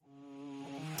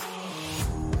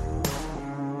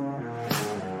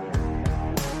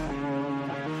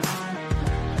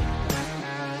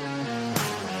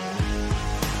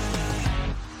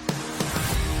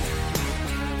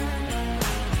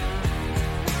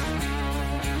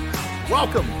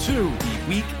Welcome to the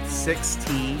Week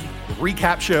 16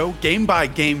 recap show,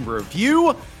 game-by-game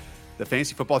review. The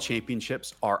Fantasy Football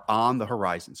Championships are on the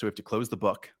horizon, so we have to close the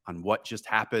book on what just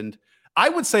happened. I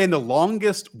would say in the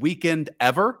longest weekend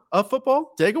ever of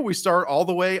football. Daigle, we start all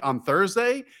the way on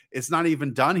Thursday. It's not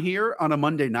even done here on a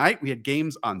Monday night. We had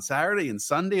games on Saturday and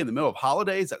Sunday in the middle of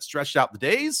holidays that stretched out the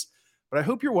days. But I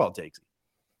hope you're well, Dagsy.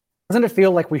 Doesn't it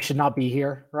feel like we should not be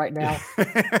here right now?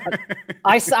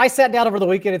 I sat down over the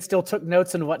weekend and still took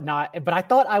notes and whatnot, but I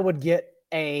thought I would get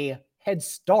a head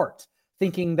start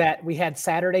thinking that we had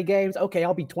Saturday games. Okay,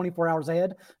 I'll be 24 hours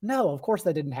ahead. No, of course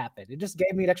that didn't happen. It just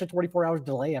gave me an extra 24 hours to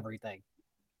delay everything.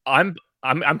 I'm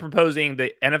proposing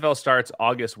the NFL starts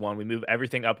August 1. We move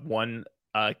everything up one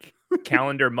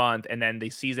calendar month, and then the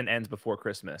season ends before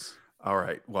Christmas. All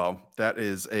right. Well, that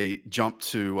is a jump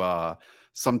to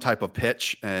some type of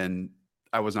pitch, and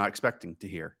I was not expecting to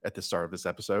hear at the start of this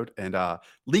episode. And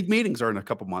league meetings are in a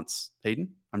couple months, Hayden.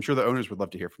 I'm sure the owners would love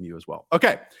to hear from you as well.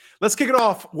 Okay, let's kick it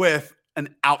off with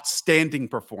an outstanding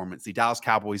performance. The Dallas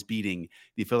Cowboys beating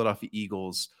the Philadelphia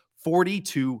Eagles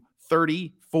 40-34.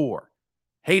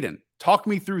 Hayden, talk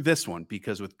me through this one,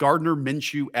 because with Gardner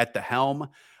Minshew at the helm,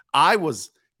 I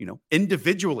was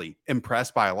individually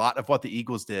impressed by a lot of what the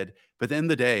Eagles did. But at the end of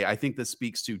the day, I think this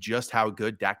speaks to just how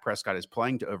good Dak Prescott is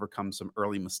playing to overcome some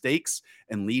early mistakes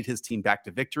and lead his team back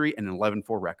to victory and an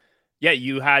 11-4 record. Yeah,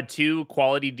 you had two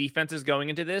quality defenses going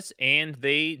into this, and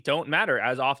they don't matter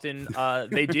as often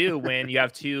they do when you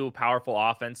have two powerful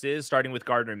offenses, starting with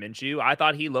Gardner Minshew. I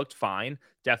thought he looked fine.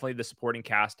 Definitely the supporting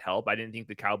cast helped. I didn't think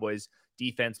the Cowboys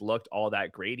defense looked all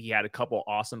that great. He had a couple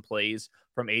awesome plays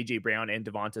from A.J. Brown and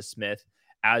Devonta Smith.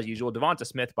 As usual, Devonta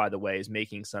Smith, by the way, is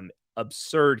making some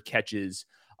absurd catches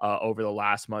over the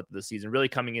last month of the season, really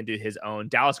coming into his own.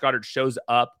 Dallas Goedert shows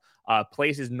up,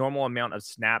 plays his normal amount of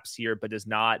snaps here, but does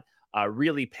not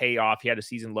really pay off. He had a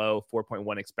season low,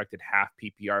 4.1 expected half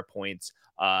PPR points.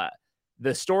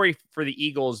 The story for the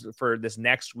Eagles for this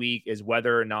next week is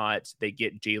whether or not they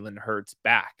get Jalen Hurts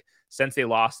back. Since they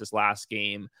lost this last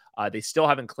game, they still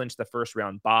haven't clinched the first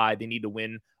round bye. They need to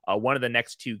win one of the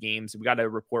next two games. We got a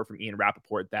report from Ian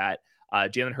Rappaport that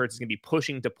Jalen Hurts is going to be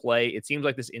pushing to play. It seems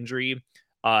like this injury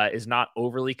is not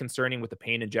overly concerning with the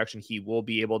pain injection. He will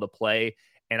be able to play.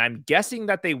 And I'm guessing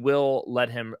that they will let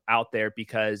him out there,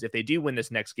 because if they do win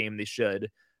this next game, they should.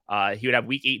 He would have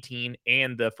week 18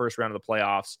 and the first round of the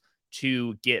playoffs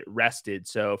to get rested.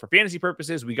 So for fantasy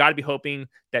purposes, we got to be hoping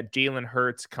that Jalen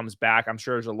Hurts comes back. I'm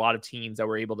sure there's a lot of teams that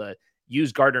were able to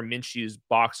use Gardner Minshew's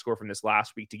box score from this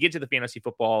last week to get to the fantasy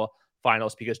football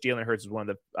finals, because Jalen Hurts is one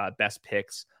of the best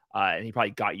picks, and he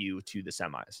probably got you to the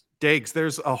semis. Diggs,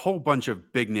 there's a whole bunch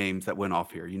of big names that went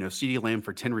off here. CeeDee Lamb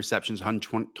for 10 receptions,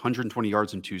 120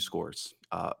 yards and 2 scores.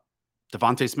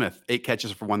 Devonta Smith, 8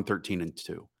 catches for 113 and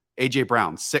 2. A.J.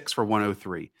 Brown, 6 for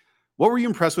 103. What were you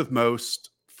impressed with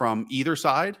most from either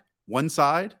side, one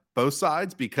side, both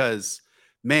sides? Because,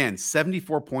 man,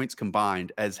 74 points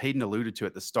combined, as Hayden alluded to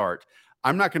at the start.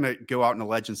 I'm not going to go out on a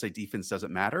ledge and say defense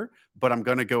doesn't matter, but I'm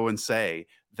going to go and say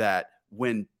that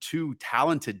when two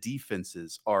talented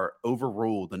defenses are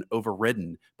overruled and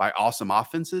overridden by awesome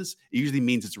offenses, it usually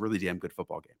means it's a really damn good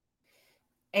football game.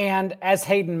 And as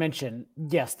Hayden mentioned,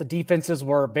 yes, the defenses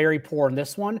were very poor in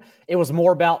this one. It was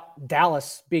more about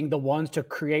Dallas being the ones to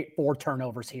create 4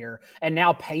 turnovers here, and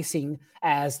now pacing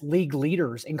as league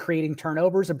leaders in creating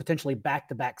turnovers and potentially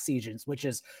back-to-back seasons, which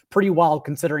is pretty wild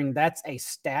considering that's a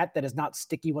stat that is not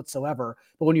sticky whatsoever.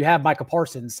 But when you have Micah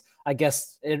Parsons, I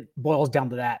guess it boils down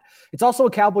to that. It's also a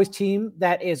Cowboys team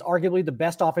that is arguably the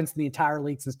best offense in the entire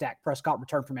league since Dak Prescott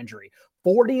returned from injury.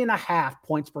 40.5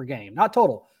 points per game, not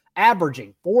total.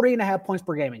 Averaging 40.5 points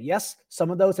per game. And yes, some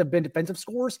of those have been defensive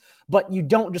scores, but you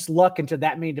don't just luck into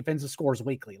that many defensive scores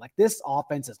weekly. Like, this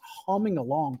offense is humming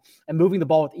along and moving the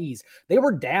ball with ease. They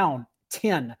were down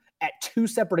 10 at 2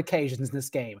 separate occasions in this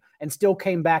game and still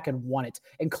came back and won it,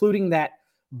 including that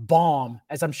bomb,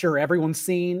 as I'm sure everyone's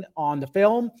seen on the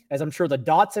film, as I'm sure the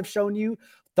dots have shown you,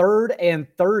 3rd and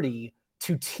 30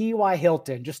 to T.Y.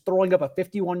 Hilton, just throwing up a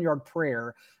 51-yard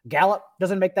prayer. Gallup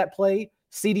doesn't make that play.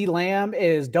 CeeDee Lamb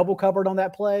is double covered on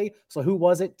that play. So who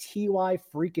was it? T.Y.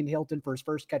 freaking Hilton for his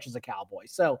first catch as a Cowboy.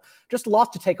 So just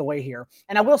lots to take away here.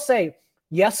 And I will say,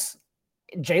 yes,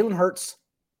 Jalen Hurts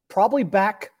probably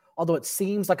back, although it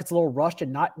seems like it's a little rushed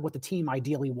and not what the team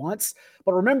ideally wants.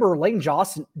 But remember, Lane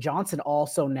Johnson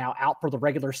also now out for the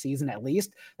regular season at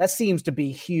least. That seems to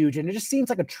be huge. And it just seems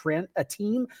like a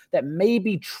team that may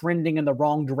be trending in the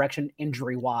wrong direction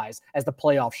injury-wise as the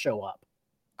playoffs show up.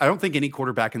 I don't think any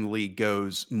quarterback in the league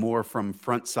goes more from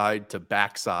front side to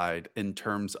back side in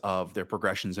terms of their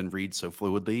progressions and reads so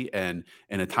fluidly and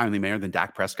in a timely manner than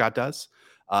Dak Prescott does.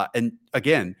 And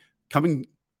again, coming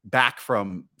back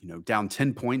from, down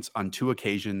 10 points on 2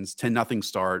 occasions, 10-0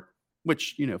 start,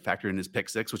 which, factored in his pick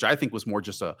 6, which I think was more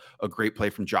just a great play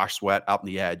from Josh Sweat out on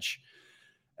the edge.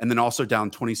 And then also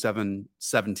down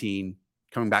 27-17,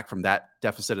 coming back from that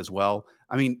deficit as well.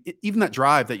 I mean, even that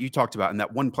drive that you talked about and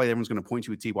that one play everyone's going to point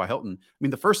to with T.Y. Hilton. I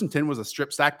mean, the 1st and 10 was a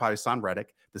strip sack by Hassan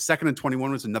Reddick. The 2nd and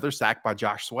 21 was another sack by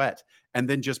Josh Sweat. And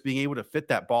then just being able to fit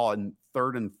that ball in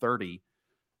 3rd and 30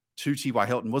 to T.Y.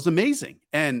 Hilton was amazing.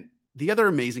 And the other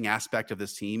amazing aspect of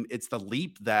this team, it's the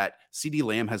leap that CeeDee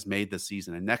Lamb has made this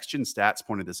season. And Next Gen Stats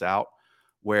pointed this out,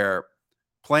 where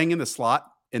playing in the slot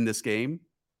in this game,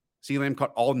 CeeDee Lamb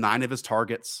caught all 9 of his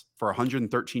targets for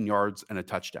 113 yards and a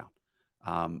touchdown.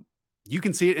 You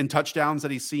can see it in touchdowns that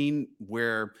he's seen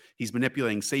where he's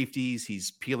manipulating safeties,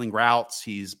 he's peeling routes,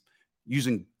 he's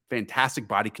using fantastic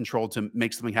body control to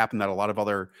make something happen that a lot of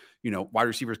other, wide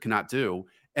receivers cannot do.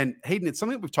 And Hayden, it's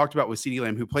something that we've talked about with CeeDee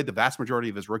Lamb, who played the vast majority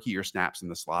of his rookie year snaps in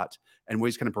the slot and what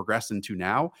he's kind of progressed into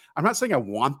now. I'm not saying I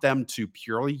want them to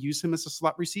purely use him as a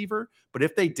slot receiver, but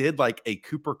if they did like a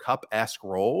Cooper Kupp-esque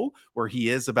role where he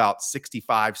is about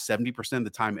 65, 70% of the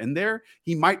time in there,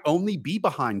 he might only be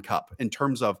behind Kupp in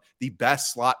terms of the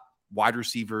best slot wide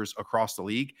receivers across the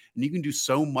league. And you can do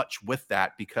so much with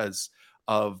that because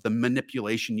of the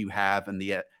manipulation you have and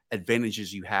the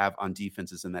advantages you have on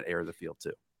defenses in that area of the field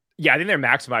too. Yeah, I think they're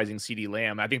maximizing CeeDee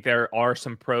Lamb. I think there are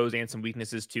some pros and some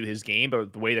weaknesses to his game,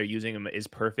 but the way they're using him is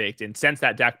perfect. And since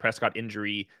that Dak Prescott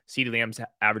injury, CeeDee Lamb's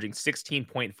averaging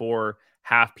 16.4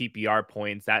 half PPR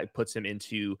points. That puts him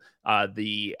into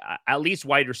the at least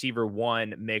wide receiver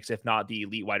 1 mix, if not the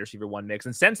elite wide receiver 1 mix.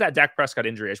 And since that Dak Prescott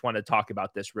injury, I just want to talk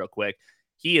about this real quick.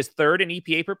 He is 3rd in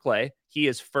EPA per play. He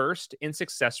is 1st in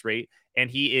success rate, and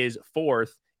he is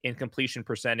 4th in completion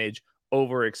percentage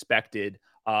over expected.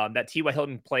 That T.Y.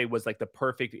 Hilton play was like the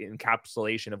perfect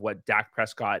encapsulation of what Dak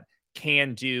Prescott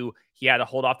can do. He had to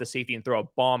hold off the safety and throw a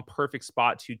bomb, perfect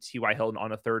spot to T.Y. Hilton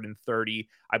on a 3rd and 30.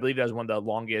 I believe that was one of the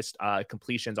longest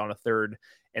completions on a 3rd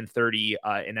and 30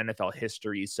 in NFL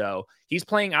history. So he's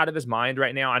playing out of his mind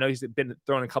right now. I know he's been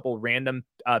throwing a couple random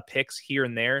picks here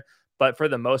and there, but for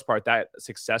the most part, that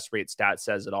success rate stat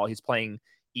says it all. He's playing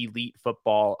elite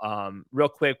football. Real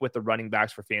quick with the running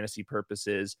backs for fantasy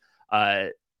purposes,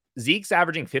 Zeke's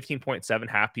averaging 15.7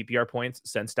 half PPR points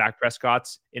since Dak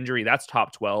Prescott's injury. That's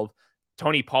top 12.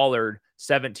 Tony Pollard,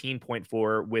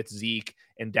 17.4 with Zeke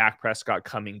and Dak Prescott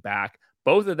coming back.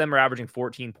 Both of them are averaging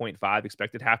 14.5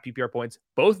 expected half PPR points.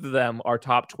 Both of them are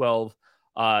top 12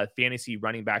 fantasy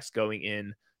running backs going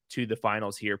in to the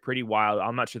finals here. Pretty wild.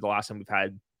 I'm not sure the last time we've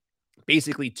had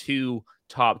basically 2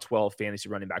 top 12 fantasy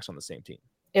running backs on the same team.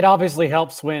 It obviously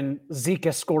helps when Zeke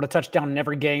has scored a touchdown in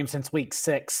every game since week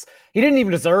 6. He didn't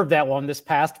even deserve that one this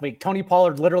past week. Tony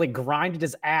Pollard literally grinded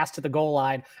his ass to the goal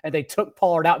line, and they took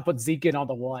Pollard out and put Zeke in on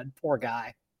the one. Poor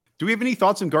guy. Do we have any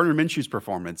thoughts on Gardner Minshew's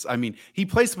performance? I mean, he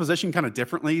plays the position kind of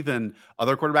differently than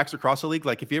other quarterbacks across the league.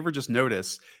 Like if you ever just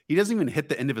notice, he doesn't even hit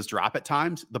the end of his drop at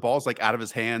times. The ball's like out of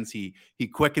his hands. He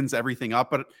quickens everything up.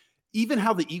 But even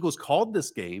how the Eagles called this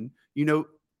game,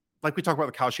 like we talked about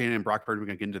with Kyle Shanahan and Brock Purdy, we're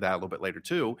going to get into that a little bit later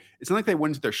too. It's not like they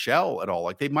went into their shell at all.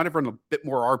 Like they might have run a bit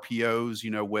more RPOs,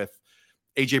 with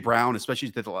AJ Brown, especially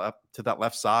to that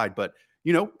left side. But,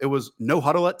 it was no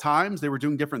huddle at times. They were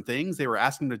doing different things. They were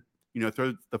asking to,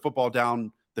 throw the football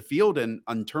down the field. And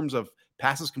in terms of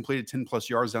passes completed 10 plus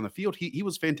yards down the field, he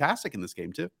was fantastic in this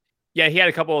game too. Yeah, he had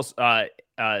a couple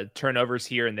turnovers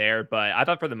here and there, but I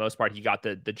thought for the most part he got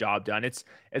the job done. It's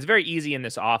very easy in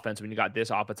this offense when you got this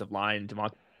offensive line,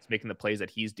 Devontae making the plays that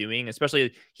he's doing,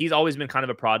 especially he's always been kind of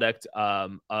a product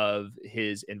of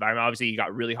his environment. Obviously, he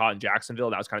got really hot in Jacksonville.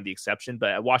 That was kind of the exception, but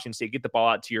at Washington State, get the ball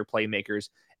out to your playmakers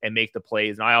and make the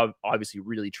plays. And I obviously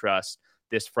really trust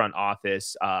this front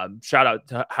office. Shout out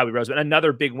to Howie Roseman.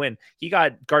 Another big win. He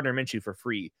got Gardner Minshew for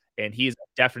free, and he's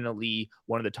definitely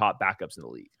one of the top backups in the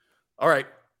league. All right.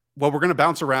 Well, we're going to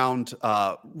bounce around.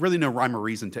 Really no rhyme or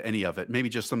reason to any of it. Maybe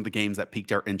just some of the games that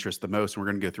piqued our interest the most. And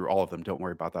we're going to go through all of them. Don't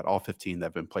worry about that. All 15 that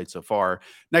have been played so far.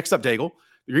 Next up, Daigle.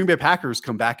 The Green Bay Packers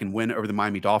come back and win over the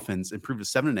Miami Dolphins, improved to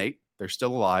 7-8. They're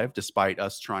still alive despite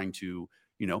us trying to,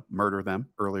 murder them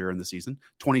earlier in the season.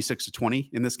 26-20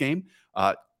 in this game.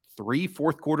 3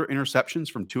 fourth-quarter interceptions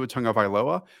from Tua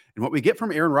Tagovailoa. And what we get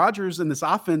from Aaron Rodgers in this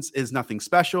offense is nothing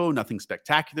special, nothing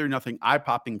spectacular, nothing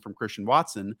eye-popping from Christian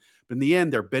Watson. But in the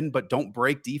end, their bend but don't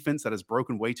break defense that has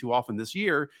broken way too often this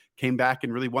year came back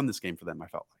and really won this game for them, I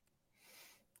felt like.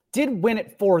 Did win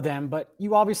it for them, but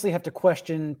you obviously have to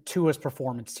question Tua's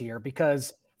performance here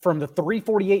because from the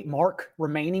 3:48 mark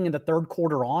remaining in the third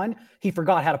quarter on, he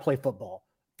forgot how to play football.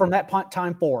 From that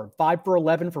time forward, 5 for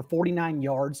 11 for 49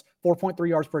 yards, 4.3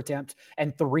 yards per attempt,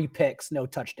 and 3 picks, no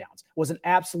touchdowns. It was an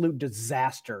absolute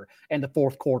disaster in the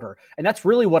fourth quarter. And that's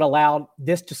really what allowed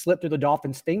this to slip through the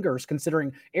Dolphins' fingers,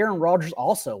 considering Aaron Rodgers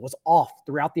also was off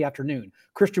throughout the afternoon.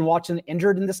 Christian Watson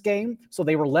injured in this game, so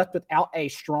they were left without a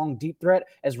strong deep threat,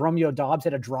 as Romeo Doubs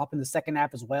had a drop in the second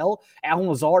half as well. Allen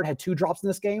Lazard had 2 drops in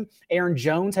this game. Aaron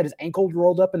Jones had his ankle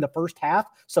rolled up in the first half,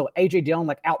 so A.J. Dillon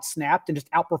out-snapped and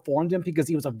just outperformed him because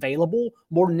he was available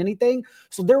more than anything.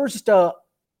 So there was just a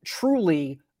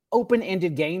truly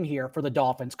open-ended game here for the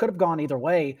Dolphins. Could have gone either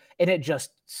way, and it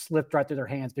just slipped right through their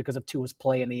hands because of Tua's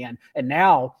play in the end. And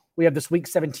now we have this Week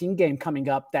 17 game coming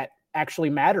up that actually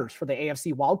matters for the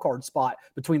AFC wildcard spot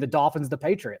between the Dolphins and the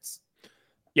Patriots.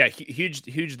 Yeah,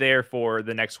 huge there for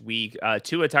the next week.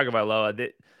 Tua Tagovailoa,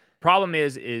 the problem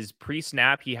is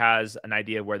pre-snap, he has an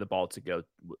idea of where the ball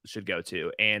should go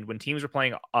to. And when teams are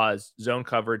playing zone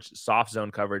coverage, soft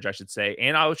zone coverage, I should say,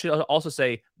 and I should also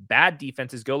say bad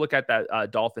defenses, go look at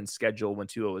that Dolphins schedule when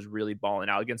Tua was really balling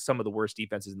out against some of the worst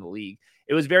defenses in the league.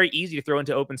 It was very easy to throw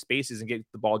into open spaces and get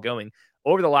the ball going.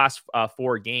 Over the last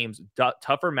 4 games,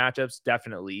 tougher matchups,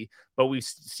 definitely. But we've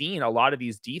seen a lot of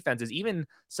these defenses, even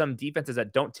some defenses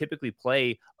that don't typically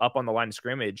play up on the line of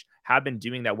scrimmage, have been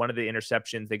doing that. One of the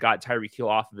interceptions, they got Tyreek Hill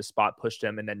off of the spot, pushed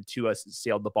him, and then Tua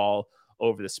sailed the ball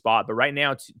over the spot. But right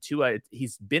now, Tua,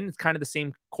 he's been kind of the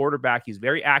same quarterback. He's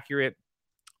very accurate,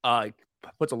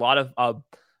 puts a lot of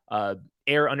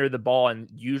air under the ball, and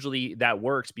usually that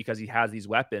works because he has these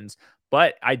weapons.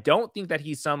 But I don't think that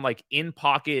he's some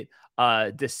in-pocket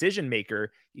decision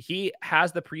maker. He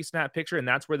has the pre-snap picture, and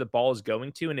that's where the ball is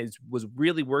going to, and was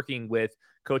really working with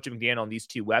Coach McDaniel on these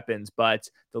 2 weapons. But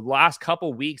the last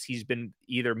couple weeks, he's been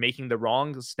either making the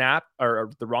wrong snap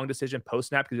or the wrong decision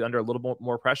post-snap because he's under a little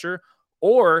more pressure,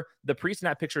 or the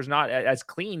pre-snap picture is not as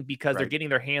clean because they're getting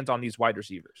their hands on these wide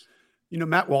receivers.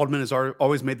 Matt Waldman has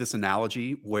always made this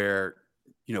analogy where,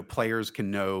 players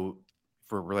can know,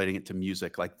 for relating it to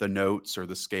music, like the notes or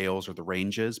the scales or the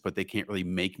ranges, but they can't really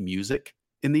make music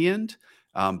in the end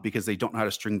because they don't know how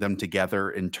to string them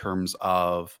together in terms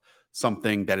of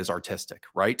something that is artistic,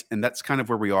 right? And that's kind of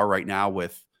where we are right now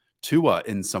with Tua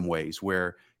in some ways,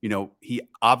 where, he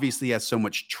obviously has so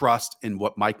much trust in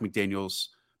what Mike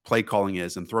McDaniel's play calling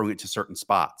is and throwing it to certain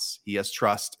spots. He has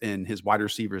trust in his wide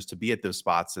receivers to be at those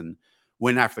spots and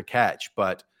win after the catch.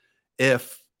 But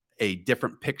if a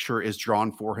different picture is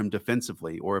drawn for him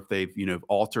defensively, or if they've,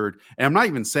 altered, and I'm not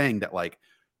even saying that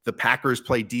the Packers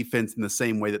play defense in the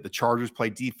same way that the Chargers play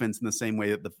defense in the same way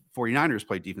that the 49ers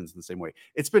play defense in the same way.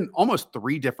 It's been almost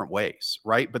 3 different ways,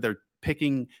 right? But they're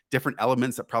picking different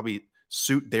elements that probably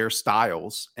suit their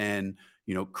styles and,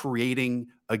 creating,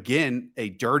 again, a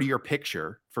dirtier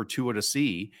picture for Tua to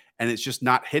see. And it's just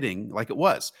not hitting like it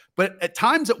was. But at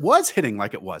times it was hitting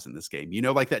like it was in this game.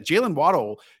 Like that Jalen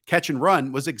Waddle catch and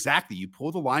run was exactly, you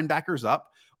pull the linebackers up,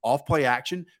 off play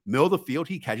action, middle of the field,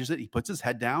 he catches it, he puts his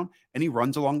head down, and he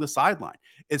runs along the sideline.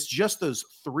 It's just those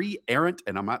 3 errant,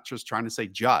 and I'm not just trying to say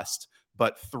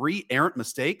but 3 errant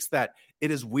mistakes that it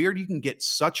is weird you can get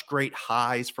such great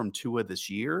highs from Tua this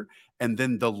year and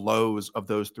then the lows of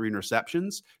those 3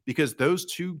 interceptions, because those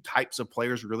 2 types of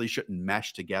players really shouldn't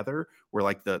mesh together,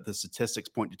 where the statistics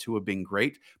point to Tua being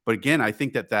great. But again, I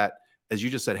think that, as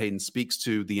you just said, Hayden, speaks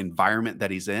to the environment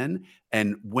that he's in.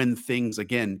 And when things,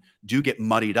 again, do get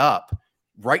muddied up,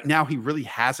 right now he really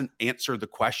hasn't answered the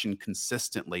question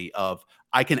consistently of,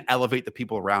 I can elevate the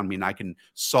people around me and I can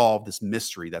solve this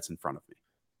mystery that's in front of me.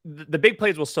 The big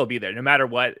plays will still be there no matter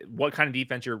what kind of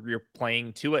defense you're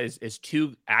playing. Tua is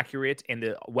too accurate and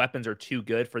the weapons are too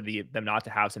good for them not to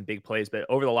have some big plays. But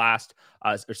over the last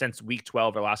or since week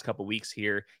 12 or last couple of weeks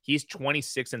here, he's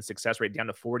 26 in success rate, down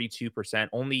to 42%.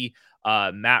 Only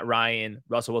Matt Ryan,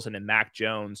 Russell Wilson, and Mac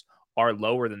Jones are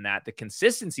lower than that. The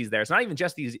consistency is there. It's not even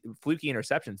just these fluky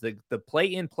interceptions. The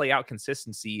play in, play out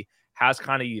consistency has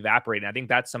kind of evaporated. I think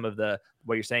that's some of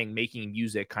what you're saying, making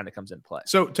music kind of comes in play.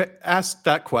 So to ask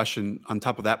that question on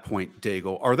top of that point,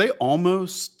 Daigle, are they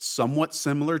almost somewhat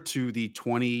similar to the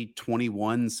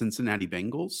 2021 Cincinnati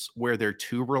Bengals, where they're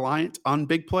too reliant on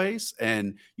big plays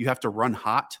and you have to run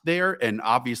hot there? And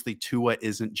obviously Tua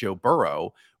isn't Joe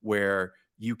Burrow, where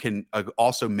you can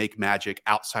also make magic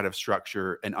outside of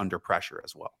structure and under pressure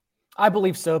as well. I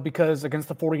believe so, because against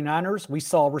the 49ers, we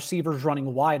saw receivers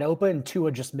running wide open and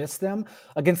Tua just missed them.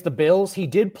 Against the Bills, he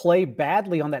did play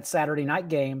badly on that Saturday night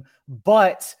game,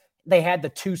 but they had the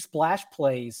 2 splash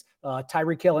plays,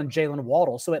 Tyreek Hill and Jalen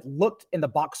Waddle. So it looked, in the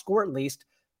box score at least,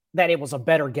 that it was a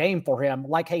better game for him,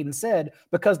 like Hayden said,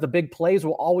 because the big plays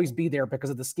will always be there because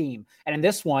of the scheme. And in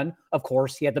this one, of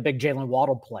course, he had the big Jalen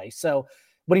Waddle play. So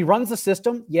when he runs the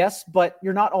system, yes, but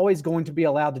you're not always going to be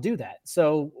allowed to do that.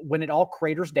 So when it all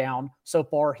craters down, so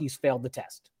far he's failed the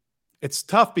test. It's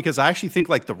tough because I actually think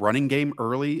like the running game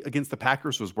early against the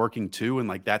Packers was working too. And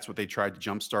like, that's what they tried to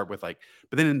jumpstart with, like,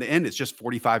 but then in the end, it's just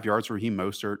 45 yards for Raheem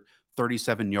Mostert,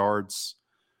 37 yards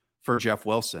for Jeff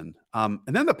Wilson. And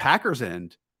then the Packers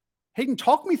end. Hayden,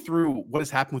 talk me through what has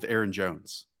happened with Aaron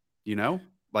Jones.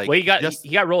 Like, well, he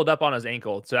got rolled up on his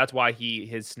ankle, so that's why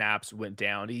his snaps went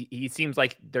down. He seems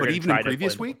like they're. But even in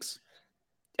previous weeks,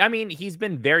 I mean, he's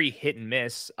been very hit and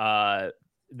miss. The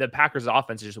Packers'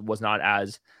 offense just was not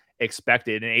as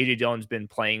expected, and AJ Dillon's been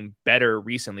playing better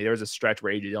recently. There was a stretch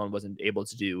where AJ Dillon wasn't able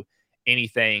to do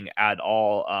anything at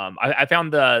all. I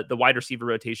found the wide receiver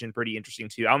rotation pretty interesting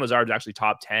too. Allen Lazard was actually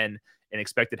top 10 and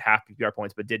expected half PPR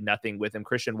points, but did nothing with him.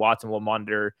 Christian Watson will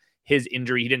monitor his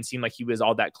injury. He didn't seem like he was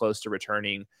all that close to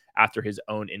returning after his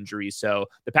own injury. So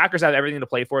the Packers have everything to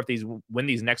play for. If these win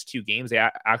these next two games, they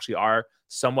actually are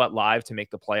somewhat live to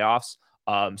make the playoffs.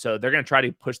 So they're going to try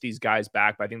to push these guys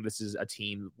back. But I think this is a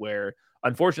team where,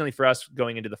 unfortunately for us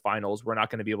going into the finals, we're not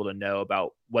going to be able to know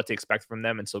about what to expect from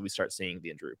them until we start seeing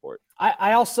the injury report.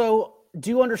 I also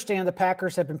do understand the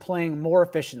Packers have been playing more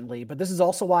efficiently, but this is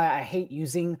also why I hate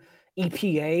using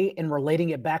EPA and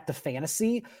relating it back to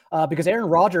fantasy, because Aaron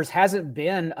Rodgers hasn't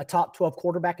been a top 12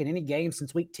 quarterback in any game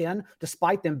since week 10,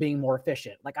 despite them being more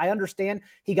efficient. Like, I understand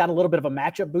he got a little bit of a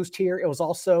matchup boost here. It was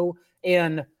also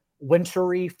in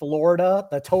wintry Florida.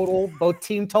 The total, both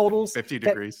team totals 50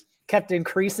 degrees kept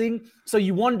increasing. So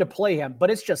you wanted to play him, but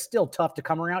it's just still tough to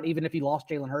come around, even if he lost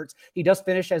Jalen Hurts. He does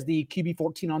finish as the QB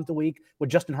 14 on the week with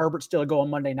Justin Herbert still go on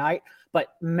Monday night.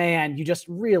 But man, you just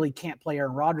really can't play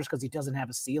Aaron Rodgers because he doesn't have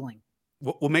a ceiling.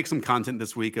 We'll make some content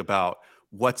this week about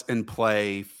what's in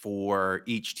play for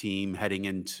each team heading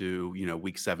into,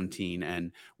 week 17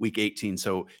 and week 18.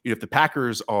 So, if the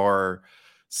Packers are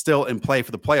still in play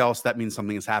for the playoffs, that means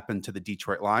something has happened to the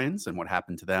Detroit Lions. And what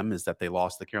happened to them is that they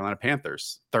lost the Carolina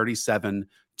Panthers 37-23.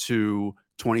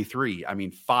 I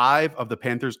mean, 5 of the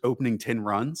Panthers' opening 10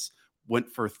 runs went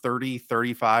for 30,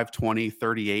 35, 20,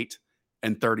 38,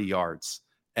 and 30 yards.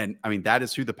 And I mean, that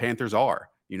is who the Panthers are.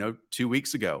 2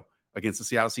 weeks ago against the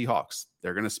Seattle Seahawks,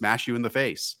 they're going to smash you in the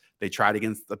face. They tried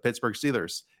against the Pittsburgh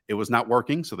Steelers. It was not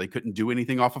working, so they couldn't do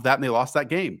anything off of that, and they lost that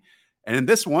game. And in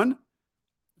this one,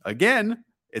 again,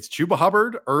 it's Chuba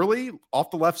Hubbard early off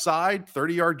the left side,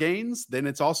 30-yard gains. Then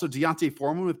it's also D'Onta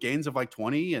Foreman with gains of like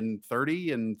 20 and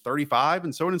 30 and 35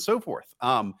 and so on and so forth.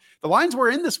 The Lions were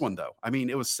in this one, though. I mean,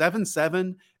 it was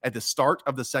 7-7 at the start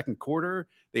of the second quarter.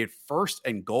 They had 1st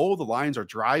and goal. The Lions are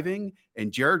driving,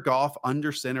 and Jared Goff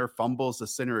under center fumbles the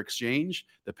center exchange.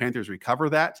 The Panthers recover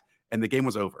that, and the game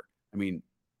was over. I mean,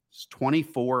 it's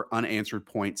 24 unanswered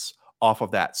points off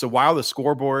of that. So while the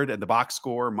scoreboard and the box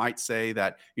score might say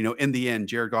that, in the end,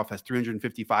 Jared Goff has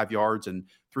 355 yards and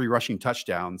 3 rushing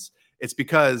touchdowns, it's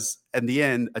because in the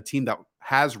end, a team that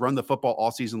has run the football all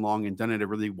season long and done it at a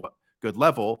really good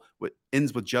level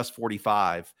ends with just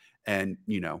 45. And,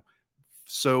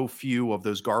 so few of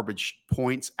those garbage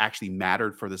points actually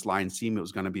mattered for this Lions team. It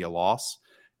was going to be a loss.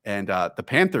 And the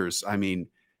Panthers, I mean,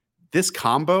 this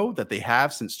combo that they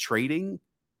have since trading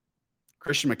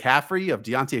Christian McCaffrey of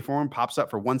D'Onta Foreman pops up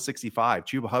for 165,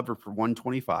 Chuba Hubbard for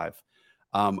 125.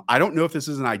 I don't know if this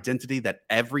is an identity that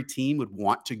every team would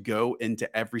want to go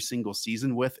into every single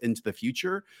season with into the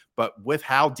future, but with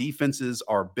how defenses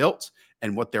are built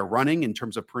and what they're running in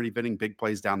terms of preventing big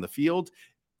plays down the field,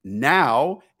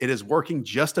 now it is working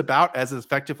just about as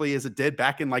effectively as it did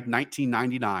back in like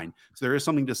 1999. So there is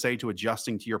something to say to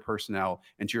adjusting to your personnel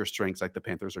and to your strengths like the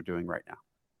Panthers are doing right now.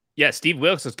 Yeah, Steve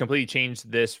Wilks has completely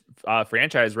changed this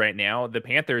franchise right now. The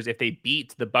Panthers, if they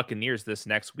beat the Buccaneers this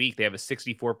next week, they have a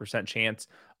 64% chance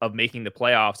of making the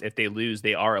playoffs. If they lose,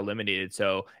 they are eliminated.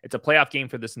 So it's a playoff game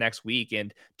for this next week.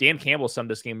 And Dan Campbell summed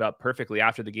this game up perfectly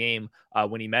after the game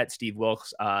when he met Steve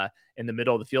Wilks in the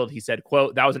middle of the field. He said,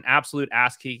 quote, "That was an absolute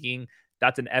ass kicking.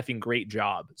 That's an effing great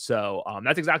job." So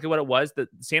that's exactly what it was. That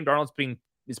Sam Darnold's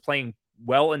is playing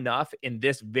well enough in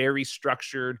this very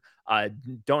structured,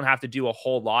 don't have to do a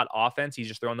whole lot offense. He's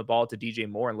just throwing the ball to DJ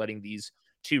Moore and letting these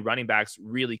 2 running backs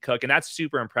really cook. And that's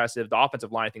super impressive. The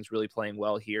offensive line, I think, is really playing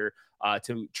well here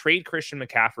to trade Christian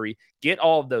McCaffrey, get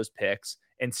all of those picks,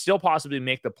 and still possibly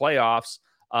make the playoffs.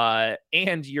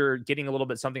 And you're getting a little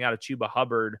bit something out of Chuba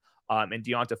Hubbard and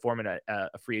D'Onta Foreman,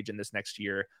 a free agent this next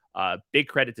year. Big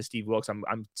credit to Steve Wilks.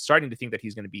 I'm starting to think that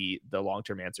he's going to be the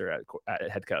long-term answer at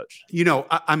head coach.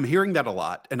 I'm hearing that a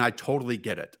lot, and I totally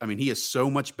get it. I mean, he is so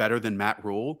much better than Matt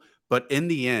Rule, but in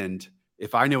the end,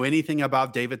 if I know anything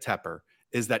about David Tepper,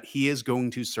 is that he is going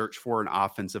to search for an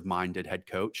offensive-minded head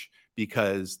coach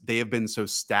because they have been so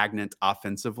stagnant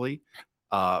offensively.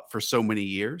 for so many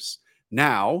years.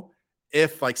 Now,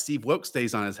 if like Steve Wilkes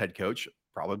stays on as head coach,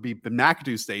 probably Ben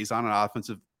McAdoo stays on an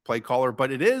offensive play caller.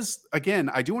 But it is, again,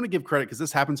 I do want to give credit because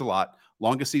this happens a lot.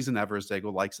 Longest season ever, as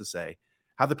Daigle likes to say.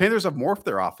 How the Panthers have morphed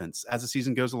their offense as the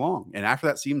season goes along. And after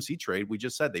that CMC trade, we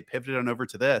just said they pivoted on over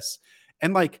to this.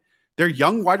 And like their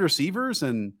young wide receivers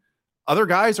and other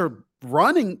guys are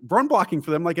run blocking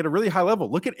for them like at a really high level.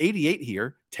 Look at 88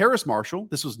 here. Terrace Marshall.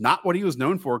 This was not what he was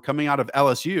known for coming out of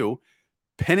LSU.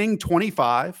 Pinning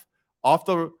 25 off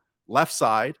the left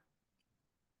side.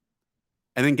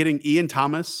 And then getting Ian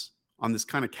Thomas on this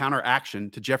kind of counter action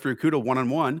to Jeffrey Okudah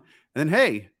one-on-one. And then,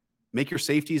 hey, make your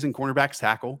safeties and cornerbacks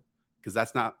tackle because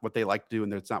that's not what they like to do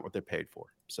and that's not what they're paid for.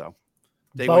 So,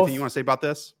 Dave, anything you want to say about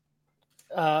this?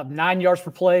 9 yards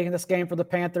per play in this game for the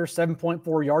Panthers,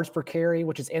 7.4 yards per carry,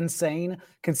 which is insane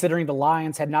considering the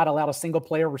Lions had not allowed a single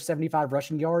player over 75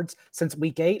 rushing yards since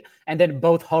week 8. And then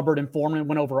both Hubbard and Foreman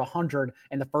went over 100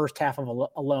 in the first half of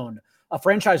alone. A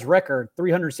franchise record,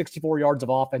 364 yards of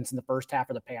offense in the first half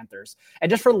for the Panthers. And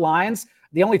just for the Lions,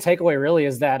 the only takeaway really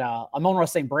is that Amon-Ra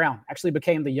St. Brown actually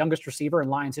became the youngest receiver in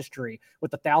Lions history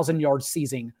with 1,000-yard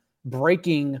season,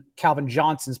 breaking Calvin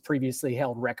Johnson's previously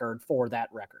held record for that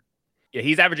record. Yeah,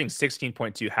 he's averaging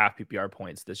 16.2 half PPR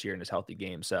points this year in his healthy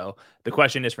game. So the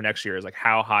question is for next year is like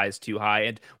how high is too high?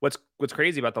 And what's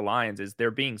crazy about the Lions is they're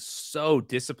being so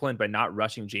disciplined by not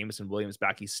rushing Jameson Williams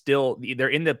back. They're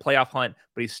in the playoff hunt,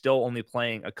 but he's still only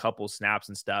playing a couple snaps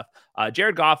and stuff.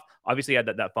 Jared Goff obviously had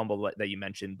that fumble that you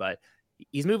mentioned, but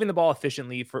he's moving the ball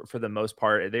efficiently for the most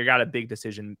part. They got a big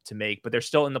decision to make, but they're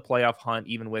still in the playoff hunt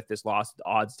even with this loss. The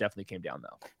odds definitely came down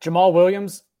though. Jamal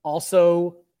Williams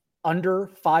also under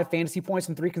 5 fantasy points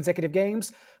in 3 consecutive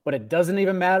games, but it doesn't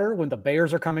even matter when the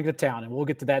Bears are coming to town, and we'll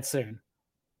get to that soon.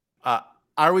 I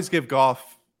always give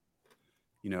Goff,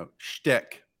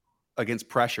 shtick against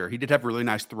pressure. He did have a really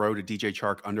nice throw to DJ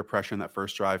Chark under pressure in that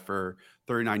first drive for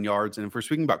 39 yards. And if we're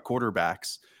speaking about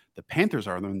quarterbacks, the Panthers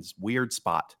are in this weird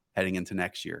spot heading into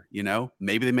next year.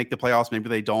 Maybe they make the playoffs, maybe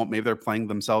they don't. Maybe they're playing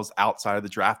themselves outside of the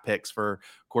draft picks for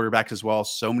quarterbacks as well.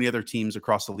 So many other teams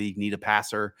across the league need a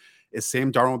passer. Is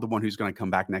Sam Darnold the one who's going to come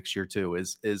back next year too?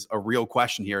 Is a real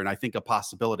question here. And I think a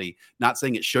possibility, not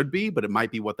saying it should be, but it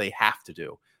might be what they have to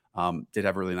do. Did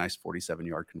have a really nice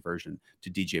 47-yard conversion to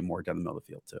DJ Moore down the middle of the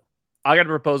field too. I got a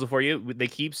proposal for you. They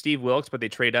keep Steve Wilkes, but they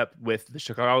trade up with the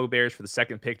Chicago Bears for the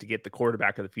second pick to get the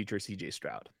quarterback of the future, CJ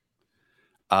Stroud.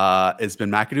 Is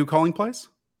Ben McAdoo calling plays?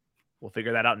 We'll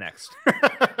figure that out next.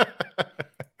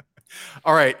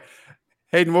 All right.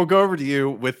 Hayden, we'll go over to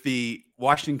you with the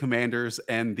Washington Commanders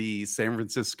and the San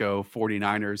Francisco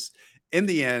 49ers. In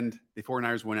the end, the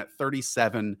 49ers win at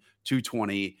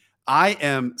 37-20. I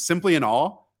am simply in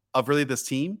awe of really this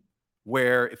team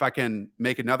where, if I can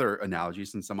make another analogy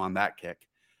since I'm on that kick,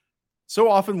 so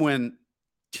often when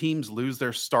teams lose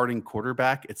their starting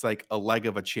quarterback, it's like a leg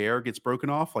of a chair gets broken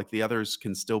off. Like the others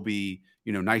can still be,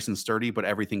 nice and sturdy, but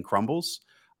everything crumbles.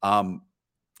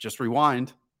 Just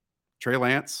rewind. Trey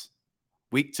Lance,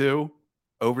 week 2,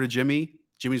 over to Jimmy.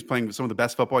 Jimmy's playing some of the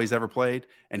best football he's ever played,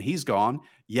 and he's gone.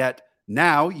 Yet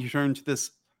now you turn to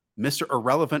this Mr.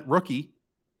 Irrelevant rookie,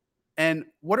 and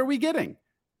what are we getting?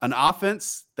 An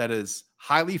offense that is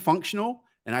highly functional,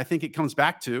 and I think it comes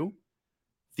back to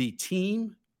the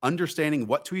team understanding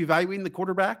what to evaluate in the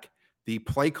quarterback, the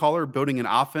play caller building an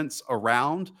offense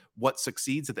around what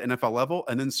succeeds at the NFL level,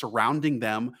 and then surrounding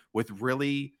them with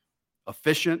really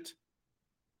efficient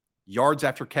yards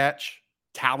after catch,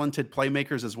 talented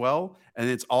playmakers as well. And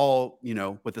it's all,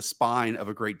 with the spine of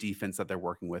a great defense that they're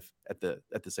working with at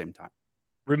the same time.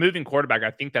 Removing quarterback, I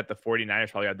think that the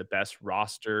 49ers probably had the best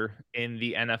roster in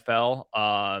the NFL.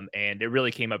 And it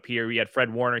really came up here. We had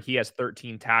Fred Warner. He has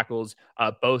 13 tackles.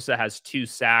 Bosa has 2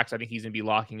 sacks. I think he's going to be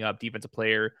locking up defensive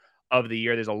player of the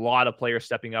year. There's a lot of players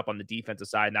stepping up on the defensive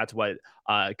side, and that's what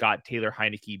got Taylor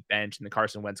Heineke benched, and the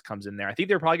Carson Wentz comes in there. I think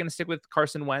they're probably going to stick with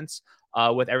Carson Wentz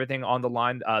with everything on the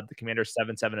line. The Commanders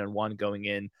 7-7-1 going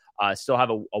in, still have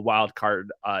a wild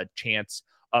card chance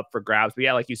up for grabs. But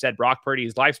yeah, like you said, Brock Purdy,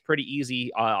 his life's pretty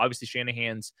easy. Obviously,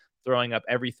 Shanahan's throwing up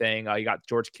everything. You got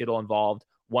George Kittle involved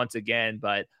once again,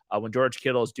 but when George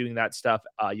Kittle is doing that stuff,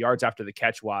 yards after the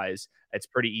catch wise, it's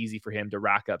pretty easy for him to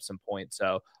rack up some points.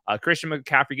 So Christian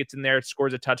McCaffrey gets in there,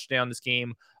 scores a touchdown. This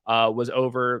game was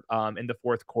over in the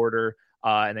fourth quarter,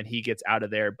 and then he gets out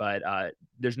of there. But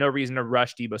there's no reason to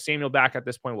rush Deebo Samuel back at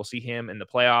this point. We'll see him in the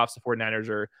playoffs. The 49ers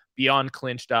are beyond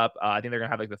clinched up. I think they're going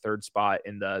to have like the 3rd spot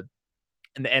in the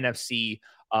NFC.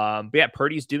 But yeah,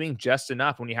 Purdy's doing just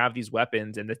enough when you have these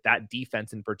weapons, and that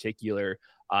defense in particular,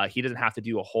 he doesn't have to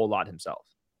do a whole lot himself.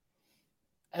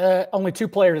 Only two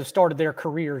players have started their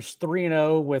careers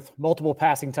 3-0 with multiple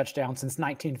passing touchdowns since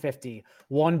 1950.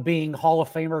 One being Hall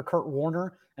of Famer Kurt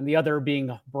Warner, and the other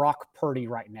being Brock Purdy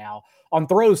right now. On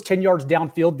throws 10 yards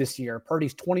downfield this year,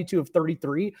 Purdy's 22 of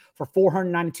 33 for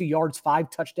 492 yards, 5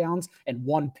 touchdowns, and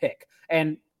 1 pick.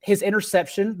 And his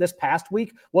interception this past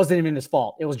week wasn't even his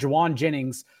fault. It was Juwan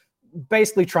Jennings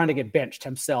basically trying to get benched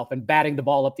himself and batting the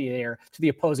ball up the air to the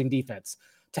opposing defense.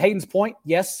 To Hayden's point,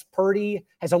 yes, Purdy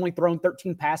has only thrown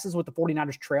 13 passes with the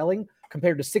 49ers trailing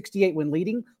compared to 68 when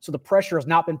leading, so the pressure has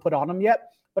not been put on him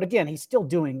yet. But again, he's still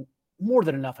doing more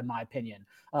than enough, in my opinion,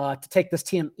 to take this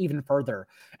team even further.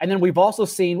 And then we've also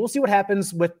seen, we'll see what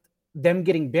happens with them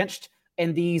getting benched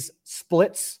and these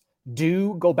splits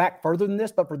do go back further than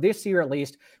this. But for this year, at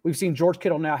least, we've seen George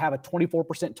Kittle now have a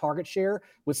 24% target share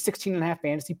with 16.5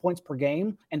 fantasy points per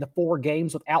game in the 4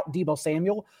 games without Deebo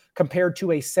Samuel, compared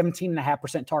to a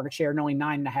 17.5% target share and only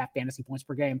 9.5 fantasy points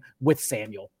per game with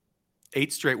Samuel.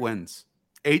 8 straight wins.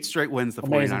 8 straight wins the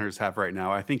Amazing. 49ers have right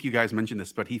now. I think you guys mentioned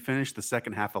this, but he finished the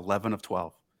second half 11 of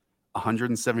 12,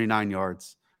 179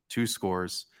 yards, 2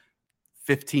 scores,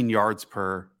 15 yards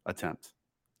per attempt.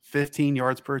 15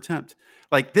 yards per attempt.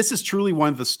 Like, this is truly one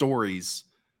of the stories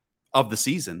of the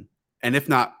season, and if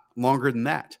not longer than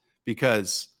that,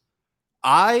 because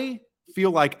I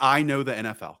feel like I know the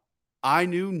NFL. I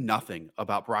knew nothing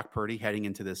about Brock Purdy heading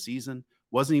into this season,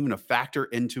 wasn't even a factor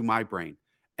into my brain.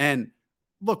 And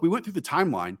look, we went through the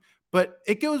timeline, but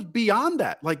it goes beyond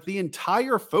that. Like, the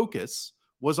entire focus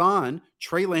was on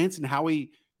Trey Lance and how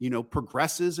he,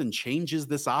 progresses and changes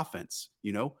this offense,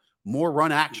 more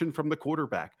run action from the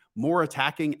quarterback, more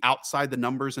attacking outside the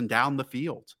numbers and down the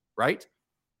field, right?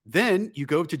 Then you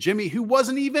go to Jimmy, who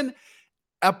wasn't even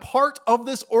a part of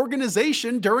this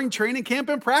organization during training camp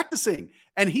and practicing,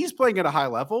 and he's playing at a high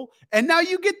level. And now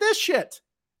you get this shit.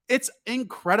 It's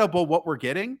incredible what we're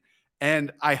getting,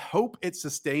 and I hope it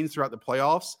sustains throughout the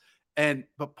playoffs.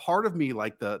 But part of me,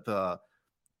 like the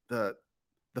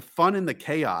fun and the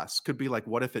chaos, could be like,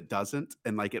 what if it doesn't,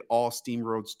 and like it all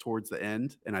steamrolls towards the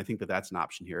end? And I think that that's an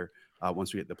option here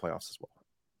once we get the playoffs as well.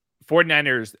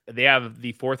 49ers, they have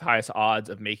the 4th highest odds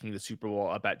of making the Super Bowl,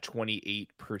 up at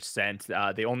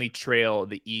 28%. They only trail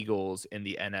the Eagles in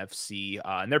the NFC,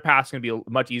 and their path is going to be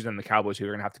much easier than the Cowboys, who are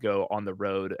going to have to go on the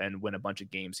road and win a bunch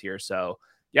of games here. So,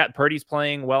 yeah, Purdy's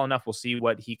playing well enough. We'll see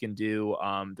what he can do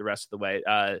the rest of the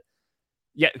way.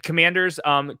 Commanders,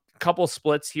 couple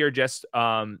splits here. Just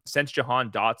since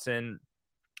Jahan Dotson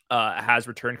has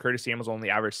returned, Curtis Samuel's only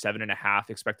averaged 7.5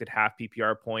 expected half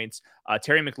PPR points.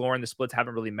 Terry McLaurin, the splits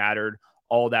haven't really mattered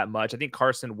all that much. I think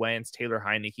Carson Wentz, Taylor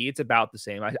Heineke, it's about the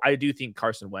same. I do think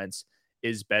Carson Wentz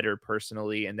is better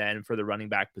personally. And then for the running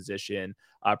back position,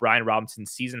 Brian Robinson,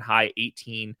 season high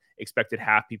 18 expected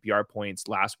half PPR points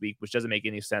last week, which doesn't make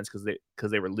any sense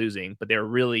because they were losing, but they were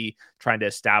really trying to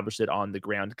establish it on the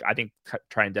ground. I think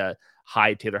trying to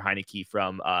hide Taylor Heineke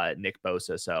from Nick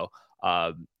Bosa. So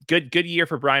good year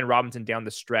for Brian Robinson down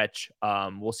the stretch.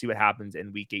 We'll see what happens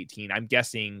in week 18. I'm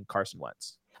guessing Carson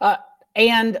Wentz.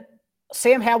 And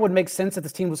Sam Howell would make sense if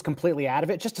this team was completely out of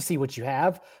it, just to see what you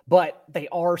have, but they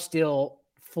are still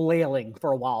flailing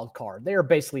for a wild card. They are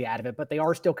basically out of it, but they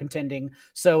are still contending.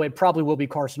 So it probably will be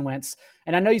Carson Wentz.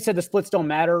 And I know you said the splits don't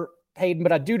matter, Hayden,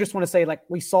 but I do just want to say, like,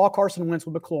 we saw Carson Wentz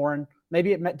with McLaurin.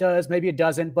 Maybe it does, maybe it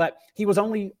doesn't, but he was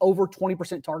only over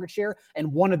 20% target share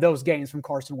in one of those games from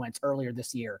Carson Wentz earlier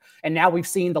this year. And now we've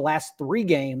seen the last 3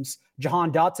 games,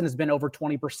 Jahan Dotson has been over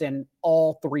 20%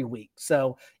 all 3 weeks.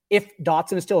 So if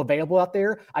Dotson is still available out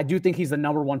there, I do think he's the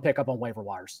number 1 pickup on waiver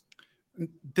wires.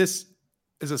 This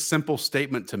is a simple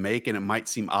statement to make, and it might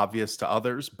seem obvious to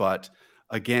others, but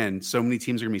again, so many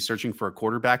teams are going to be searching for a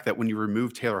quarterback that when you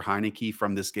remove Taylor Heineke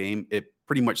from this game, it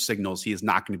pretty much signals he is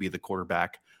not going to be the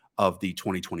quarterback of the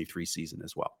 2023 season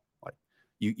as well. Like,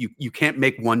 you can't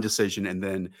make one decision and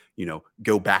then,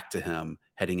 go back to him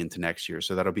heading into next year.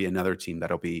 So that'll be another team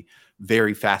that'll be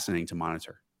very fascinating to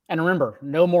monitor. And remember,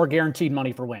 no more guaranteed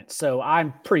money for Wentz. So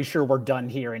I'm pretty sure we're done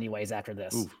here anyways after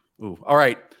this. Ooh. All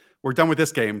right. We're done with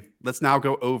this game. Let's now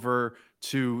go over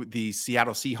to the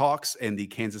Seattle Seahawks and the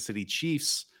Kansas City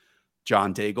Chiefs.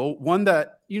 John Daigle, one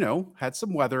that, had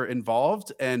some weather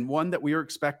involved, and one that we were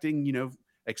expecting,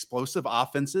 explosive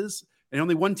offenses. And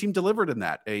only one team delivered in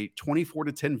that, a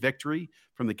 24-10 victory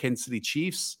from the Kansas City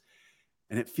Chiefs.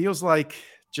 And it feels like,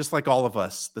 just like all of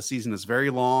us, the season is very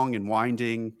long and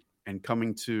winding and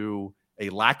coming to a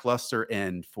lackluster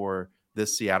end for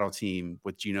this Seattle team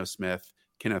with Geno Smith,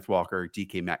 Kenneth Walker,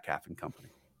 DK Metcalf and company.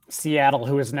 Seattle,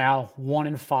 who is now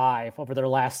 1-5 over their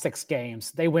last 6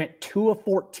 games. They went 2 of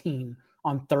 14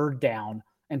 on 3rd down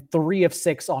and 3 of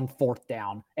 6 on 4th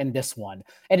down in this one.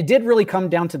 And it did really come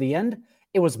down to the end.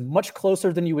 It was much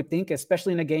closer than you would think,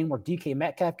 especially in a game where DK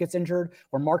Metcalf gets injured,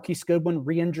 where Marquise Goodwin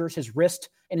re-injures his wrist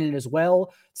in it as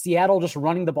well. Seattle just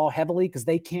running the ball heavily because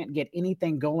they can't get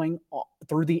anything going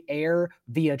through the air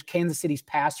via Kansas City's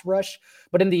pass rush.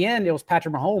 But in the end, it was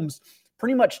Patrick Mahomes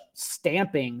pretty much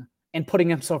stamping and putting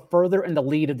himself further in the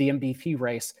lead of the MVP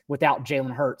race without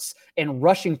Jalen Hurts and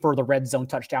rushing for the red zone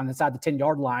touchdown inside the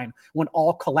 10-yard line when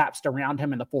all collapsed around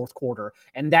him in the fourth quarter.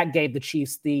 And that gave the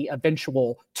Chiefs the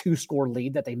eventual 2-score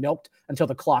lead that they milked until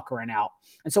the clock ran out.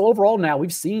 And so overall now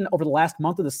we've seen over the last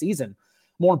month of the season,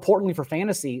 more importantly for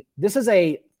fantasy, this is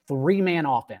a 3-man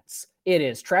offense. It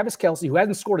is Travis Kelce, who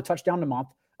hasn't scored a touchdown in a month.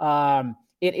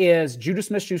 It is Juju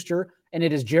Smith-Schuster, and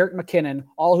it is Jerick McKinnon,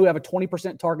 all who have a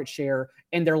 20% target share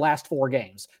in their last 4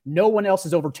 games. No one else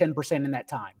is over 10% in that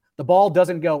time. The ball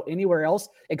doesn't go anywhere else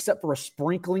except for a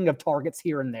sprinkling of targets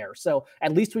here and there. So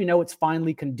at least we know it's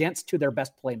finally condensed to their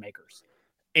best playmakers.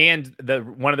 And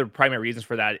one of the primary reasons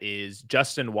for that is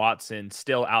Justin Watson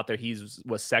still out there. He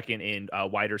was second in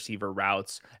wide receiver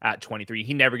routes at 23.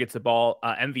 He never gets the ball.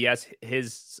 MVS,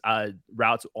 his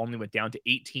routes only went down to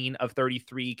 18 of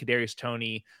 33. Kadarius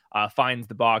Toney finds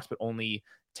the box, but only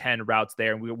 10 routes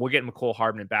there. And we'll get McCole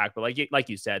Hardman back. But like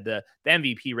you said, the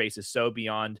MVP race is so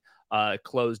beyond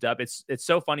closed up. It's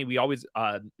so funny. We always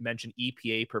mention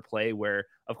EPA per play, where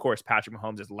of course Patrick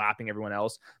Mahomes is lapping everyone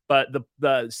else. But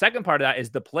the second part of that is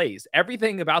the plays.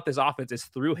 Everything about this offense is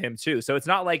through him too. So it's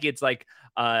not like it's like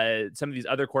some of these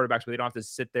other quarterbacks where they don't have to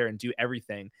sit there and do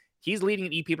everything. He's leading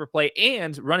an EP per play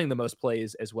and running the most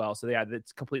plays as well. So yeah,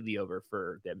 it's completely over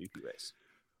for the MVP race.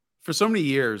 For so many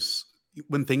years,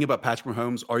 when thinking about Patrick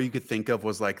Mahomes, all you could think of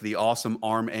was like the awesome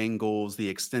arm angles, the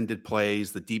extended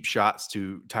plays, the deep shots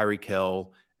to Tyreek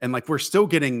Hill. And like, we're still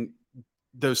getting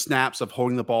those snaps of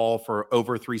holding the ball for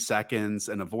over 3 seconds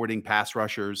and avoiding pass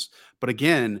rushers. But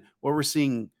again, what we're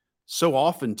seeing so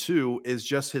often too is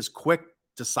just his quick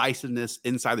decisiveness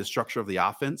inside the structure of the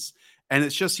offense. And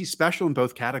it's just, he's special in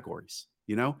both categories.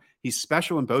 You know, he's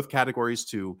special in both categories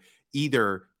to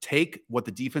either take what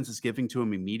the defense is giving to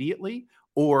him immediately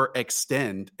or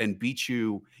extend and beat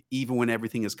you even when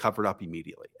everything is covered up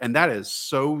immediately. And that is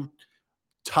so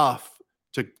tough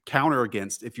to counter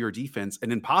against if you're a defense,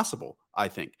 and impossible, I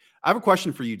think. I have a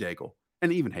question for you, Daigle,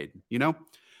 and even Hayden. You know,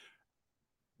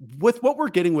 with what we're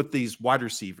getting with these wide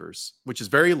receivers, which is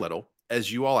very little,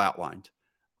 as you all outlined,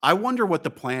 I wonder what the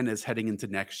plan is heading into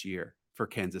next year for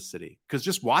Kansas City. Because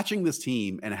just watching this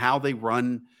team and how they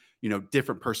run, you know,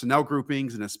 different personnel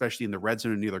groupings, and especially in the red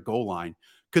zone and near their goal line,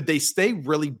 could they stay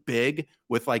really big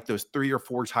with like those 3 or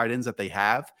 4 tight ends that they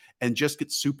have and just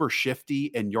get super shifty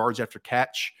and yards after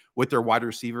catch with their wide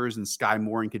receivers and Sky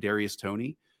Moore and Kadarius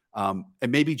Toney? And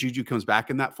maybe Juju comes back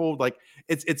in that fold. Like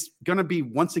it's going to be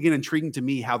once again intriguing to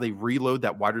me how they reload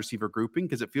that wide receiver grouping,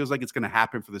 because it feels like it's going to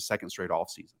happen for the second straight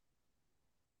offseason.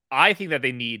 I think that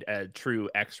they need a true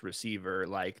X receiver.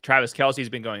 Like Travis Kelce's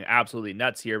been going absolutely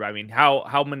nuts here. But I mean,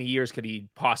 how many years could he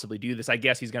possibly do this? I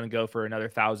guess he's going to go for another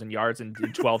 1,000 yards and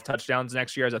 12 touchdowns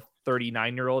next year as a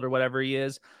 39-year-old or whatever he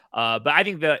is. But I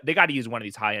think that they got to use one of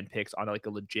these high-end picks on like a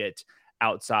legit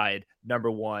outside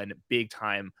number 1 big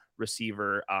time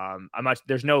receiver.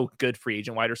 There's no good free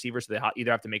agent wide receiver, so they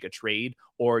either have to make a trade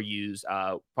or use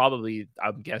probably,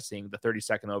 I'm guessing, the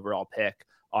 32nd overall pick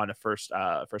on a first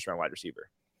round wide receiver.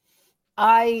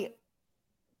 I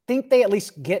think they at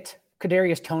least get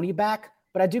Kadarius Toney back,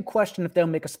 but I do question if they'll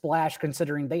make a splash,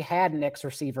 considering they had an X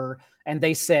receiver and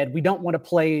they said, we don't want to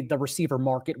play the receiver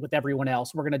market with everyone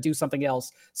else. We're going to do something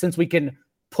else since we can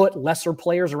put lesser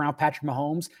players around Patrick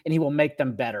Mahomes and he will make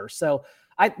them better. So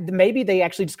maybe they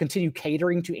actually just continue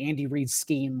catering to Andy Reid's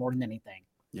scheme more than anything.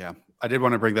 Yeah, I did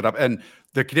want to bring that up. And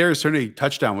the Kadarius Toney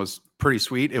touchdown was pretty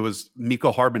sweet. It was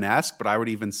Mecole Hardman-esque, but I would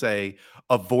even say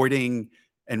avoiding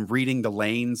and reading the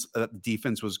lanes that the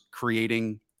defense was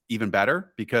creating even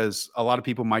better, because a lot of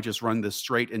people might just run this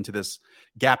straight into this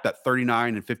gap that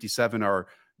 39 and 57 are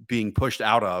being pushed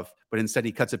out of, but instead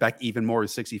he cuts it back even more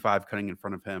with 65 cutting in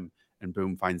front of him, and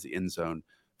boom, finds the end zone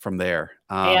from there.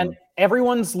 And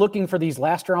everyone's looking for these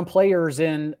last round players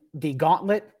in the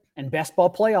gauntlet and best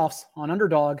ball playoffs on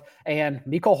Underdog. And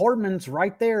Mecole Hardman's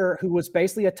right there, who was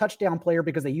basically a touchdown player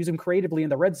because they use him creatively in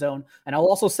the red zone. And I'll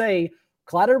also say,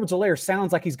 Clyde Edwards-Helaire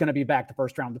sounds like he's going to be back the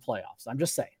first round of the playoffs. I'm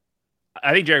just saying.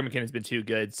 I think Jerick McKinnon's been too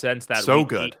good since that so week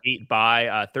good. 8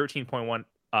 bye, 13.1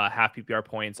 half PPR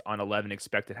points on 11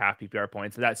 expected half PPR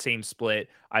points. That same split,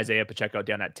 Isaiah Pacheco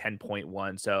down at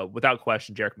 10.1. So without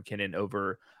question, Jerick McKinnon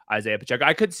over Isaiah Pacheco.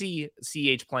 I could see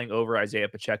CH playing over Isaiah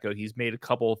Pacheco. He's made a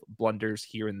couple blunders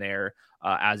here and there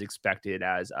as expected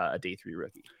as a day 3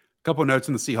 rookie. A couple notes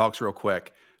on the Seahawks real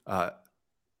quick.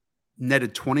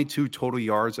 netted 22 total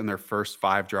yards in their first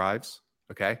 5 drives.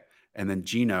 Okay. And then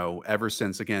Geno, ever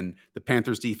since, again, the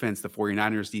Panthers defense, the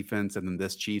 49ers defense, and then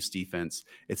this Chiefs defense,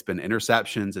 it's been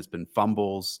interceptions, it's been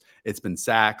fumbles, it's been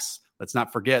sacks. Let's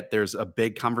not forget there's a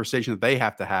big conversation that they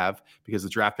have to have because the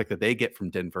draft pick that they get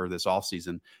from Denver this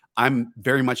offseason. I'm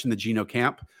very much in the Geno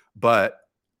camp, but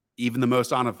even the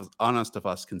most honest of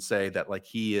us can say that like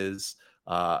he is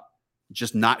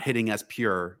just not hitting as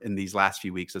pure in these last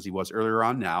few weeks as he was earlier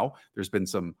on. Now there's been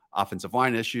some offensive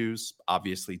line issues.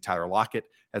 Obviously, Tyler Lockett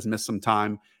has missed some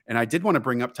time. And I did want to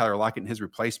bring up Tyler Lockett and his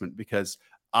replacement because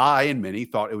I and many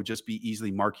thought it would just be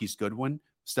easily Marquise Goodwin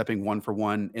stepping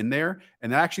 1-for-1 in there.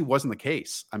 And that actually wasn't the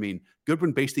case. I mean,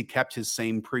 Goodwin basically kept his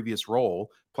same previous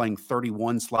role, playing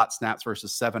 31 slot snaps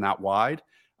versus 7 out wide.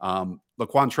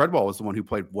 Laquan Treadwell was the one who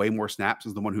played way more snaps,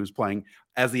 was the one who was playing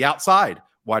as the outside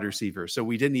wide receiver. So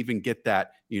we didn't even get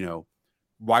that,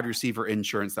 wide receiver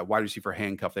insurance, that wide receiver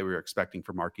handcuff that we were expecting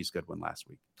for Marquise Goodwin last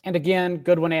week. And again,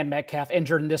 Goodwin and Metcalf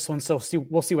injured in this one. So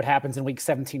we'll see what happens in week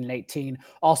 17 and 18.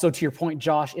 Also, to your point,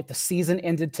 Josh, if the season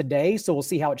ended today, so we'll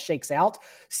see how it shakes out.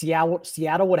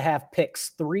 Seattle would have picks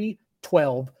 3,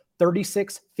 12,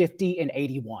 36, 50, and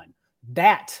 81.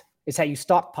 That is how you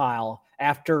stockpile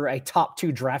after a top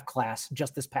 2 draft class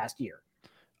just this past year.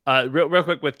 Real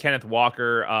quick with Kenneth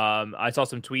Walker. I saw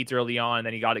some tweets early on, and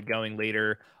then he got it going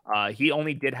later. He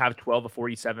only did have 12 of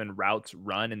 47 routes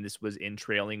run, and this was in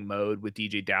trailing mode with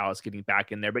DJ Dallas getting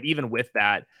back in there. But even with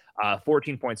that,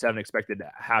 14.7 expected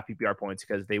half PPR points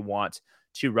because they want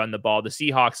to run the ball. The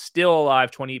Seahawks still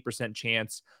alive, 28%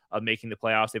 chance of making the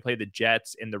playoffs. They play the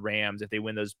Jets and the Rams. If they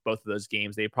win both of those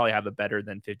games, they probably have a better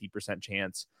than 50%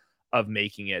 chance of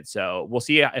making it. So we'll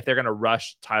see if they're going to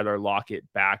rush Tyler Lockett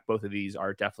back. Both of these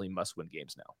are definitely must-win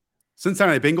games now.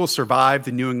 Cincinnati Bengals survived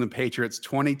the New England Patriots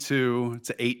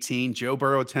 22-18. Joe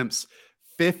Burrow attempts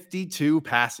 52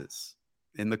 passes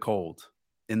in the cold,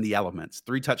 in the elements,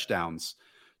 3 touchdowns,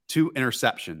 2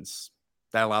 interceptions.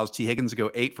 That allows T. Higgins to go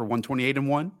 8 for 128 and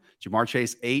 1. Jamar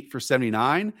Chase 8 for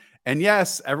 79. And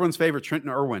yes, everyone's favorite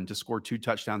Trenton Irwin to score 2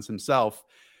 touchdowns himself.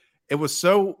 It was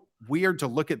so weird to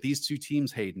look at these two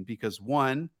teams, Hayden, because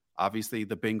one, obviously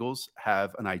the Bengals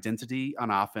have an identity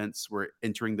on offense. We're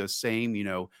entering those same,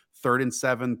 3rd and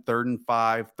 7, 3rd and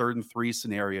 5, 3rd and 3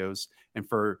 scenarios. And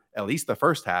for at least the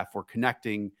first half, we're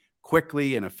connecting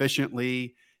quickly and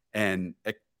efficiently and,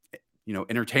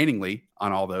 entertainingly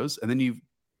on all those. And then you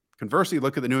conversely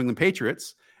look at the New England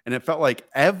Patriots, and it felt like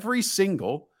every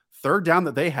single third down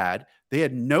that they had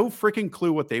no freaking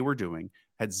clue what they were doing,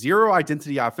 had zero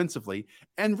identity offensively.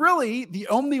 And really, the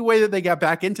only way that they got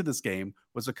back into this game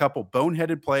was a couple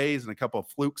boneheaded plays and a couple of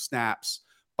fluke snaps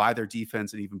by their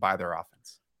defense and even by their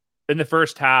offense. In the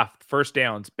first half, first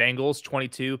downs, Bengals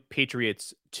 22,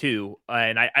 Patriots 2.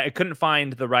 And I couldn't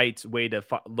find the right way to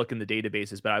look in the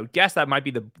databases, but I would guess that might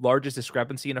be the largest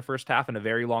discrepancy in a first half in a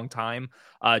very long time.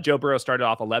 Joe Burrow started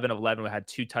off 11 of 11, had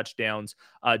 2 touchdowns.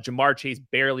 Jamar Chase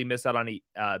barely missed out on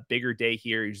a bigger day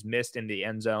here. He just missed in the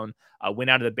end zone, went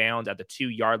out of the bounds at the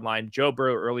 2-yard line. Joe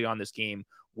Burrow early on this game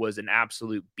was an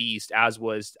absolute beast, as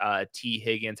was T.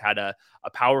 Higgins, had a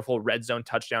powerful red zone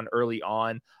touchdown early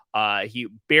on. He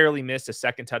barely missed a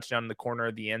second touchdown in the corner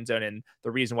of the end zone. And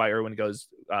the reason why Irwin goes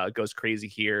crazy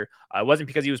here, it wasn't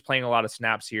because he was playing a lot of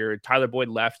snaps here. Tyler Boyd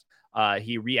left.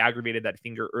 He re-aggravated that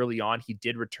finger early on. He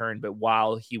did return, but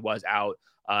while he was out,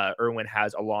 Irwin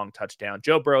has a long touchdown.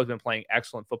 Joe Burrow has been playing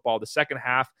excellent football. The second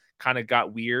half kind of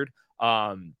got weird.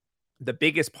 The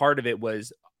biggest part of it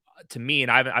was, to me,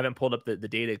 and I haven't pulled up the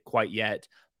data quite yet,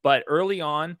 but early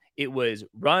on, it was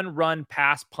run,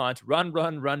 pass, punt,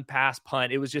 run, pass,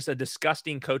 punt. It was just a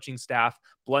disgusting coaching staff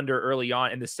blunder early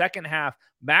on. In the second half,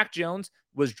 Mac Jones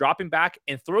was dropping back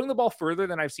and throwing the ball further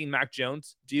than I've seen Mac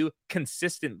Jones do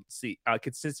consistently.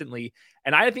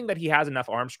 And I think that he has enough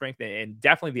arm strength and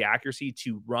definitely the accuracy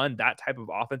to run that type of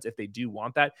offense if they do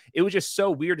want that. It was just so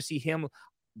weird to see him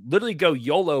literally go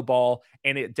YOLO ball,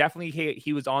 and it definitely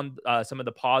he was on some of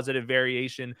the positive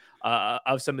variation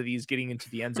of some of these getting into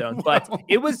the end zone. But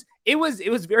it was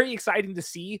very exciting to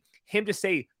see him just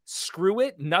say, screw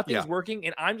it, nothing's working,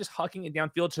 and I'm just hucking it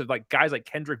downfield to like guys like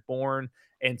Kendrick Bourne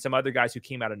and some other guys who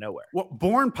came out of nowhere. Well,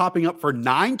 Bourne popping up for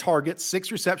 9 targets,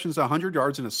 6 receptions, 100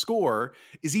 yards, and a score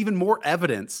is even more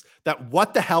evidence that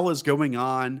what the hell is going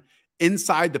on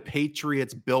inside the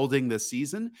Patriots building this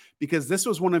season, because this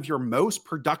was one of your most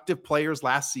productive players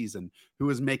last season who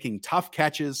was making tough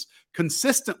catches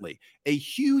consistently, a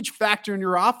huge factor in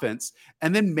your offense.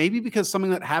 And then maybe because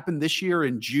something that happened this year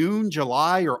in June,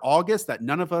 July, or August that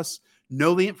none of us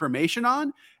know the information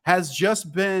on has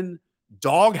just been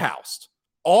doghoused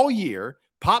all year.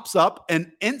 pops up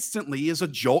and instantly is a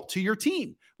jolt to your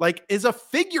team, like is a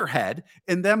figurehead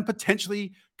in them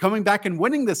potentially coming back and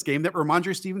winning this game that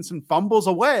Ramondre Stevenson fumbles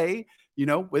away,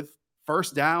 with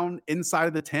first down inside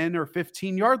of the 10 or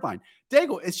 15-yard line.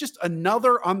 Daigle, it's just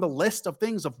another on the list of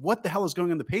things of what the hell is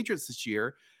going on the Patriots this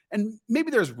year. And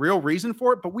maybe there's real reason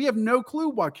for it, but we have no clue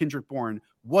why Kendrick Bourne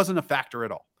wasn't a factor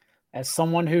at all. As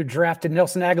someone who drafted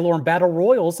Nelson Aguilar in Battle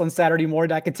Royals on Saturday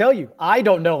morning, I can tell you, I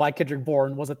don't know why Kendrick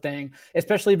Bourne was a thing,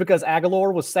 especially because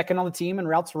Aguilar was second on the team in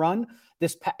routes run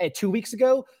 2 weeks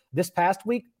ago. This past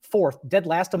week, fourth, dead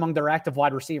last among their active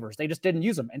wide receivers. They just didn't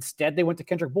use him. Instead, they went to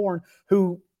Kendrick Bourne,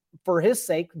 who, for his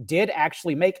sake, did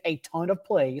actually make a ton of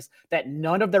plays that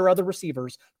none of their other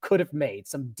receivers could have made.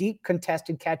 Some deep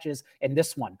contested catches in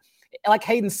this one. Like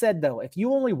Hayden said, though, if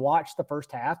you only watched the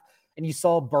first half and you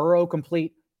saw Burrow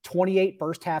complete 28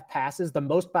 first half passes, the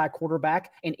most by a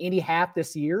quarterback in any half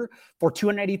this year, for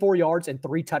 284 yards and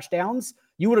 3 touchdowns,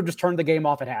 you would have just turned the game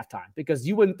off at halftime because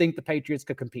you wouldn't think the Patriots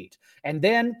could compete. And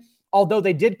then, although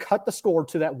they did cut the score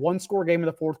to that 1-score game in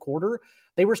the fourth quarter,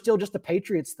 they were still just the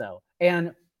Patriots, though.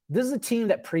 And this is a team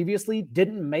that previously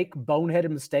didn't make boneheaded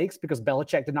mistakes because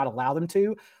Belichick did not allow them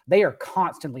to. They are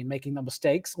constantly making the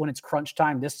mistakes when it's crunch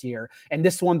time this year. And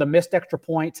this one, the missed extra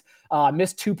point,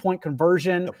 missed 2-point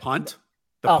conversion. The punt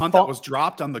that was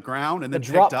dropped on the ground and then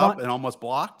picked up and almost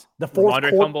blocked. The fourth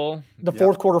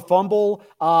quarter fumble,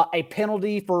 a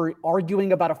penalty for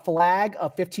arguing about a flag, a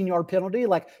 15-yard penalty.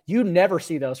 Like, you never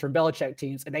see those from Belichick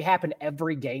teams, and they happen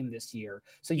every game this year.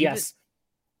 So, yes.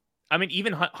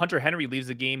 Even Hunter Henry leaves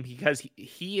the game because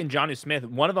he and Jonnu Smith,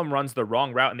 one of them runs the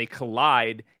wrong route and they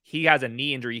collide. He has a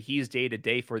knee injury. He's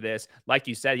day-to-day for this. Like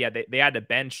you said, they had to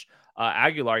bench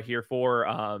Aguilar here for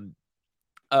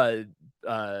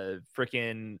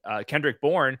Kendrick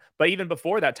Bourne. But even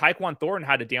before that, Tyquan Thornton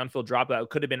had a downfield drop that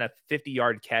could have been a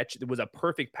 50-yard catch. It was a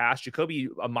perfect pass. Jacoby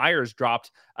Myers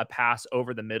dropped a pass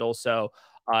over the middle. So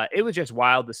it was just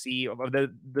wild to see.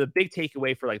 The big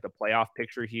takeaway for like the playoff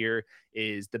picture here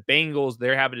is the Bengals.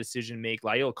 They have a decision to make.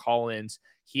 La'el Collins,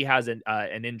 he has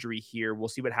an injury here. We'll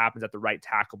see what happens at the right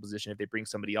tackle position if they bring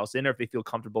somebody else in or if they feel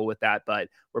comfortable with that. But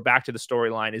we're back to the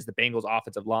storyline. Is the Bengals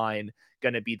offensive line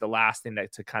going to be the last thing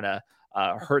to kind of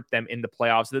hurt them in the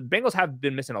playoffs? The Bengals have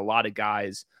been missing a lot of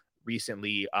guys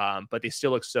recently, but they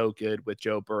still look so good with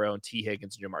Joe Burrow and T.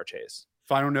 Higgins and Ja'Marr Chase.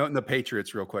 Final note in the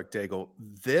Patriots real quick, Daigle.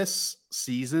 This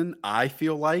season, I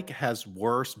feel like, has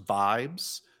worse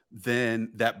vibes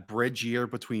than that bridge year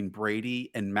between Brady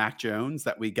and Mac Jones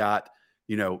that we got,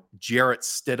 Jarrett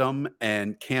Stidham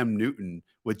and Cam Newton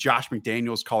with Josh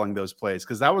McDaniels calling those plays,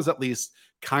 because that was at least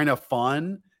kind of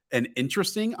fun and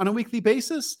interesting on a weekly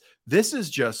basis. This is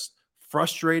just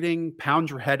frustrating, pound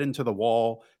your head into the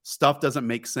wall, stuff doesn't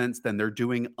make sense, then they're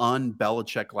doing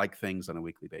un-Belichick-like things on a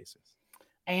weekly basis.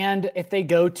 And if they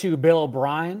go to Bill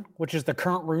O'Brien, which is the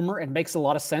current rumor, and makes a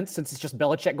lot of sense since it's just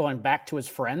Belichick going back to his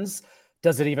friends,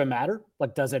 does it even matter?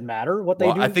 Like, does it matter what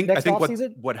they do next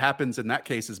offseason? What happens in that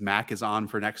case is Mac is on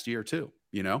for next year too,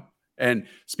 And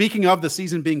speaking of the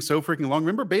season being so freaking long,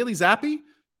 remember Bailey Zappi?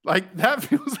 Like, that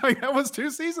feels like that was 2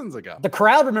 seasons ago. The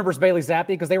crowd remembers Bailey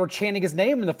Zappi because they were chanting his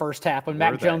name in the first half when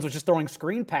Mac Jones was just throwing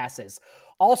screen passes.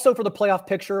 Also, for the playoff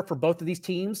picture for both of these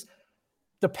teams,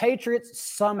 the Patriots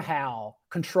somehow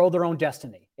control their own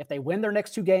destiny. If they win their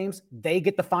next 2 games, they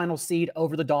get the final seed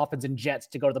over the Dolphins and Jets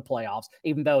to go to the playoffs,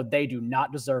 even though they do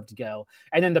not deserve to go.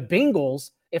 And then the Bengals,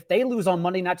 if they lose on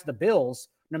Monday night to the Bills,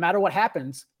 no matter what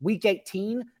happens, week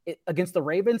 18 against the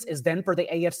Ravens is then for the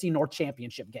AFC North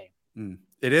Championship game.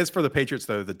 It is for the Patriots,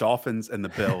 though, the Dolphins and the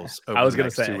Bills over the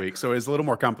next 2 weeks. So it's a little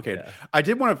more complicated. Yeah. I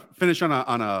did want to finish on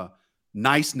a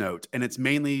nice note, and it's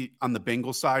mainly on the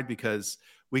Bengals side because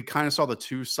we kind of saw the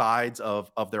 2 sides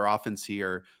of their offense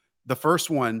here. The first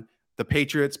one, the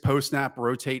Patriots post-snap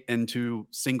rotate into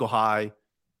single high,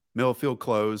 middle field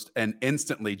closed, and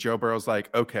instantly Joe Burrow's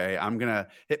like, okay, I'm going to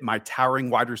hit my towering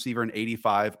wide receiver in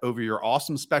 85 over your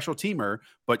awesome special teamer,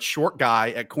 but short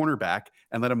guy at cornerback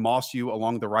and let him moss you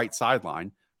along the right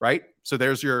sideline, right? So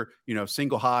there's your,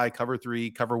 single high, cover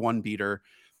 3, cover 1 beater.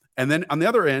 And then on the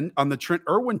other end, on the Trent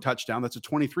Irwin touchdown, that's a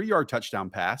 23-yard touchdown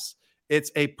pass.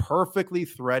 It's a perfectly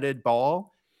threaded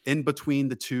ball in between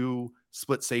the 2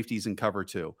 split safeties in cover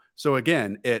 2. So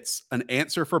again, it's an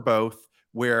answer for both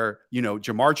where,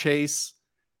 Ja'Marr Chase,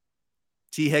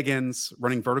 T. Higgins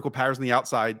running vertical patterns on the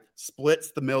outside,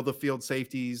 splits the middle of the field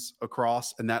safeties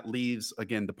across, and that leaves,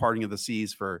 again, the parting of the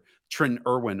seas for Trent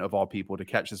Irwin, of all people, to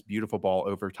catch this beautiful ball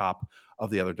over top of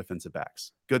the other defensive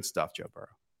backs. Good stuff, Joe Burrow.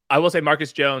 I will say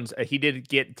Marcus Jones, he did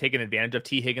get taken advantage of.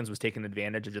 T. Higgins was taking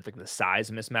advantage of just like the size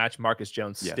mismatch. Marcus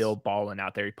Jones still balling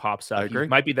out there. He pops up. He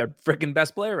might be their freaking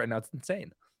best player right now. It's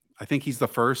insane. I think he's the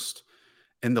first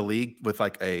in the league with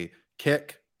like a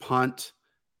kick, punt,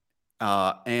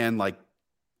 and like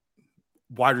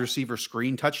wide receiver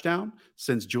screen touchdown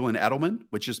since Julian Edelman,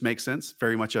 which just makes sense.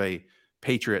 Very much a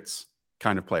Patriots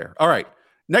kind of player. All right.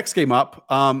 Next game up.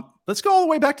 Let's go all the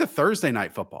way back to Thursday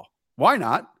night football. Why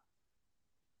not?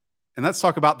 And let's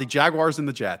talk about the Jaguars and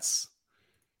the Jets.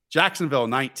 Jacksonville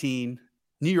 19,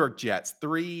 New York Jets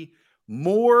 3.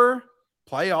 More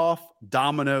playoff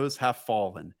dominoes have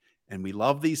fallen. And we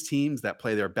love these teams that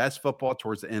play their best football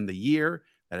towards the end of the year.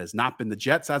 That has not been the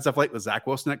Jets as of late with Zach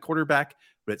Wilson at quarterback,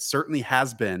 but it certainly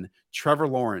has been Trevor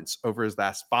Lawrence over his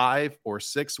last 5 or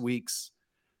 6 weeks.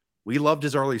 We loved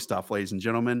his early stuff, ladies and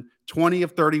gentlemen. 20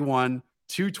 of 31,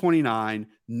 229,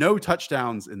 no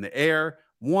touchdowns in the air,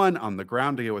 1 on the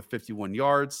ground to go with 51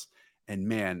 yards. And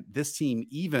man, this team,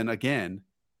 even again,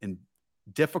 in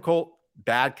difficult,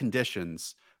 bad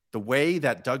conditions, the way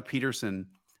that Doug Peterson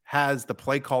has the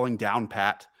play calling down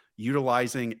pat,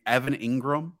 utilizing Evan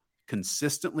Ingram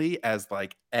consistently as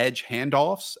like edge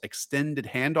handoffs, extended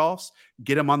handoffs,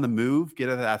 get him on the move, get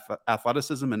him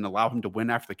athleticism and allow him to win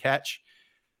after the catch.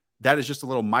 That is just a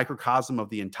little microcosm of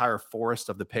the entire forest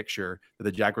of the picture that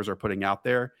the Jaguars are putting out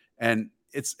there. And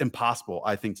it's impossible,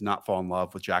 I think, to not fall in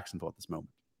love with Jacksonville at this moment.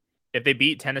 If they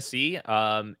beat Tennessee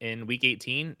in week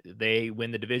 18, they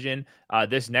win the division.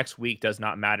 This next week does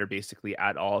not matter basically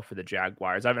at all for the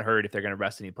Jaguars. I haven't heard if they're going to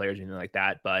rest any players or anything like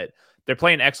that, but they're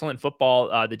playing excellent football.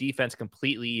 The defense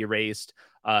completely erased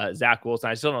Zach Wilson.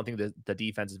 I still don't think that the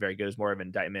defense is very good. It's more of an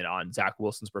indictment on Zach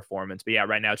Wilson's performance. But yeah,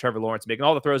 right now, Trevor Lawrence making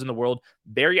all the throws in the world,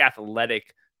 very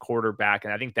athletic quarterback.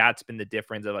 And I think that's been the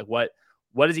difference of like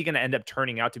what is he going to end up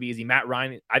turning out to be? Is he Matt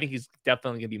Ryan? I think he's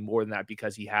definitely going to be more than that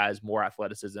because he has more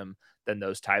athleticism than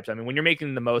those types. I mean, when you're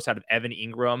making the most out of Evan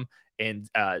Ingram and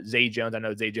Zay Jones, I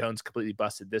know Zay Jones completely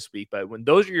busted this week, but when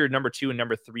those are your number 2 and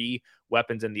number 3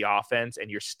 weapons in the offense and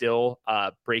you're still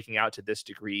breaking out to this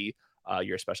degree,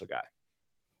 you're a special guy.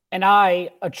 And I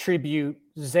attribute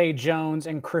Zay Jones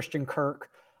and Christian Kirk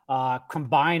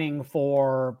combining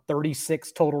for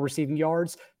 36 total receiving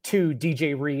yards to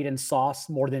DJ Reed and Sauce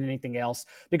more than anything else,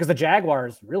 because the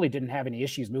Jaguars really didn't have any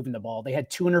issues moving the ball. They had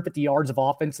 250 yards of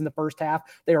offense in the first half.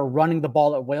 They were running the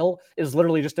ball at will. It was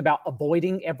literally just about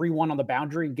avoiding everyone on the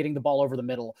boundary and getting the ball over the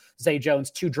middle. Zay Jones,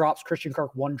 2 drops, Christian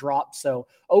Kirk, 1 drop. So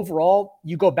overall,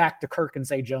 you go back to Kirk and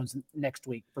Zay Jones next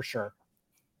week for sure.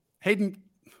 Hayden,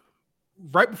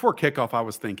 right before kickoff, I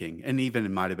was thinking, and even it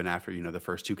might have been after, the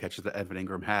first 2 catches that Evan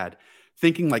Ingram had,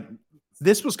 thinking like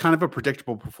this was kind of a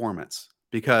predictable performance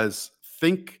because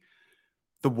think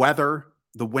the weather,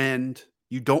 the wind,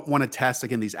 you don't want to test,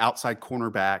 again, these outside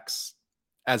cornerbacks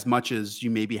as much as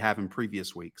you maybe have in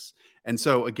previous weeks. And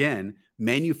so again,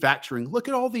 manufacturing, look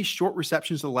at all these short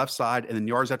receptions to the left side and then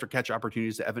yards after catch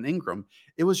opportunities to Evan Ingram.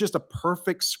 It was just a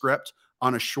perfect script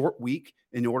on a short week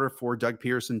in order for Doug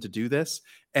Peterson to do this.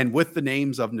 And with the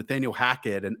names of Nathaniel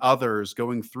Hackett and others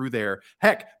going through there,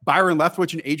 heck, Byron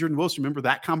Leftwich and Adrian Wilson, remember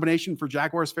that combination for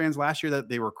Jaguars fans last year that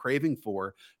they were craving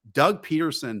for? Doug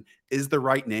Peterson is the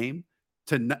right name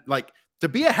to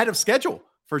be ahead of schedule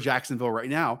for Jacksonville right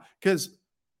now, because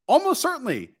almost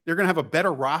certainly they're going to have a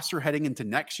better roster heading into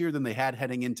next year than they had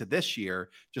heading into this year.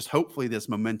 Just hopefully this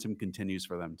momentum continues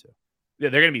for them too. Yeah,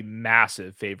 they're going to be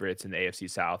massive favorites in the AFC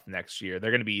South next year.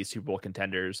 They're going to be Super Bowl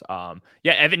contenders.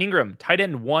 Evan Ingram, tight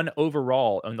end 1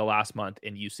 overall in the last month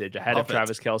in usage, ahead of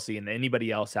Travis Kelce and anybody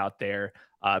else out there.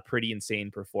 Pretty insane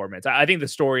performance. I think the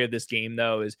story of this game,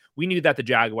 though, is we knew that the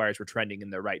Jaguars were trending in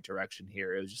the right direction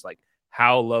here. It was just like,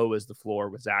 how low is the floor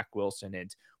with Zach Wilson?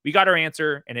 And we got our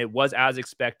answer, and it was as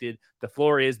expected. The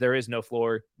floor is there is no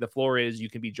floor. The floor is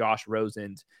you can be Josh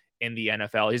Rosen in the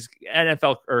NFL.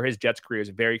 His Jets career is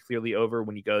very clearly over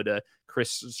when you go to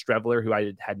Chris Streveler, who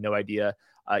I had no idea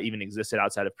even existed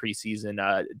outside of preseason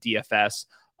DFS.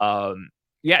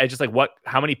 It's just like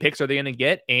how many picks are they going to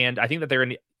get? And I think that they're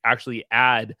going to actually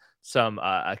add some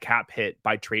a cap hit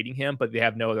by trading him, but they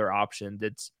have no other option.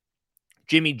 That's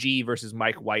Jimmy G versus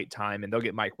Mike White time, and they'll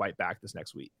get Mike White back this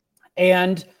next week.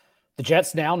 And the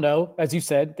Jets now know, as you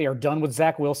said, they are done with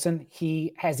Zach Wilson.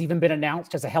 He has even been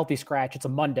announced as a healthy scratch. It's a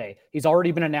Monday. He's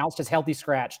already been announced as healthy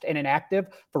scratched and inactive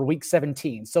for week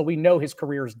 17. So we know his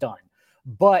career is done.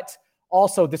 But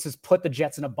also, this has put the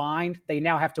Jets in a bind. They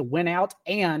now have to win out,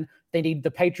 and they need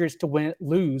the Patriots to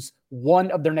lose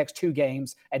one of their next 2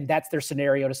 games, and that's their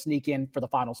scenario to sneak in for the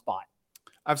final spot.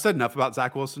 I've said enough about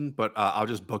Zach Wilson, but I'll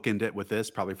just bookend it with this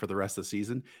probably for the rest of the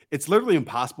season. It's literally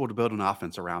impossible to build an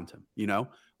offense around him.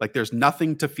 Like there's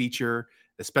nothing to feature.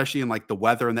 especially in like the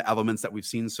weather and the elements that we've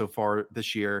seen so far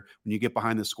this year. When you get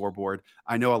behind the scoreboard,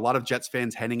 I know a lot of Jets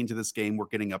fans heading into this game were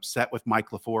getting upset with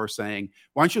Mike LaFleur saying,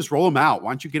 why don't you just roll him out?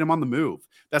 Why don't you get him on the move?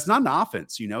 That's not an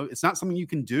offense. It's not something you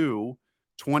can do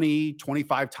 20,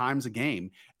 25 times a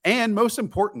game. And most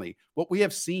importantly, what we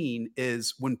have seen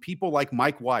is when people like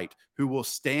Mike White, who will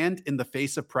stand in the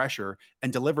face of pressure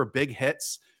and deliver big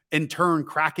hits, in turn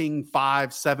cracking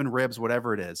 5-7 ribs,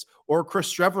 whatever it is, or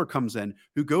Chris Streveler comes in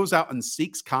who goes out and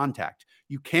seeks contact.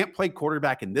 You can't play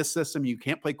quarterback in this system. You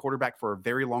can't play quarterback for a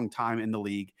very long time in the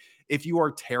league if you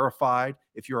are terrified,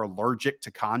 if you're allergic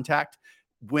to contact,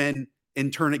 when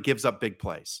in turn it gives up big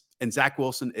plays. And Zach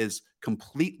Wilson is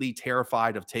completely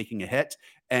terrified of taking a hit,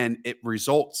 and it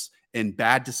results in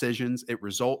bad decisions. It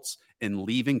results in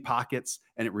leaving pockets,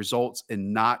 and it results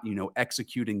in not,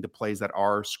 executing the plays that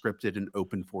are scripted and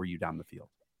open for you down the field.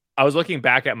 I was looking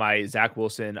back at my Zach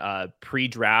Wilson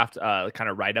pre-draft kind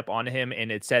of write-up on him,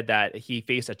 and it said that he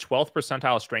faced a 12th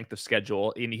percentile strength of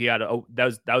schedule, and he had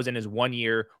that was in his 1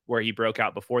 year where he broke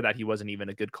out. Before that, he wasn't even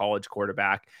a good college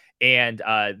quarterback, and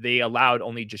they allowed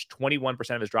only just 21%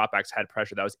 of his dropbacks had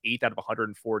pressure. That was 8th out of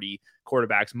 140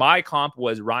 quarterbacks. My comp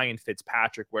was Ryan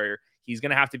Fitzpatrick, where he's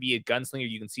going to have to be a gunslinger.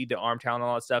 You can see the arm talent and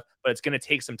all that stuff, but it's going to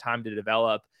take some time to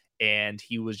develop. And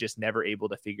he was just never able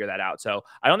to figure that out. So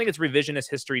I don't think it's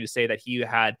revisionist history to say that he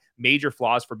had major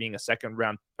flaws for being a second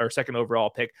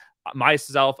overall pick.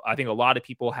 Myself, I think a lot of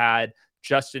people had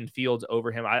Justin Fields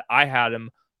over him. I had him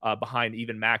behind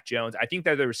even Mac Jones. I think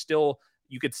that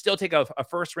you could still take a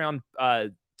first round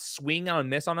swing on a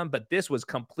miss on him, but this was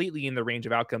completely in the range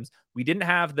of outcomes. We didn't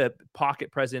have the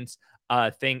pocket presence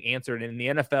thing answered. And in the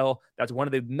NFL, that's one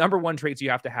of the number one traits you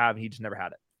have to have. And he just never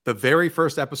had it. The very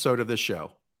first episode of this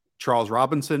show, Charles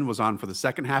Robinson was on for the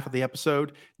second half of the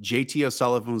episode. JT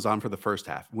O'Sullivan was on for the first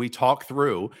half. We talked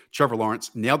through Trevor Lawrence,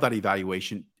 nailed that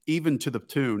evaluation, even to the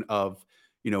tune of,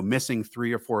 missing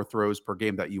 3 or 4 throws per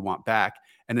game that you want back.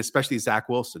 And especially Zach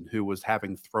Wilson, who was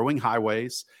having throwing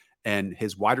highways, and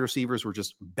his wide receivers were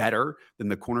just better than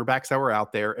the cornerbacks that were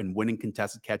out there and winning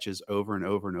contested catches over and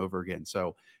over and over again.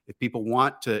 So if people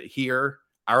want to hear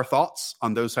our thoughts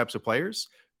on those types of players,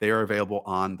 they are available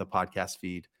on the podcast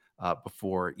feed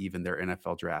before even their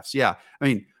NFL drafts. Yeah. I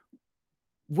mean,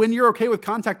 when you're okay with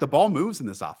contact, the ball moves in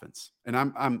this offense. And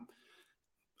I'm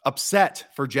upset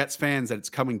for Jets fans that it's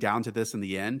coming down to this in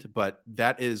the end, but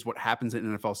that is what happens in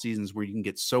NFL seasons, where you can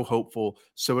get so hopeful,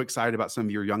 so excited about some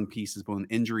of your young pieces, but when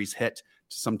injuries hit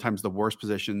to sometimes the worst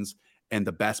positions and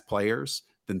the best players,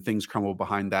 then things crumble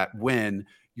behind that, when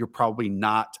you're probably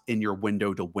not in your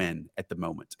window to win at the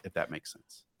moment, if that makes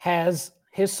sense. Has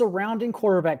his surrounding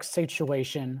quarterback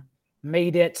situation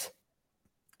made it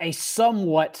a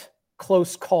somewhat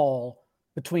close call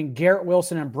between Garrett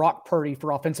Wilson and Brock Purdy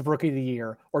for Offensive Rookie of the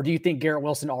Year? Or do you think Garrett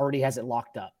Wilson already has it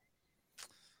locked up?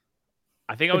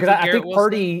 I think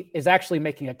Purdy is actually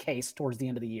making a case towards the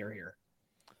end of the year here.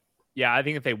 Yeah, I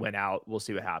think if they win out, we'll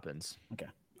see what happens. Okay.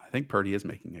 I think Purdy is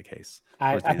making a case.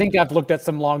 I think I've looked at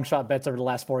some long shot bets over the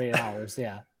last 48 hours.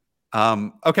 Yeah.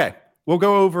 Okay. We'll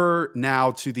go over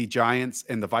now to the Giants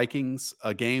and the Vikings,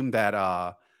 a game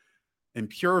that in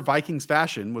pure Vikings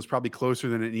fashion was probably closer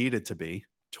than it needed to be.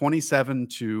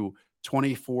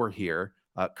 27-24 here.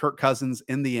 Kirk Cousins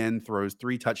in the end throws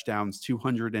 3 touchdowns,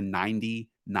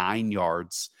 299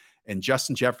 yards. And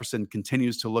Justin Jefferson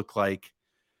continues to look like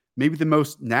maybe the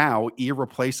most now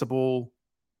irreplaceable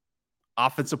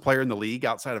offensive player in the league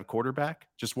outside of quarterback.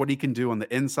 Just what he can do on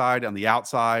the inside, on the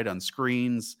outside, on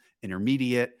screens,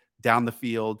 intermediate, down the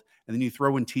field. And then you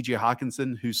throw in TJ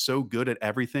Hawkinson, who's so good at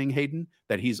everything, Hayden,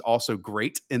 that he's also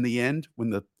great in the end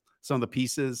when some of the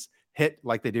pieces hit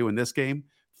like they do in this game.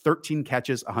 13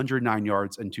 catches, 109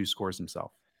 yards, and 2 scores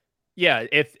himself. Yeah,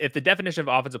 if the definition of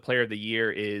offensive player of the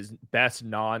year is best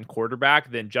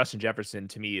non-quarterback, then Justin Jefferson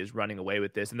to me is running away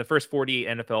with this. In the first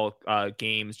 48 NFL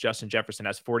games, Justin Jefferson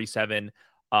has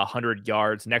 4,700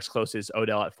 yards. Next closest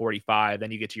Odell at 45.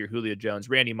 Then you get to your Julio Jones,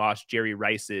 Randy Moss, Jerry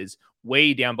Rice is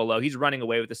way down below. He's running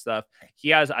away with this stuff. He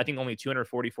has, I think, only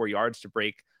 244 yards to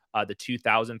break the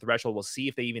 2,000 threshold. We'll see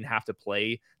if they even have to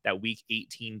play that Week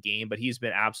 18 game, but he's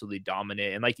been absolutely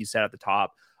dominant. And like you said at the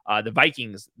top, the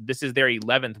Vikings, this is their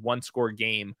 11th one-score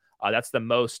game. That's the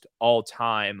most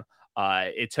all-time.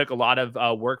 It took a lot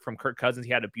of work from Kirk Cousins.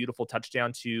 He had a beautiful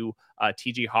touchdown to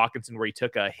TJ Hawkinson where he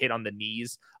took a hit on the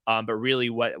knees. But really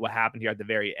what happened here at the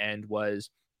very end was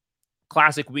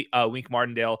classic Wink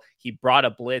Martindale. He brought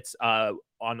a blitz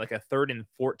on like a 3rd and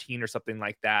 14 or something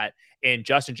like that. And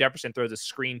Justin Jefferson throws a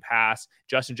screen pass.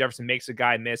 Justin Jefferson makes a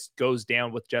guy miss, goes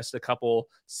down with just a couple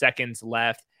seconds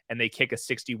left, and they kick a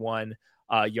 61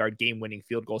 yard game-winning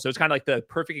field goal. So it's kind of like the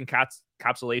perfect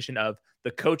encapsulation of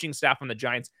the coaching staff on the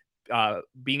Giants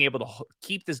being able to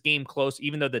keep this game close,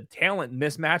 even though the talent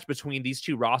mismatch between these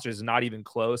two rosters is not even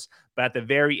close. But at the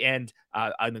very end,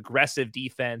 an aggressive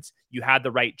defense, you had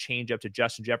the right change up to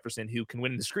Justin Jefferson, who can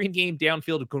win the screen game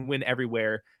downfield, who can win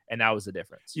everywhere. And that was the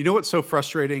difference. You know what's so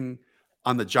frustrating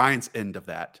on the Giants end of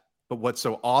that, but what's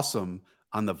so awesome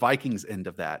on the Vikings end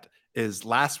of that is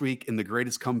last week in the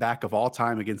greatest comeback of all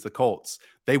time against the Colts,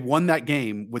 they won that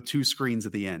game with 2 screens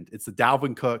at the end. It's the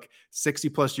Dalvin Cook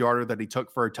 60-plus yarder that he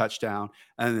took for a touchdown,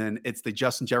 and then it's the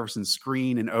Justin Jefferson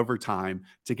screen in overtime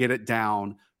to get it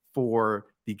down for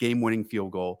the game-winning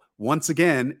field goal. Once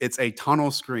again, it's a tunnel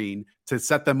screen to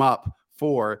set them up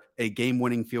for a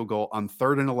game-winning field goal on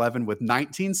 3rd and 11 with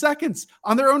 19 seconds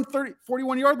on their own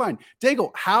 41-yard line. Daigle,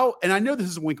 how, and I know this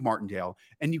is Wink Martindale,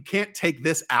 and you can't take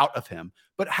this out of him,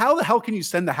 but how the hell can you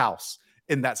send the house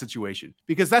in that situation?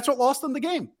 Because that's what lost them the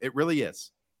game. It really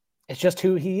is. It's just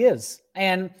who he is.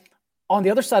 And on the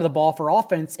other side of the ball for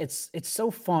offense, it's so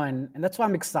fun. And that's why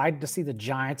I'm excited to see the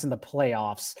Giants in the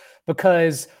playoffs,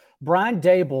 because Brian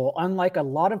Daboll, unlike a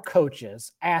lot of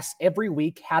coaches, asks every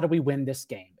week, how do we win this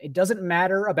game? It doesn't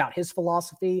matter about his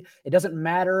philosophy. It doesn't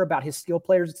matter about his skill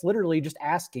players. It's literally just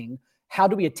asking, how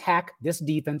do we attack this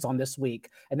defense on this week?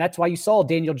 And that's why you saw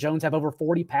Daniel Jones have over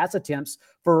 40 pass attempts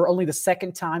for only the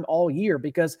second time all year,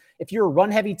 because if you're a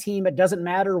run-heavy team, it doesn't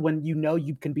matter when you know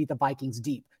you can beat the Vikings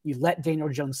deep. You let Daniel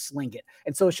Jones sling it.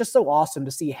 And so it's just so awesome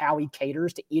to see how he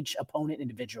caters to each opponent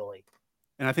individually.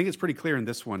 And I think it's pretty clear in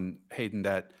this one, Hayden,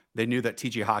 that they knew that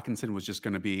TJ Hawkinson was just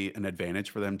going to be an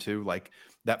advantage for them too. Like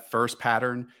that first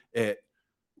pattern, it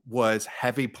was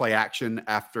heavy play action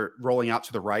after rolling out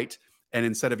to the right. And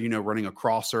instead of, running a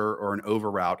crosser or an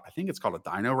over route, I think it's called a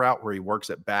dino route where he works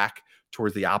it back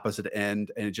towards the opposite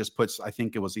end. And it just puts, I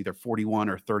think it was either 41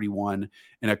 or 31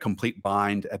 in a complete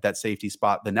bind at that safety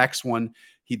spot. The next one,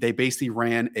 they basically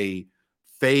ran a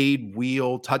fade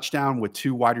wheel touchdown with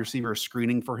 2 wide receivers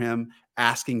screening for him,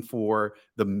 asking for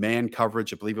the man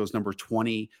coverage. I believe it was number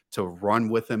 20 to run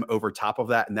with him over top of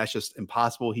that. And that's just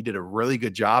impossible. He did a really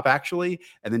good job actually.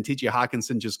 And then TJ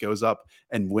Hawkinson just goes up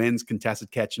and wins contested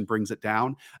catch and brings it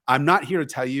down. I'm not here to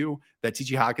tell you that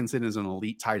TJ Hawkinson is an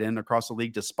elite tight end across the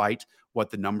league, despite what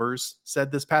the numbers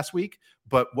said this past week.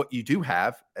 But what you do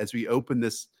have as we open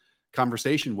this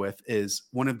conversation with is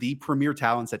one of the premier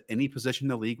talents at any position in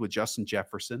the league with Justin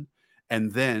Jefferson,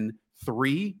 and then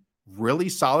 3 really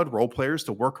solid role players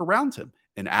to work around him.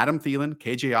 And Adam Thielen,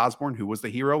 KJ Osborne, who was the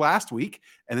hero last week,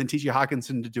 and then TJ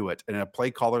Hawkinson to do it. And a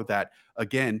play caller that,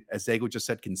 again, as Daigle just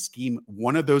said, can scheme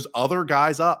one of those other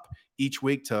guys up each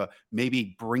week to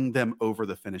maybe bring them over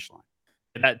the finish line.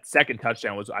 And that second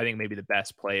touchdown was, I think, maybe the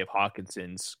best play of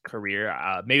Hawkinson's career.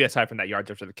 Maybe aside from that yards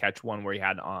after the catch one where he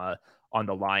had on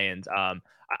the Lions.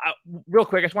 Real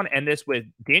quick, I just want to end this with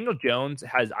Daniel Jones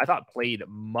has, I thought, played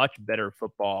much better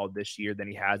football this year than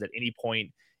he has at any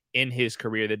point in his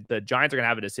career. That the Giants are going to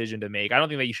have a decision to make. I don't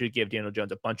think that you should give Daniel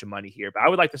Jones a bunch of money here, but I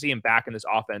would like to see him back in this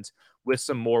offense with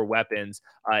some more weapons.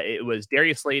 It was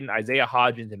Darius Slayton, Isaiah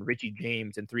Hodgins, and Richie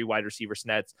James and 3 wide receiver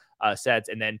sets.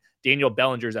 And then Daniel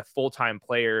Bellinger is a full-time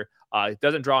player.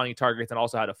 Doesn't draw any targets and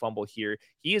also had a fumble here.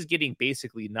 He is getting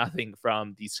basically nothing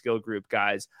from these skill group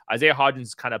guys. Isaiah Hodgins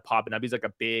is kind of popping up. He's like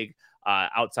a big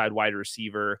outside wide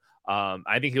receiver.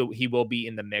 I think he will be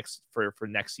in the mix for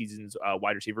next season's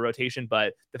wide receiver rotation.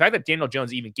 But the fact that Daniel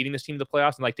Jones is even getting this team to the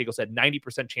playoffs, and like Daigle said,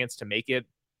 90% chance to make it,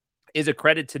 is a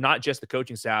credit to not just the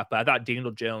coaching staff, but I thought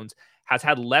Daniel Jones has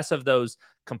had less of those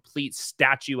complete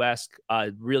statuesque,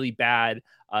 really bad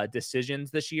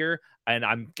decisions this year. And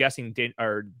I'm guessing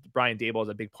Brian Daboll is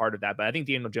a big part of that, but I think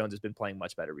Daniel Jones has been playing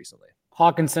much better recently.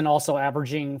 Hawkinson also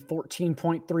averaging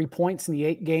 14.3 points in the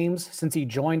 8 games since he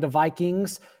joined the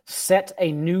Vikings, set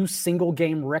a new single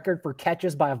game record for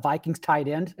catches by a Vikings tight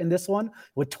end in this one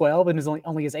with 12 in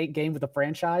only his 8 game with the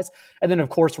franchise. And then of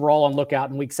course we're all on lookout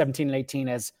in week 17 and 18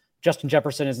 as Justin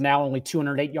Jefferson is now only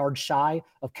 208 yards shy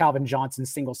of Calvin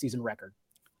Johnson's single season record.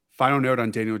 Final note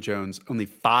on Daniel Jones, only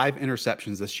 5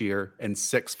 interceptions this year and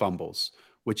 6 fumbles,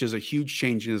 which is a huge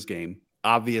change in his game.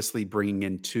 Obviously, bringing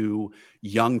in 2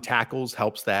 young tackles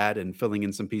helps that, and filling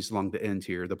in some pieces along the end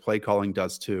here. The play calling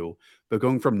does too. But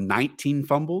going from 19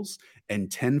 fumbles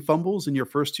and 10 fumbles in your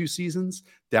first 2 seasons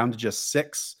down to just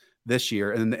 6 this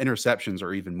year, and then the interceptions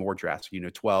are even more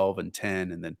drastic, 12 and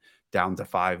 10, and then down to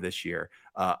 5 this year.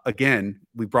 Again,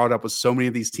 we brought up with so many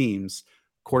of these teams,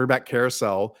 quarterback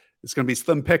carousel, it's going to be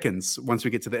slim pickings once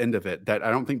we get to the end of it, that I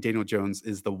don't think Daniel Jones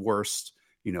is the worst,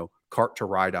 cart to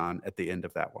ride on at the end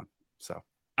of that one. So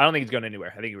I don't think he's going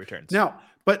anywhere. I think he returns. Now,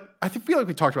 but I feel like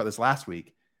we talked about this last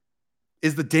week.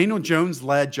 is the Daniel Jones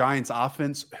led Giants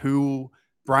offense who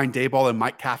Brian Daboll and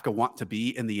Mike Kafka want to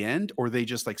be in the end, or they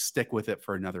just like stick with it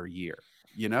for another year,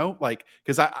 like,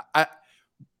 because I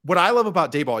what I love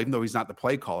about Daboll, even though he's not the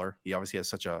play caller, he obviously has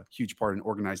such a huge part in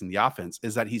organizing the offense,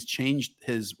 is that he's changed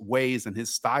his ways and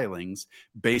his stylings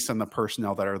based on the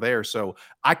personnel that are there. So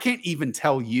I can't even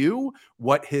tell you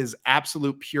what his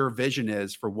absolute pure vision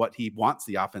is for what he wants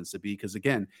the offense to be. Because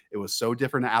again, it was so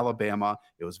different in Alabama.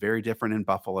 It was very different in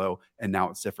Buffalo. And now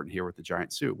it's different here with the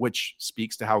Giants too, which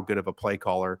speaks to how good of a play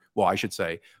caller, well, I should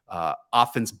say,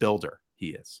 offense builder he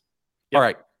is. Yep. All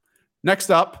right. Next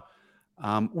up,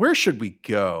 where should we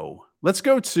go? Let's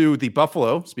go to the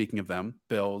Buffalo, speaking of them,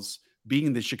 Bills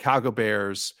beating the Chicago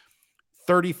Bears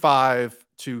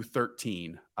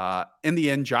 35-13. In the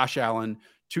end, Josh Allen,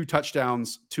 2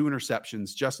 touchdowns, 2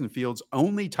 interceptions. Justin Fields'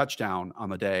 only touchdown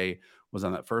on the day was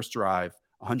on that first drive,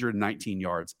 119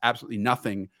 yards. Absolutely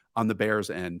nothing on the Bears'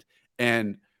 end.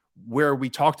 And where we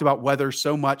talked about weather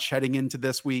so much heading into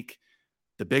this week,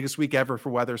 the biggest week ever for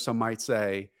weather, some might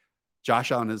say,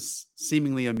 Josh Allen is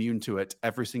seemingly immune to it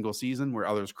every single season. Where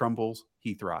others crumbles,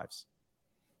 he thrives.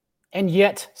 And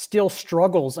yet still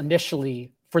struggles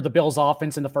initially for the Bills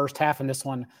offense in the first half in this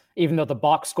one, even though the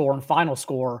box score and final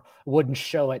score wouldn't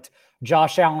show it.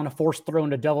 Josh Allen, a forced throw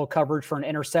into double coverage for an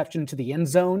interception to the end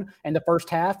zone in the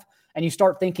first half. And you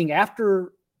start thinking,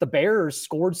 after the Bears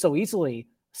scored so easily,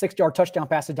 6-yard touchdown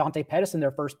pass to Dante Pettis in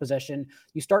their first possession,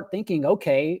 you start thinking,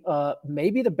 okay,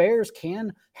 maybe the Bears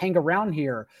can hang around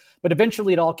here. But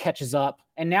eventually it all catches up.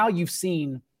 And now you've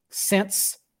seen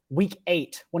since week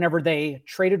 8, whenever they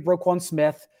traded Roquan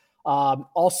Smith,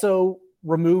 also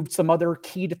removed some other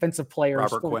key defensive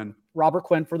players. Robert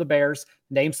Quinn for the Bears.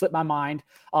 Name slipped my mind.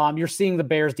 You're seeing the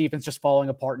Bears defense just falling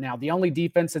apart now. The only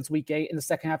defense since week 8 in the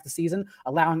second half of the season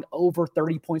allowing over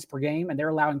 30 points per game, and they're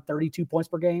allowing 32 points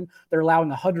per game. They're allowing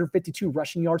 152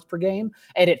 rushing yards per game.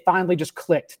 And it finally just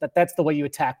clicked that that's the way you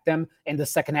attack them in the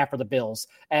second half of the Bills,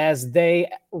 as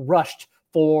they rushed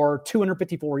for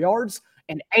 254 yards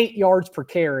and 8 yards per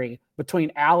carry between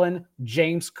Allen,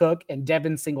 James Cook, and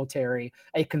Devin Singletary,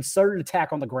 a concerted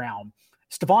attack on the ground.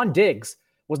 Stephon Diggs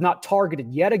was not targeted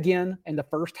yet again in the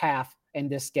first half in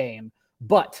this game,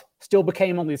 but still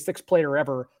became only the 6th player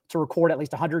ever to record at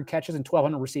least 100 catches and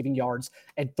 1,200 receiving yards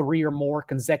in 3 or more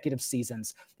consecutive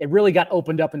seasons. It really got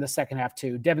opened up in the second half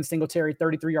too. Devin Singletary,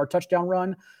 33-yard touchdown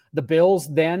run. The Bills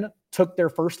then took their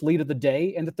first lead of the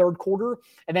day in the third quarter.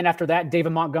 And then after that,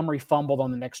 David Montgomery fumbled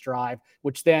on the next drive,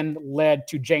 which then led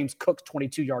to James Cook's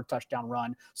 22-yard touchdown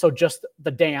run. So just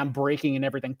the dam breaking and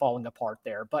everything falling apart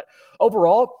there. But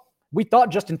overall, we thought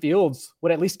Justin Fields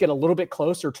would at least get a little bit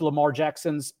closer to Lamar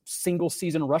Jackson's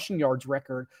single-season rushing yards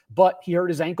record, but he hurt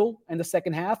his ankle in the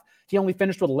second half. He only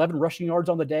finished with 11 rushing yards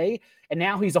on the day, and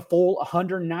now he's a full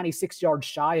 196 yards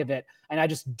shy of it, and I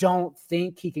just don't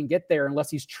think he can get there unless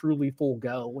he's truly full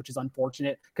go, which is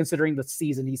unfortunate considering the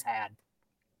season he's had.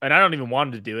 And I don't even want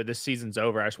him to do it. This season's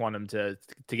over. I just want him to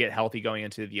get healthy going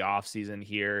into the offseason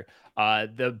here.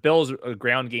 The Bills'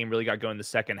 ground game really got going in the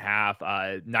second half.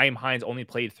 Nyheim Hines only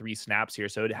played 3 snaps here,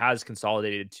 so it has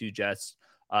consolidated to just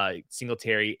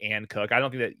Singletary and Cook. I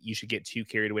don't think that you should get too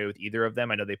carried away with either of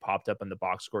them. I know they popped up in the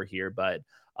box score here, but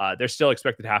they're still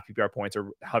expected half PPR points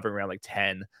are hovering around like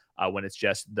 10 when it's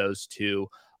just those two.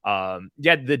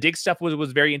 The Diggs stuff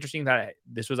was very interesting. That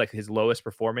this was like his lowest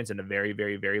performance in a very,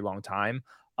 very, very long time.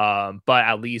 But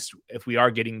at least if we are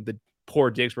getting the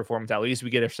poor Diggs performance, at least we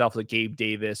get ourselves a Gabe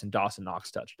Davis and Dawson Knox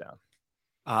touchdown.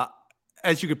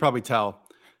 As you could probably tell,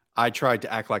 I tried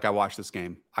to act like I watched this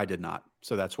game. I did not.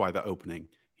 So that's why the opening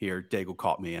here, Daigle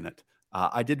caught me in it.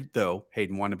 I did, though,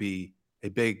 Hayden, want to be a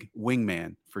big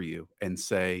wingman for you and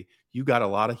say you got a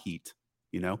lot of heat,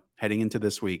 heading into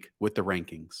this week with the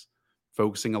rankings,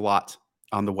 focusing a lot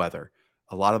on the weather.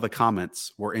 A lot of the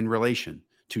comments were in relation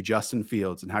to Justin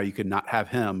Fields and how you could not have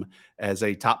him as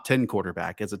a top 10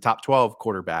 quarterback, as a top 12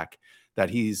 quarterback, that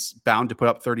he's bound to put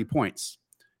up 30 points.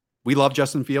 We love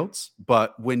Justin Fields,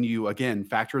 but when you, again,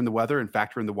 factor in the weather and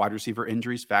factor in the wide receiver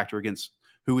injuries, factor against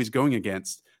who he's going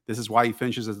against, this is why he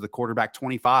finishes as the quarterback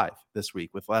 25 this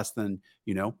week with less than,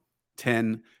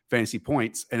 10 fantasy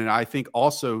points. And I think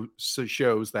also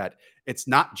shows that it's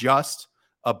not just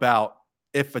about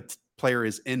if a player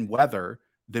is in weather,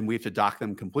 then we have to dock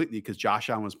them completely because Josh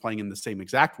Allen was playing in the same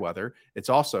exact weather. It's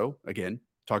also, again,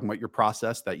 talking about your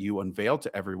process that you unveiled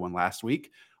to everyone last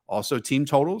week. Also team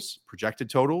totals, projected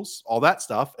totals, all that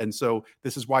stuff. And so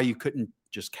this is why you couldn't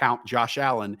just count Josh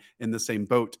Allen in the same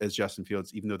boat as Justin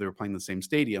Fields, even though they were playing the same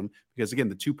stadium, because again,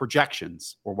 the two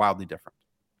projections were wildly different.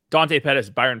 Dante Pettis,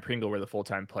 Byron Pringle were the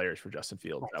full-time players for Justin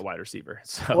Fields at wide receiver.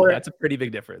 So that's a pretty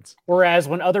big difference. Whereas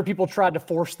when other people tried to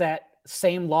force that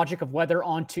same logic of weather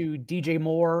onto DJ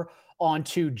Moore,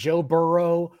 onto Joe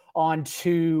Burrow,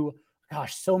 onto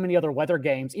so many other weather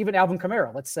games, even Alvin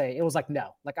Kamara, let's say. It was like,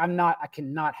 no, like I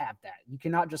cannot have that. You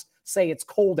cannot just say it's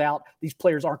cold out. These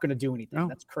players aren't going to do anything. No.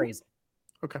 That's crazy.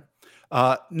 Okay.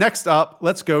 Next up,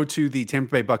 let's go to the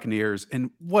Tampa Bay Buccaneers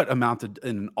and what amounted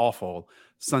in an awful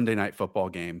Sunday night football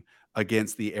game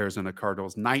against the Arizona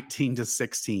Cardinals,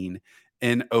 19-16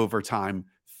 in overtime.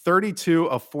 32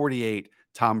 of 48,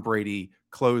 Tom Brady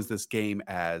closed this game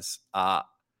as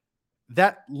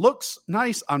that looks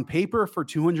nice on paper for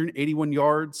 281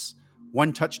 yards,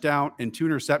 1 touchdown, and 2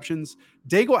 interceptions.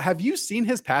 Daigle, have you seen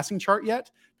his passing chart yet?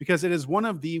 Because it is one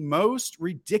of the most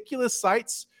ridiculous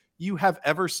sights you have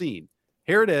ever seen.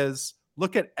 Here it is.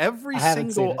 Look at every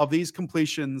single of these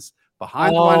completions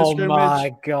behind the line of scrimmage. Oh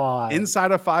my God.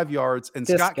 Inside of 5 yards. And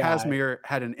Scott Kazmir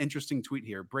had an interesting tweet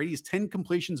here. Brady's 10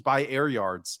 completions by air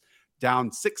yards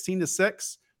down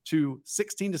 16-6 to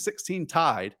 16-16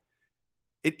 tied.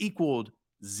 It equaled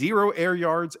 0 air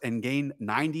yards and gained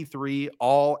 93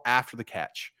 all after the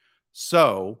catch.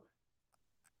 So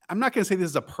I'm not going to say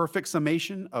this is a perfect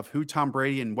summation of who Tom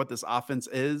Brady and what this offense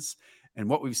is and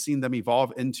what we've seen them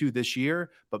evolve into this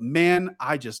year. But man,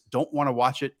 I just don't want to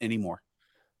watch it anymore.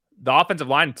 The offensive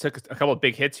line took a couple of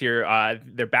big hits here.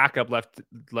 Their backup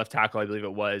left tackle, I believe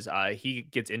it was, he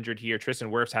gets injured here. Tristan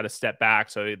Wirfs had to step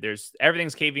back. So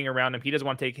everything's caving around him. He doesn't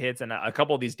want to take hits. And a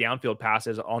couple of these downfield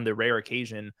passes on the rare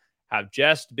occasion have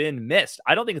just been missed.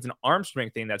 I don't think it's an arm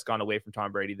strength thing that's gone away from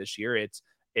Tom Brady this year.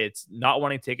 It's not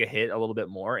wanting to take a hit a little bit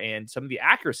more. And some of the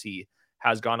accuracy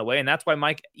has gone away. And that's why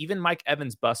Mike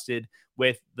Evans busted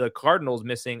with the Cardinals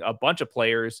missing a bunch of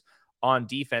players on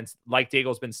defense. Like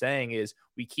Daigle's been saying, is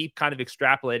we keep kind of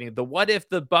extrapolating the what if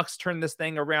the Bucs turn this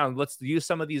thing around. Let's use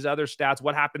some of these other stats.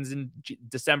 What happens in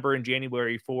December and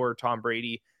January for Tom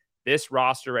Brady? This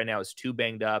roster right now is too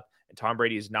banged up, and Tom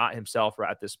Brady is not himself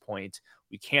at this point.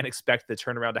 We can't expect the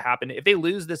turnaround to happen. If they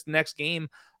lose this next game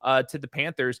to the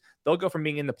Panthers, they'll go from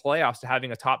being in the playoffs to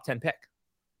having a top 10 pick.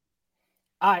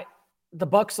 The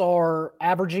Bucs are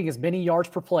averaging as many yards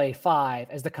per play, 5,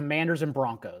 as the Commanders and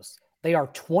Broncos. They are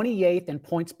 28th in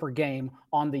points per game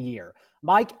on the year.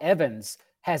 Mike Evans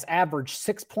has averaged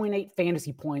 6.8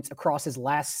 fantasy points across his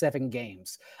last 7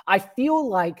 games. I feel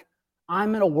like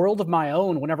I'm in a world of my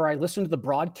own whenever I listen to the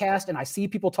broadcast and I see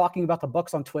people talking about the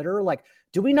Bucs on Twitter. Like,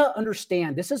 do we not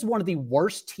understand this is one of the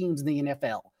worst teams in the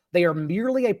NFL? They are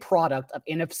merely a product of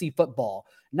NFC football,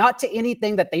 not to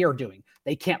anything that they are doing.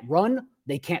 They can't run,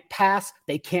 they can't pass,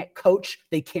 they can't coach,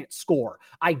 they can't score.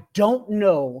 I don't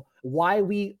know why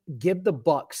we give the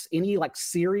Bucs any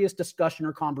serious discussion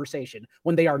or conversation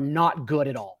when they are not good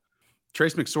at all.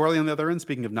 Trace McSorley on the other end,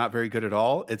 speaking of not very good at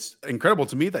all, it's incredible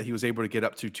to me that he was able to get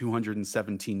up to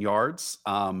 217 yards.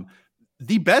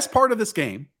 The best part of this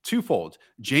game, twofold.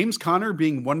 James Conner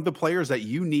being one of the players that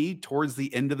you need towards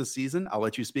the end of the season. I'll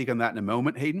let you speak on that in a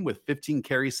moment, Hayden, with 15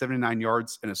 carries, 79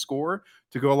 yards, and a score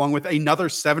to go along with another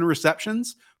 7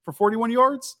 receptions for 41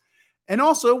 yards. And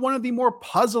also one of the more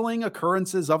puzzling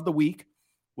occurrences of the week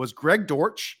was Greg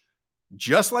Dortch,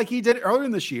 just like he did earlier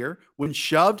in this year, when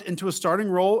shoved into a starting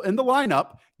role in the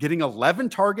lineup, getting 11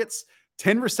 targets,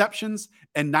 10 receptions,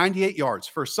 and 98 yards.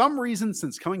 For some reason,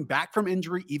 since coming back from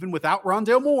injury, even without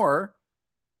Rondale Moore,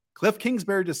 Cliff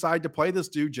Kingsbury decided to play this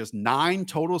dude just 9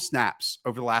 total snaps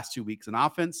over the last 2 weeks in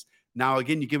offense. Now,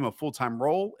 again, you give him a full-time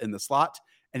role in the slot,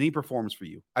 and he performs for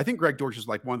you. I think Greg Dortch is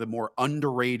like one of the more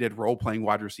underrated role-playing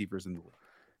wide receivers in the league.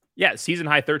 Yeah, season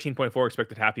high 13.4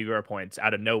 expected half PPR points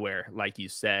out of nowhere, like you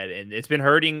said. And it's been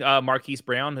hurting Marquise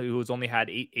Brown, who's only had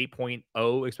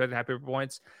 8.0 expected half PPR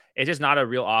points. It's just not a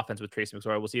real offense with Tracy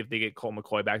McSorley. We'll see if they get Colt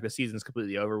McCoy back. The season's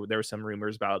completely over. There were some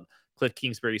rumors about Cliff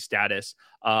Kingsbury's status.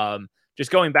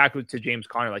 Just going back to James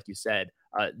Conner, like you said,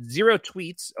 0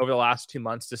 tweets over the last 2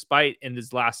 months, despite in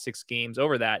his last 6 games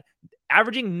over that,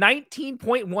 averaging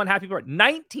 19.1 half PPR,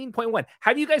 19.1.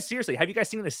 Have you guys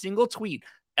seen a single tweet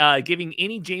giving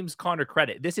any James Conner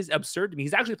credit? This is absurd to me.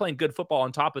 He's actually playing good football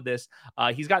on top of this.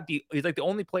 He's like the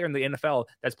only player in the NFL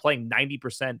that's playing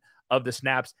 90% of the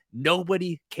snaps.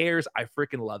 Nobody cares. I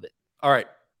freaking love it. All right.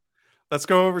 Let's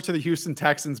go over to the Houston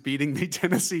Texans beating the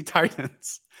Tennessee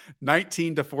Titans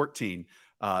 19-14.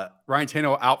 Ryan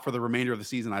Tannehill out for the remainder of the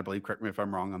season, I believe. Correct me if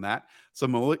I'm wrong on that. So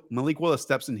Malik Willis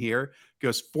steps in here,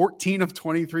 goes 14 of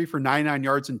 23 for 99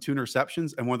 yards and 2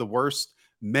 interceptions, and one of the worst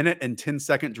minute and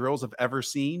 10-second drills I've ever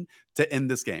seen to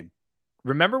end this game.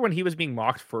 Remember when he was being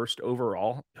mocked first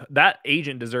overall? That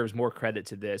agent deserves more credit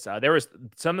to this. There was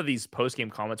some of these post-game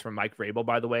comments from Mike Vrabel,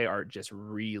 by the way, are just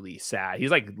really sad.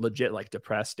 He's legit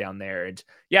depressed down there. And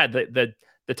yeah, the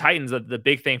the Titans, the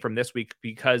big thing from this week,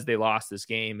 because they lost this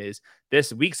game, is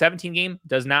this week 17 game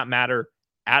does not matter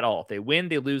at all. If they win,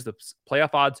 they lose, the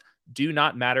playoff odds do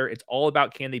not matter. It's all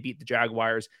about, can they beat the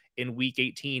Jaguars in week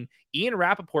 18? Ian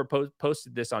Rappaport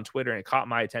posted this on Twitter, and it caught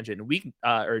my attention. In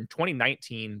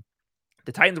 2019,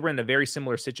 the Titans were in a very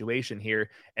similar situation here,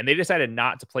 and they decided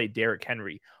not to play Derrick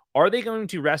Henry. Are they going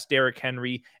to rest Derrick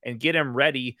Henry and get him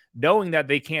ready, knowing that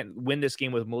they can't win this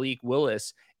game with Malik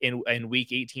Willis in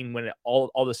week 18 when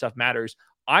all this stuff matters?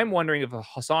 I'm wondering if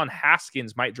Hassan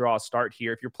Haskins might draw a start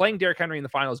here. If you're playing Derrick Henry in the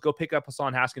finals, go pick up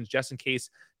Hassan Haskins just in case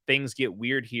things get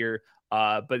weird here.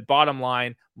 But bottom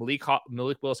line, Malik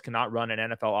Willis cannot run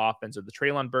an NFL offense. Or the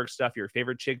Treylon Burks stuff, your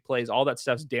favorite Chig plays, all that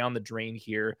stuff's down the drain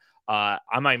here.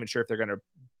 I'm not even sure if they're going to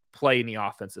play any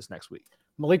offense this next week.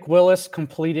 Malik Willis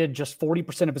completed just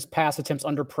 40% of his pass attempts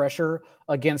under pressure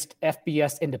against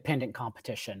FBS independent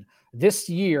competition. This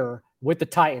year with the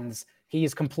Titans, he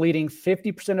is completing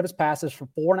 50% of his passes for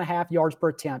 4.5 yards per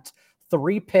attempt,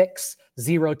 3 picks,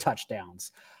 0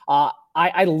 touchdowns.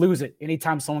 I lose it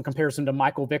anytime someone compares him to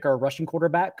Michael Vick, a rushing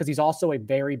quarterback, because he's also a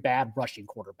very bad rushing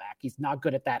quarterback. He's not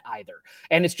good at that either.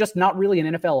 And it's just not really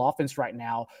an NFL offense right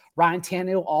now. Ryan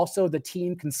Tannehill, also the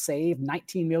team can save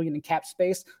 $19 million in cap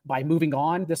space by moving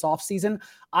on this offseason.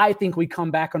 I think we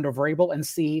come back under Vrabel and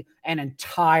see an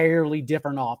entirely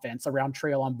different offense around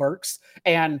Treylon Burks.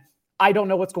 And I don't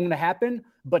know what's going to happen,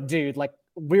 but dude, like,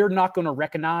 we're not going to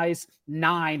recognize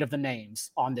 9 of the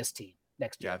names on this team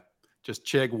next year. Yeah. Just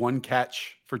Chig, 1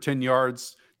 catch for 10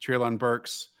 yards. Treylon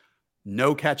Burks,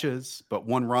 no catches, but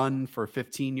 1 run for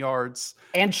 15 yards.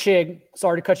 And Chig,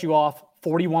 sorry to cut you off,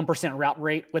 41% route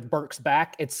rate with Burks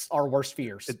back. It's our worst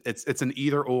fears. It's an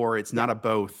either or. It's not a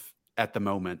both at the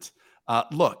moment.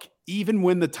 Look, even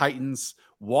when the Titans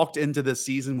walked into this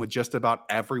season with just about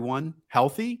everyone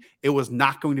healthy, it was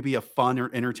not going to be a fun or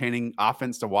entertaining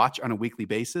offense to watch on a weekly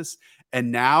basis.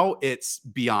 And now it's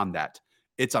beyond that.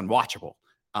 It's unwatchable.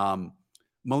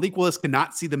 Malik Willis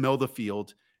cannot see the middle of the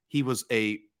field. He was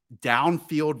a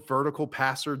downfield vertical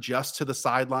passer just to the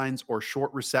sidelines or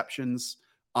short receptions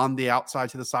on the outside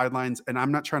to the sidelines. And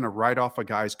I'm not trying to write off a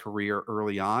guy's career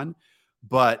early on,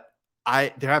 but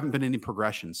there haven't been any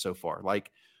progression so far.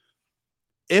 Like,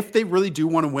 if they really do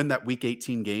want to win that week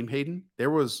 18 game, Hayden,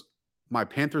 my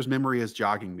Panthers memory is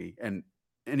jogging me. And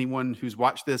anyone who's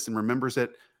watched this and remembers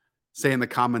it, say in the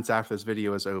comments after this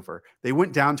video is over. They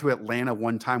went down to Atlanta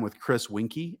one time with Chris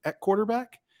Winkie at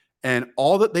quarterback, and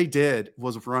all that they did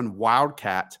was run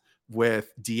Wildcat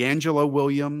with D'Angelo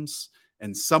Williams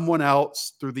and someone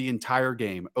else through the entire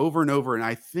game over and over. And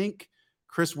I think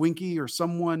Chris Winkie or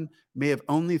someone may have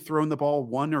only thrown the ball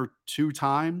 1 or 2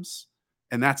 times,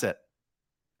 and that's it.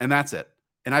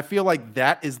 And I feel like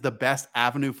that is the best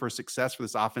avenue for success for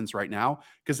this offense right now.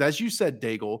 Because as you said,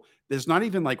 Daigle, there's not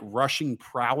even like rushing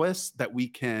prowess that we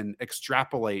can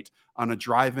extrapolate on a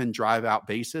drive-in, drive-out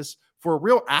basis for a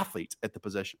real athlete at the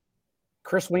position.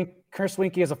 Chris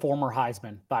Winkie is a former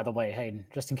Heisman, by the way, Hayden,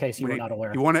 just in case you were not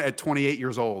aware. You won it at 28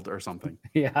 years old or something.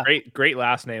 Yeah. Great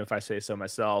last name, if I say so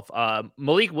myself.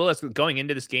 Malik Willis, going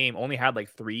into this game, only had like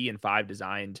 3 and 5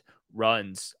 designed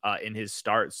runs in his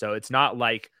start. So it's not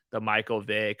like the Michael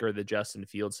Vick or the Justin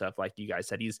Fields stuff, like you guys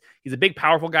said. He's a big,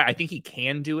 powerful guy. I think he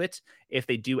can do it if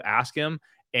they do ask him.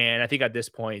 And I think at this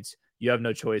point, you have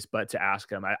no choice but to ask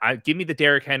him. I give me the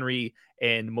Derrick Henry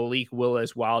and Malik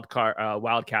Willis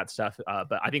Wildcat stuff,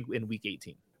 but I think in week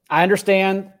 18. I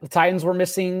understand the Titans were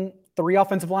missing 3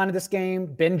 offensive line in this game.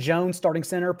 Ben Jones, starting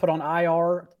center, put on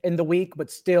IR in the week,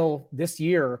 but still this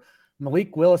year,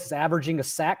 Malik Willis is averaging a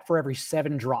sack for every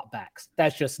 7 dropbacks.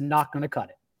 That's just not going to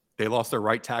cut it. They lost their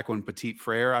right tackle in Petit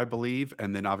Frere, I believe.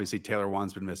 And then obviously Taylor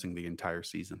Wan's been missing the entire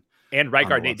season. And right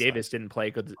guard Nate Davis didn't play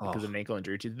because of an ankle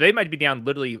injury too. They might be down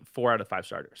literally 4 out of 5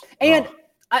 starters. And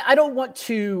I don't want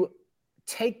to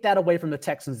take that away from the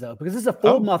Texans, though, because this is a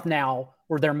full month now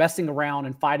where they're messing around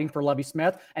and fighting for Lovie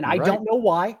Smith. And I don't know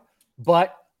why,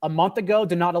 but a month ago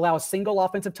did not allow a single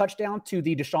offensive touchdown to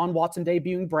the Deshaun Watson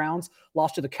debuting Browns,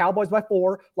 lost to the Cowboys by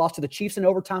 4, lost to the Chiefs in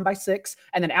overtime by 6,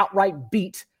 and then outright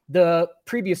beat the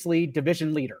previously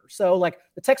division leader. So like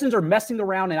the Texans are messing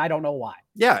around and I don't know why.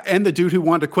 Yeah. And the dude who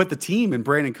wanted to quit the team and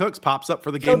Brandon Cooks pops up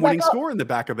for the game winning score in the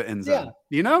back of the end zone. Yeah.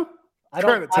 You know, I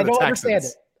don't understand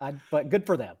it, but good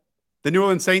for them. The New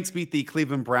Orleans Saints beat the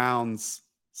Cleveland Browns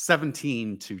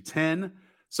 17-10.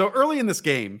 So early in this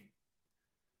game,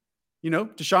 you know,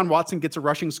 Deshaun Watson gets a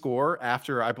rushing score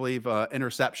after, I believe,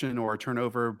 interception or a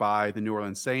turnover by the New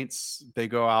Orleans Saints. They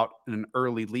go out in an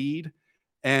early lead.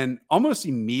 And almost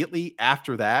immediately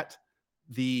after that,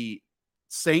 the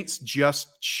Saints just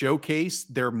showcase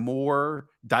their more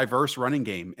diverse running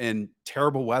game in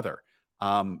terrible weather.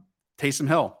 Taysom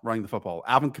Hill running the football,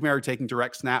 Alvin Kamara taking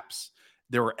direct snaps.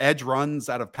 There were edge runs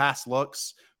out of pass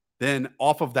looks. Then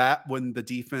off of that, when the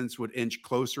defense would inch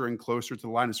closer and closer to the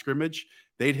line of scrimmage,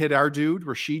 they'd hit our dude,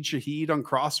 Rashid Shaheed, on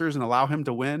crossers and allow him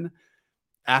to win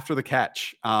after the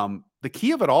catch. The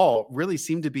key of it all really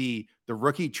seemed to be the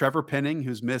rookie Trevor Penning,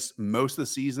 who's missed most of the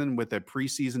season with a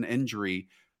preseason injury,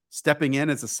 stepping in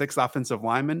as a sixth offensive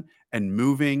lineman and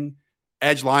moving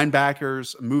edge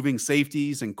linebackers, moving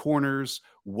safeties and corners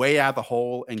way out of the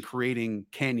hole and creating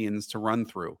canyons to run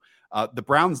through. The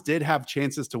Browns did have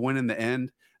chances to win in the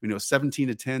end.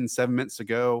 17-10, 7 minutes to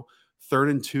go,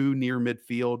 3rd and 2 near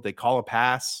midfield. They call a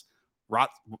pass.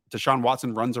 Deshaun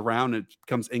Watson runs around. It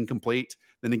becomes incomplete.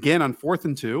 Then again on 4th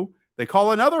and 2, they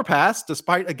call another pass,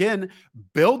 despite, again,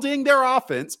 building their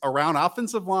offense around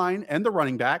offensive line and the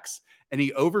running backs, and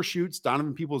he overshoots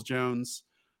Donovan Peoples-Jones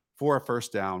for a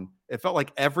first down. It felt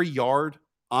like every yard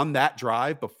on that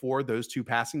drive before those two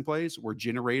passing plays were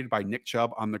generated by Nick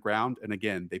Chubb on the ground. And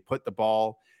again, they put the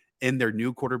ball in their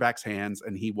new quarterback's hands,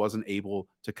 and he wasn't able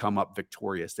to come up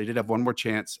victorious. They did have one more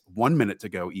chance, 1 minute to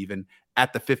go even,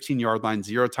 at the 15-yard line,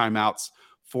 0 timeouts,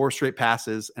 4 straight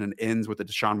passes, and it ends with a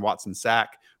Deshaun Watson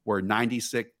sack where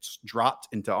 96 dropped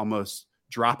into almost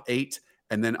drop 8,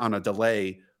 and then on a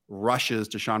delay rushes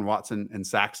Deshaun Watson and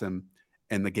sacks him,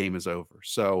 and the game is over.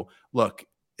 So look,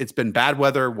 it's been bad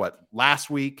weather, last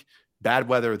week, bad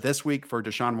weather this week for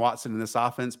Deshaun Watson in this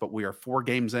offense, but we are 4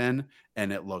 games in,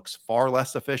 and it looks far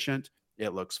less efficient.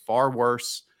 It looks far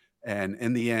worse. And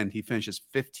in the end, he finishes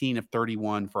 15 of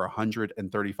 31 for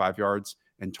 135 yards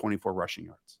and 24 rushing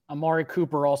yards. Amari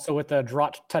Cooper also with a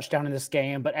dropped touchdown in this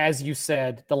game. But as you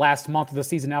said, the last month of the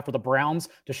season now for the Browns,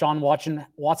 Deshaun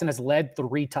Watson has led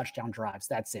 3 touchdown drives.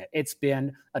 That's it. It's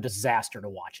been a disaster to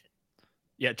watch it.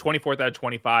 Yeah, 24th out of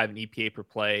 25 in EPA per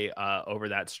play over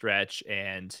that stretch.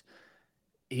 And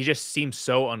he just seems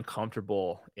so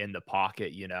uncomfortable in the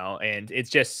pocket, and it's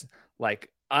just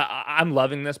like, I'm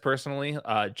loving this personally,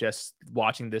 just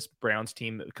watching this Browns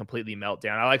team completely melt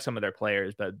down. I like some of their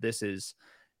players, but this is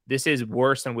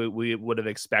worse than we would have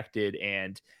expected.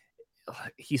 And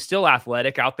he's still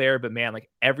athletic out there, but man, like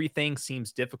everything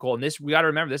seems difficult. And we got to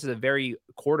remember, this is a very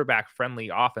quarterback friendly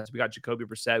offense. We got Jacoby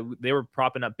Brissett. They were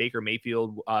propping up Baker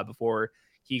Mayfield before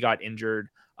he got injured.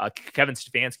 Kevin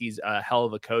Stefanski's a hell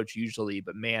of a coach usually,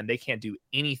 but man, they can't do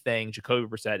anything. Jacoby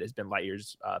Brissett has been light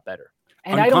years better.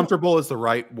 And uncomfortable is the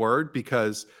right word,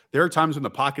 because there are times when the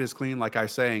pocket is clean, like I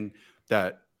was saying,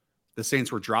 that the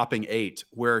Saints were dropping 8,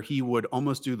 where he would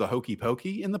almost do the hokey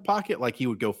pokey in the pocket. Like he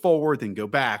would go forward, then go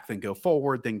back, then go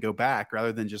forward, then go back,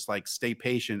 rather than just like stay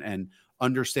patient and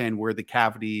understand where the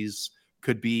cavities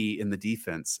could be in the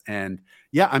defense. And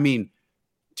yeah, I mean,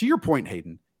 to your point,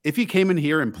 Hayden, if he came in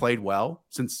here and played well,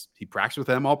 since he practiced with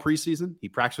them all preseason, he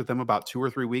practiced with them about 2 or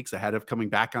 3 weeks ahead of coming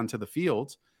back onto the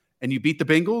field, and you beat the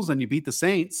Bengals and you beat the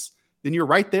Saints, then you're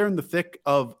right there in the thick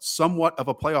of somewhat of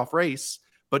a playoff race.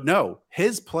 But no,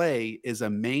 his play is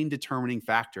a main determining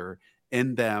factor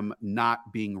in them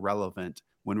not being relevant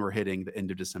when we're hitting the end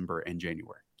of December and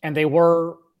January. And they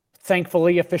were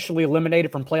thankfully officially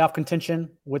eliminated from playoff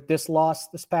contention with this loss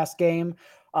this past game.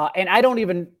 And I don't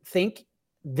even think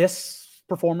this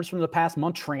performance from the past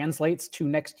month translates to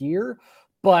next year.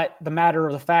 But the matter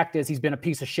of the fact is he's been a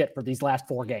piece of shit for these last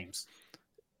 4 games.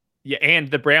 Yeah, and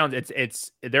the Browns,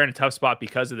 they're in a tough spot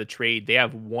because of the trade. They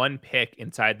have 1 pick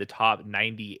inside the top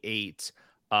 98,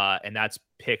 and that's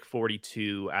pick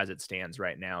 42 as it stands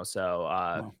right now.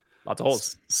 So lots of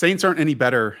holes. Saints aren't any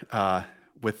better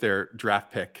with their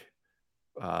draft pick.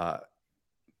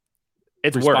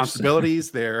 It's responsibilities.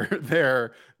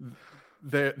 The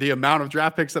amount of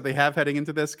draft picks that they have heading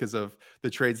into this because of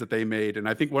the trades that they made. And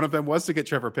I think one of them was to get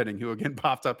Trevor Penning, who again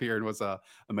popped up here and was a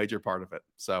major part of it.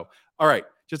 So, all right,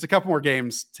 just a couple more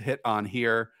games to hit on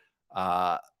here.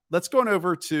 Let's go on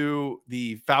over to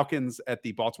the Falcons at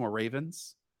the Baltimore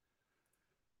Ravens,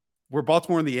 where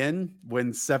Baltimore in the end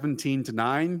wins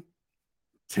 17-9,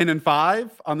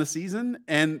 10-5 on the season.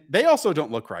 And they also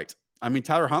don't look right. I mean,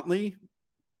 Tyler Huntley,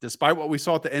 despite what we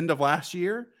saw at the end of last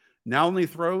year, now only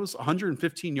throws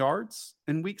 115 yards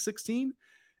in week 16.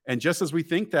 And just as we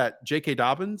think that J.K.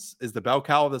 Dobbins is the bell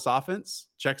cow of this offense,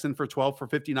 checks in for 12 for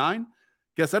 59,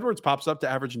 Gus Edwards pops up to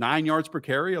average 9 yards per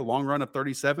carry, a long run of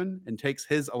 37, and takes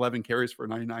his 11 carries for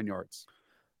 99 yards.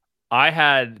 I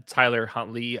had Tyler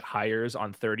Huntley hires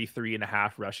on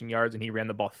 33.5 rushing yards, and he ran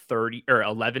the ball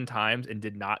 11 times and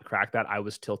did not crack that. I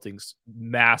was tilting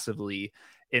massively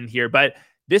in here, but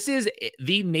this is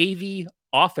the Navy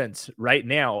offense right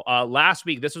now. Last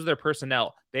week, this was their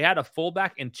personnel. They had a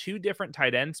fullback and 2 different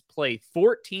tight ends play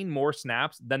 14 more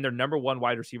snaps than their number 1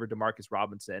 wide receiver, Demarcus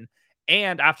Robinson.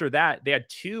 And after that, they had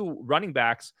 2 running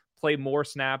backs play more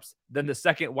snaps than the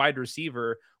second wide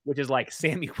receiver, which is like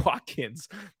Sammy Watkins.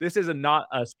 This is not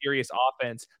a serious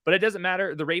offense, but it doesn't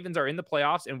matter. The Ravens are in the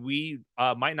playoffs, and we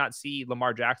might not see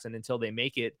Lamar Jackson until they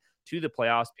make it to the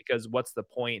playoffs, because what's the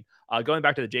point? Going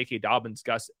back to the J.K. Dobbins,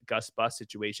 Gus Bus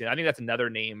situation, I think that's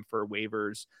another name for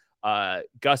waivers.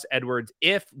 Gus Edwards,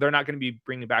 if they're not going to be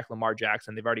bringing back Lamar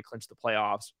Jackson, they've already clinched the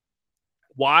playoffs.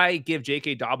 Why give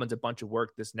J.K. Dobbins a bunch of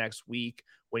work this next week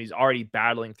when he's already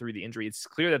battling through the injury? It's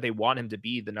clear that they want him to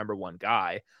be the number 1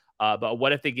 guy. But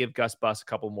what if they give Gus Bus a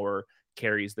couple more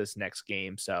carries this next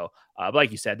game? So, but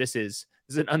like you said, this is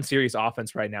an unserious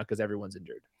offense right now because everyone's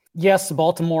injured. Yes,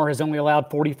 Baltimore has only allowed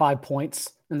 45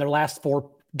 points in their last 4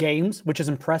 games, which is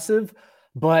impressive,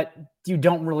 but you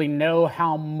don't really know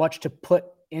how much to put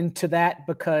into that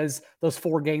because those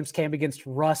 4 games came against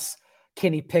Russ,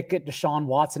 Kenny Pickett, Deshaun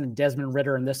Watson, and Desmond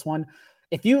Ridder in this one.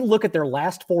 If you look at their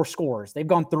last 4 scores, they've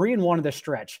gone 3-1 in this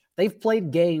stretch. They've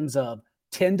played games of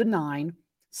 10-9,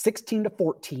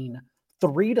 16-14,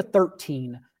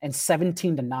 3-13, and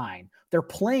 17-9. They're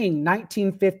playing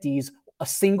 1950s, a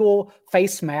single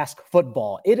face mask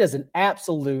football. It is an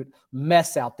absolute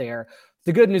mess out there.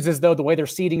 The good news is, though, the way their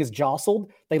seeding is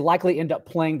jostled, they likely end up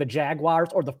playing the Jaguars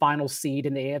or the final seed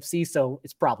in the AFC, so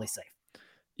it's probably safe.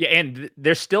 Yeah, and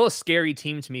they're still a scary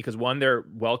team to me because, one, they're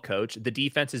well coached. The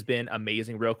defense has been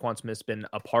amazing. Roquan Smith's been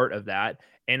a part of that.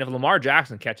 And if Lamar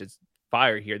Jackson catches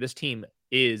fire here, this team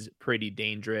is pretty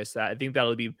dangerous. I think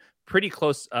that'll be pretty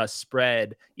close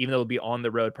spread, even though it'll be on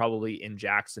the road, probably in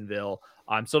Jacksonville.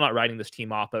 I'm still not writing this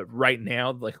team off, but right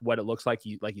now, like what it looks like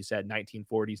you said,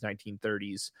 1940s,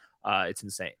 1930s, it's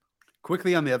insane.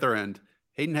 Quickly on the other end,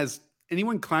 Hayden, has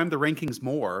anyone climbed the rankings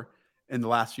more in the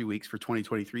last few weeks for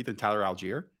 2023 than Tyler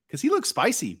Algier? Because he looks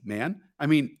spicy, man. I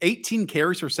mean, 18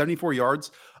 carries for 74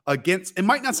 yards against, it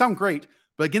might not sound great,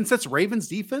 but against this Ravens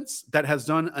defense that has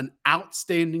done an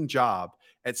outstanding job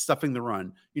at stuffing the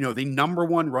run. You know, the number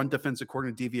 1 run defense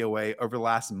according to DVOA over the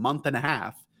last month and a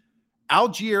half.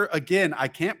 Algier, again, I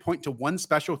can't point to one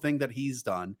special thing that he's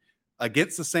done.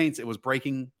 Against the Saints, it was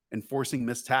breaking and forcing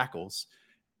missed tackles.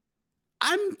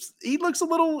 He looks a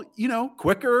little,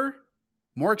 quicker,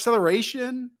 more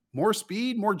acceleration, more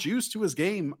speed, more juice to his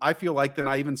game, I feel like, than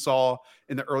I even saw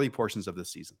in the early portions of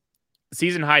this season.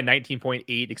 Season high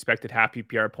 19.8 expected half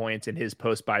PPR points in his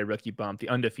post-bye rookie bump, the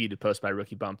undefeated post-bye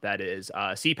rookie bump, that is.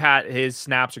 CPAT, his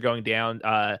snaps are going down.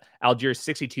 Algier's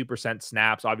 62%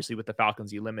 snaps, obviously with the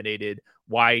Falcons eliminated.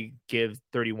 Why give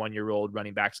 31-year-old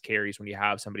running backs carries when you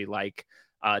have somebody like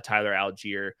Tyler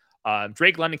Algier?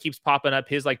 Drake London keeps popping up.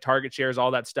 His target shares,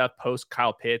 all that stuff post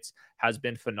Kyle Pitts has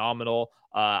been phenomenal.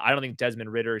 I don't think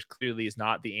Desmond Ridder clearly is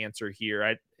not the answer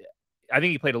here. I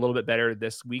think he played a little bit better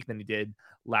this week than he did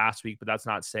last week, but that's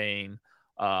not saying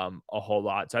a whole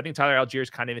lot. So I think Tyler Algier is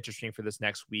kind of interesting for this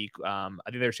next week. I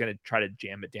think they're just going to try to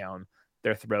jam it down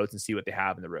their throats and see what they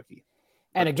have in the rookie.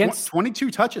 And against 22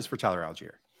 touches for Tyler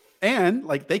Algier. And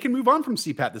they can move on from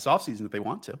CPAT this offseason if they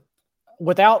want to.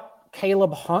 Without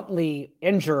Caleb Huntley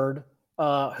injured,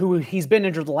 who he's been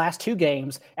injured the last 2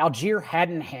 games, Algier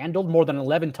hadn't handled more than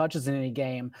 11 touches in any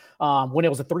game when it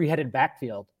was a 3-headed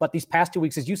backfield. But these past 2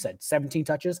 weeks, as you said, 17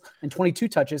 touches and 22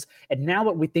 touches. And now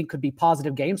what we think could be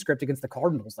positive game script against the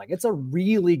Cardinals. It's a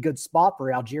really good spot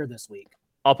for Algier this week.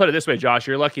 I'll put it this way, Josh.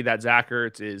 You're lucky that Zach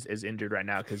Ertz is injured right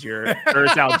now because your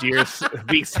Ertz Algier's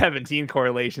week 17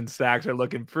 correlation stacks are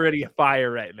looking pretty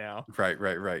fire right now.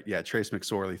 Right. Yeah, Trace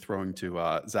McSorley throwing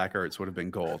to Zach Ertz would have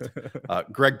been gold.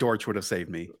 Greg Dortch would have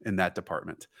saved me in that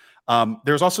department.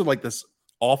 There's also this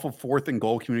awful 4th and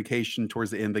goal communication towards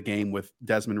the end of the game with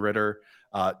Desmond Ridder.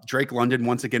 Drake London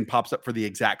once again pops up for the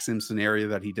exact same scenario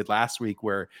that he did last week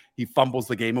where he fumbles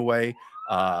the game away.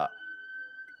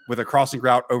 With a crossing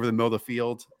route over the middle of the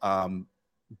field.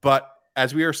 But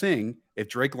as we are seeing, if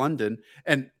Drake London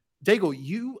and Daigle,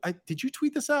 did you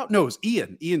tweet this out? No, it was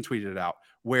Ian. Ian tweeted it out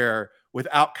where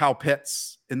without Kyle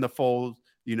Pitts in the fold,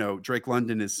 Drake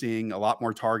London is seeing a lot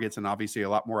more targets and obviously a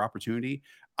lot more opportunity.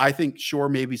 I think, sure,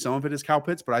 maybe some of it is Kyle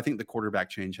Pitts, but I think the quarterback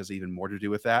change has even more to do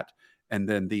with that. And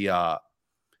then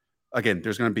again,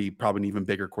 there's going to be probably an even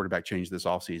bigger quarterback change this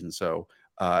offseason. So,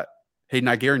 Hayden,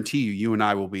 I guarantee you and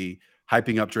I will be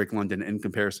hyping up Drake London in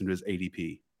comparison to his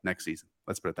ADP next season.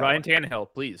 Let's put it that way. Ryan Tannehill,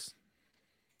 please.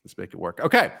 Let's make it work.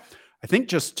 Okay. I think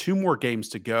just 2 more games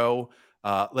to go.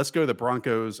 Let's go to the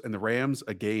Broncos and the Rams,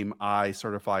 a game I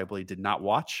certifiably did not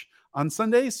watch on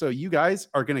Sunday. So you guys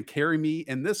are going to carry me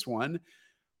in this one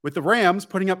with the Rams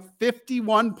putting up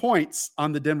 51 points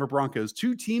on the Denver Broncos,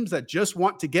 2 teams that just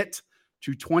want to get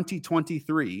to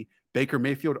 2023 Baker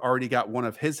Mayfield already got one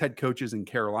of his head coaches in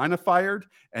Carolina fired,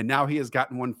 and now he has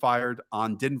gotten one fired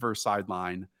on Denver's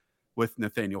sideline with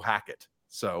Nathaniel Hackett.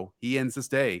 So he ends this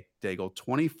day, Daigle,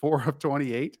 24 of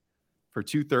 28 for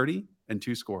 230 and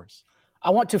 2 scores. I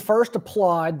want to first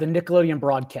applaud the Nickelodeon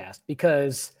broadcast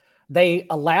because they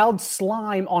allowed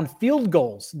slime on field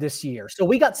goals this year. So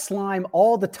we got slime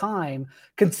all the time,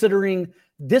 considering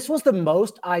this was the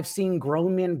most I've seen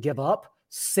grown men give up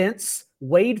since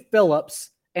Wade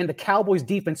Phillips and the Cowboys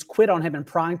defense quit on him in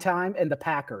prime time and the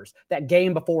Packers, that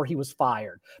game before he was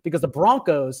fired. Because the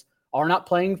Broncos are not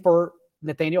playing for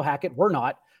Nathaniel Hackett. We're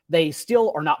not. They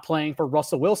still are not playing for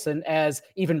Russell Wilson, as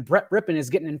even Brett Rippon is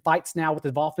getting in fights now with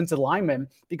the offensive linemen,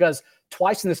 because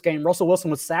twice in this game, Russell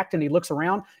Wilson was sacked and he looks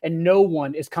around and no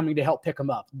one is coming to help pick him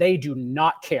up. They do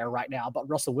not care right now about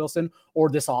Russell Wilson or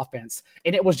this offense.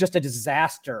 And it was just a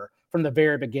disaster from the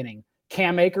very beginning.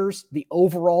 Cam Akers, the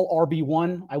overall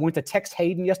RB1. I went to text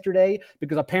Hayden yesterday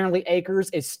because apparently Akers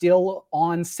is still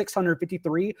on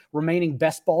 653 remaining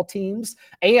best ball teams.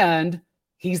 And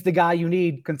he's the guy you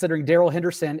need, considering Darrell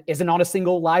Henderson isn't on a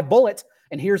single live bullet.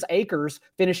 And here's Akers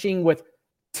finishing with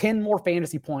 10 more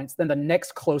fantasy points than the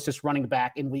next closest running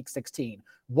back in week 16.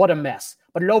 What a mess.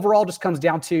 But it overall just comes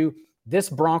down to this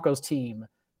Broncos team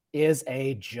is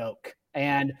a joke.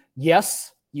 And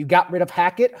yes, you got rid of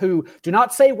Hackett, who, do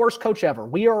not say worst coach ever.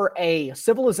 We are a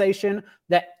civilization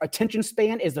that attention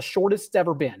span is the shortest it's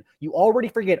ever been. You already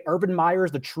forget Urban Meyer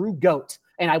is the true GOAT,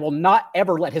 and I will not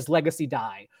ever let his legacy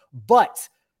die. But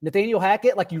Nathaniel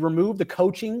Hackett, like, you remove the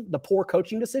coaching, the poor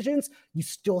coaching decisions, you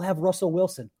still have Russell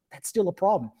Wilson. That's still a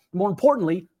problem. More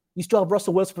importantly, you still have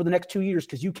Russell Wilson for the next 2 years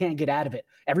because you can't get out of it.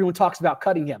 Everyone talks about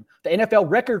cutting him. The NFL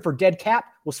record for dead cap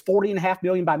was $40.5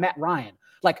 million by Matt Ryan.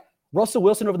 Like, Russell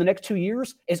Wilson over the next 2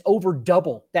 years is over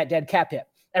double that dead cap hit.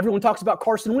 Everyone talks about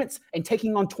Carson Wentz and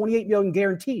taking on $28 million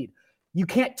guaranteed. You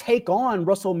can't take on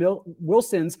Russell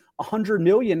Wilson's $100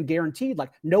 million guaranteed.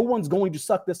 Like, no one's going to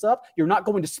suck this up. You're not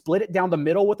going to split it down the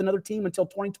middle with another team until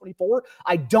 2024.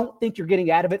 I don't think you're getting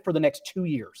out of it for the next 2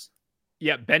 years.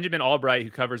 Yeah, Benjamin Albright,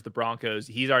 who covers the Broncos,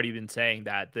 he's already been saying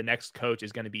that the next coach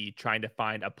is going to be trying to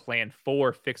find a plan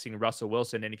for fixing Russell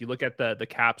Wilson. And if you look at the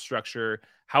cap structure,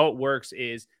 how it works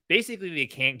is basically they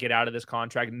can't get out of this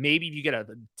contract. Maybe if you get a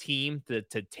team to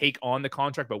take on the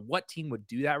contract, but what team would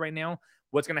do that right now?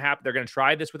 What's going to happen? They're going to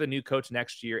try this with a new coach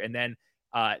next year. And then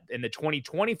in the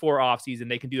 2024 offseason,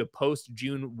 they can do a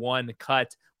post-June 1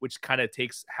 cut, which kind of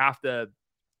takes half the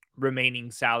remaining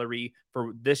salary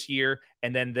for this year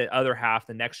and then the other half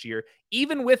the next year.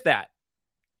 Even with that,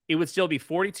 it would still be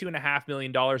 $42.5 million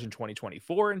in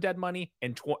 2024 in dead money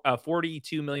and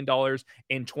 $42 million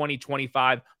in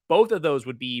 2025. Both of those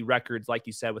would be records, like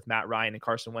you said, with Matt Ryan and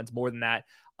Carson Wentz, more than that.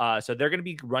 So they're going to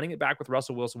be running it back with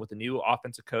Russell Wilson with the new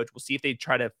offensive coach. We'll see if they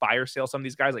try to fire sale some of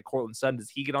these guys like Cortland Sutton. Does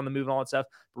he get on the move and all that stuff?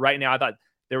 But right now, I thought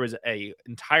there was an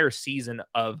entire season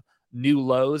of new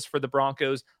lows for the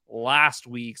Broncos. Last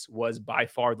week's was by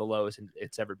far the lowest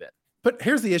it's ever been. But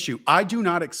here's the issue. I do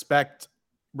not expect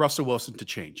Russell Wilson to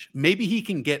change. Maybe he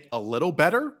can get a little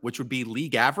better, which would be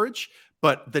league average,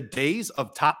 but the days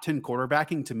of top 10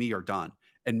 quarterbacking to me are done.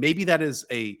 And maybe that is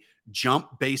a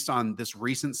jump based on this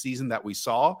recent season that we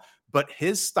saw, but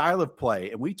his style of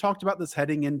play, and we talked about this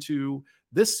heading into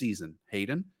this season,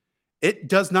 Hayden, it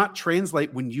does not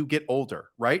translate when you get older,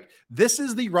 right? This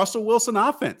is the Russell Wilson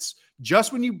offense.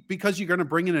 Just because you're going to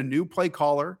bring in a new play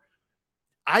caller,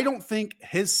 I don't think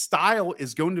his style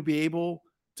is going to be able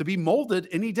to be molded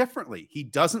any differently. He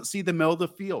doesn't see the middle of the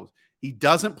field. He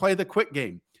doesn't play the quick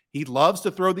game. He loves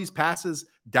to throw these passes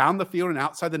down the field and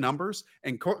outside the numbers.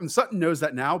 And Cortland Sutton knows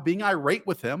that now, being irate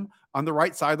with him on the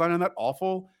right sideline on that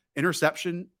awful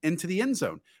interception into the end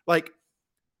zone. Like,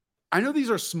 I know these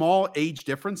are small age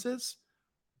differences,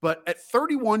 but at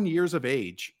 31 years of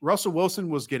age, Russell Wilson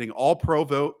was getting all-pro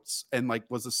votes and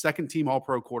was a second-team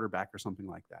all-pro quarterback or something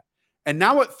like that. And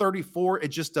now at 34, it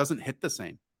just doesn't hit the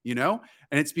same, And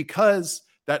it's because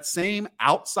that same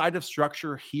outside of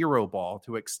structure hero ball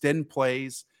to extend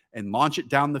plays and launch it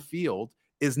down the field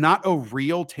is not a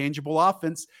real tangible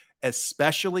offense,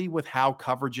 especially with how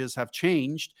coverages have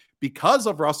changed because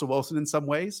of Russell Wilson in some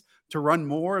ways to run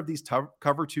more of these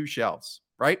cover two shells,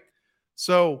 right?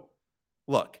 So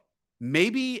look,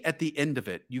 maybe at the end of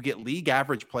it, you get league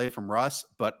average play from Russ,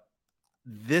 but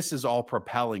this is all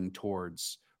propelling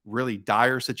towards really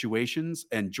dire situations.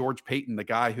 And George Paton, the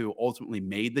guy who ultimately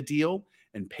made the deal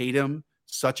and paid him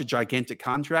such a gigantic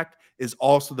contract, is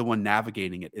also the one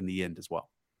navigating it in the end as well.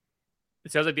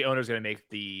 It sounds like the owner is going to make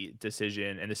the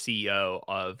decision and the CEO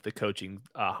of the coaching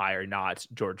hire, not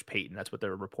George Paton. That's what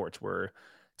the reports were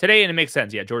today. And it makes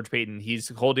sense. Yeah, George Paton, he's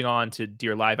holding on to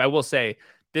dear life. I will say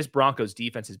this Broncos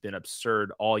defense has been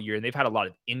absurd all year, and they've had a lot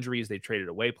of injuries. They've traded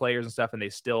away players and stuff, and they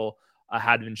still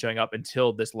hadn't been showing up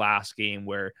until this last game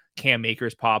where Cam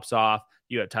Akers pops off.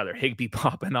 You have Tyler Higbee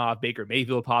popping off, Baker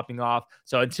Mayfield popping off.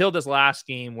 So until this last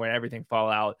game where everything fall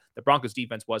out, the Broncos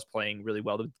defense was playing really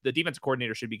well. The defensive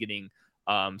coordinator should be getting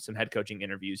some head coaching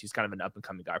interviews. He's kind of an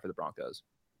up-and-coming guy for the Broncos.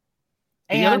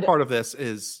 And the other part of this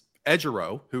is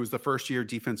Ejiro, who was the first-year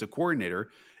defensive coordinator.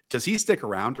 Does he stick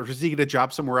around, or does he get a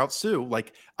job somewhere else too?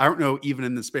 Like, I don't know, even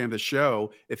in the span of the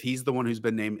show, if he's the one who's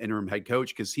been named interim head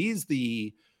coach, because he's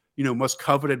the most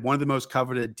coveted, one of the most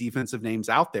coveted defensive names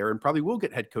out there, and probably will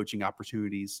get head coaching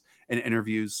opportunities and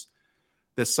interviews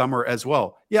this summer as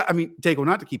well. Yeah, I mean, Dago,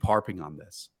 not to keep harping on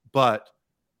this, but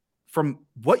from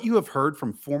what you have heard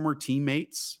from former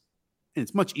teammates, and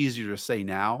it's much easier to say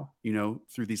now,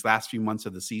 through these last few months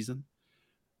of the season,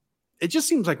 it just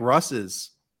seems like Russ is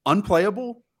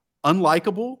unplayable,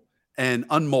 unlikable, and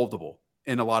unmoldable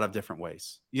in a lot of different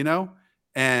ways,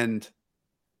 And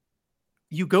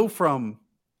you go from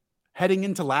heading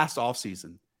into last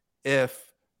offseason,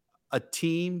 if a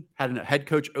team had a head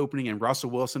coach opening and Russell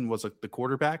Wilson was the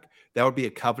quarterback, that would be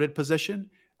a coveted position.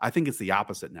 I think it's the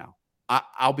opposite now.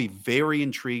 I'll be very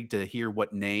intrigued to hear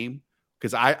what name,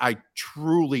 because I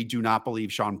truly do not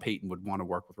believe Sean Payton would want to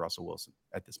work with Russell Wilson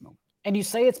at this moment. And you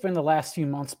say it's been the last few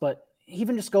months, but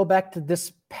even just go back to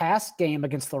this past game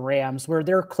against the Rams, where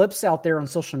there are clips out there on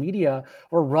social media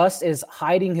where Russ is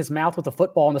hiding his mouth with the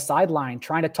football on the sideline,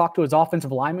 trying to talk to his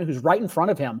offensive lineman who's right in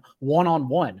front of him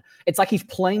one-on-one. It's like he's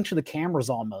playing to the cameras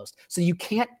almost. So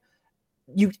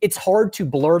it's hard to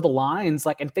blur the lines,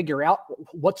 and figure out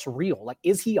what's real. Like,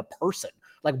 is he a person?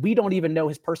 Like, we don't even know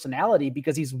his personality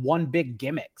because he's one big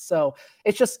gimmick. So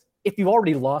it's just, if you've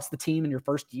already lost the team in your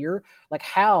first year,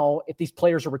 how, if these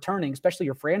players are returning, especially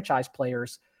your franchise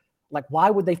players, why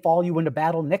would they follow you into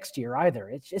battle next year either?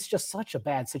 It's just such a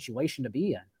bad situation to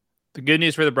be in. The good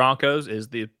news for the Broncos is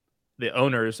the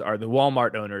owners are the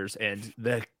Walmart owners, and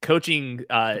the coaching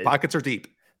the pockets are deep.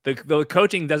 The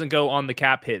coaching doesn't go on the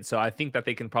cap hit, so I think that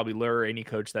they can probably lure any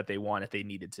coach that they want if they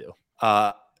needed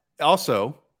to.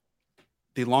 Also,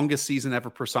 the longest season ever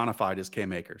personified is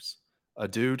Cam Akers, a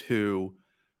dude who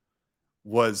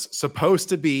was supposed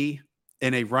to be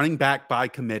in a running back by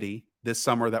committee this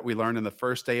summer that we learned in the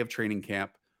first day of training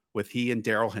camp with he and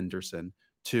Darrell Henderson,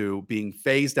 to being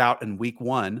phased out in week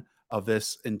 1 of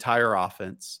this entire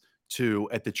offense, to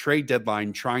at the trade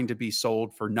deadline trying to be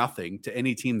sold for nothing to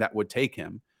any team that would take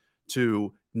him,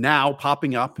 to now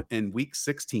popping up in week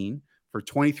 16 for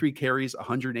 23 carries,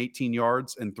 118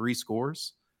 yards, and 3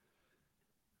 scores.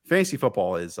 Fantasy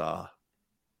football is a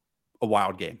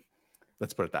wild game.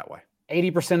 Let's put it that way.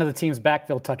 80% of the team's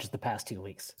backfield touches the past 2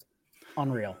 weeks.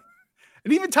 Unreal.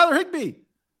 And even Tyler Higbee.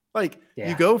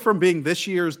 You go from being this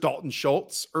year's Dalton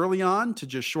Schultz early on to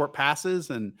just short passes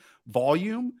and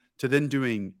volume, to then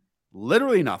doing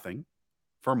literally nothing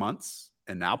for months,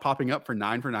 and now popping up for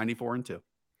 9 for 94 and 2.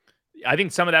 I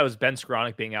think some of that was Ben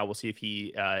Skowronek being out. We'll see if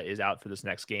he is out for this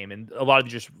next game. And a lot of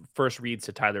just first reads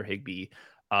to Tyler Higbee.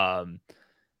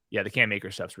 The Cam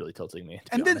Akers stuff's really tilting me.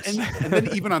 And then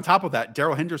even on top of that,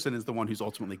 Darrell Henderson is the one who's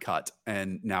ultimately cut,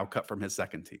 and now cut from his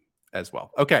second team as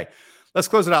well. Okay, let's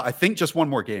close it out. I think just one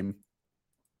more game.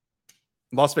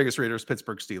 Las Vegas Raiders,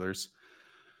 Pittsburgh Steelers.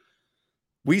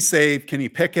 We save Kenny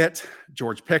Pickett,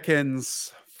 George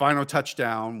Pickens, final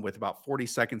touchdown with about 40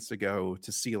 seconds to go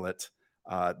to seal it.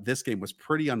 This game was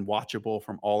pretty unwatchable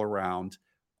from all around.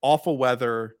 Awful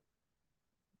weather,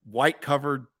 white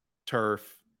covered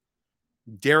turf,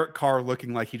 Derek Carr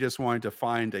looking like he just wanted to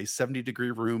find a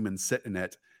 70-degree room and sit in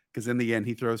it, because in the end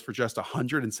he throws for just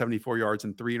 174 yards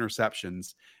and 3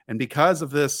 interceptions. And because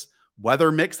of this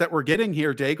weather mix that we're getting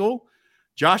here, Daigle,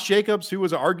 Josh Jacobs, who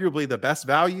was arguably the best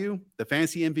value, the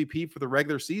fantasy MVP for the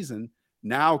regular season,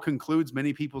 now concludes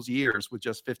many people's years with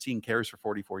just 15 carries for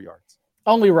 44 yards.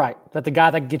 Only right that the guy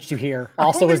that gets you here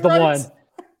also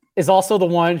is also the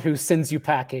one who sends you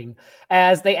packing.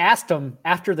 As they asked him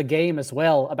after the game as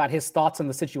well about his thoughts on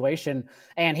the situation,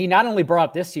 and he not only brought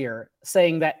up this year,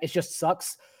 saying that it just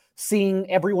sucks seeing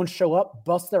everyone show up,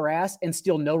 bust their ass, and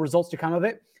still no results to come of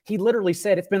it. He literally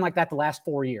said it's been like that the last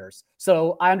 4 years.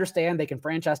 So I understand they can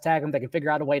franchise tag him. They can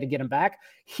figure out a way to get him back.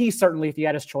 He certainly, if he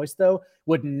had his choice, though,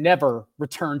 would never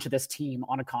return to this team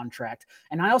on a contract.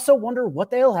 And I also wonder what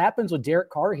the hell happens with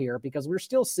Derek Carr here, because we're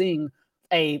still seeing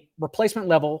a replacement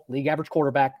level league average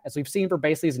quarterback, as we've seen for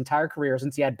basically his entire career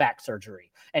since he had back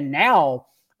surgery. And now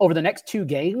over the next 2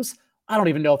 games, I don't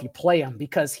even know if you play him,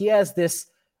 because he has this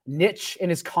niche in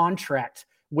his contract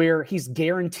where he's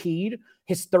guaranteed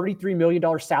his $33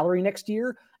 million salary next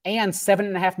year and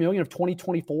 $7.5 million of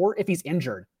 2024 if he's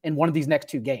injured. in one of these next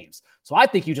 2 games. So I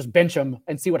think you just bench him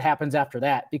and see what happens after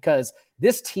that, because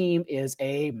this team is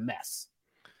a mess.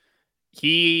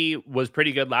 He was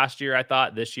pretty good last year, I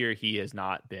thought. This year, he has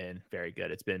not been very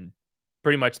good. It's been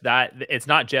pretty much that. It's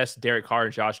not just Derek Carr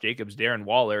and Josh Jacobs. Darren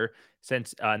Waller,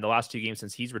 since in the last 2 games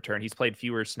since he's returned, he's played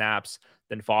fewer snaps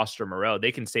than Foster Moreau.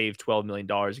 They can save $12 million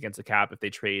against the cap if they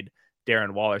trade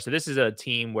Darren Waller. So this is a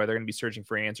team where they're going to be searching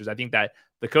for answers. I think that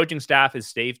the coaching staff is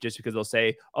safe just because they'll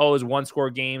say, oh, it was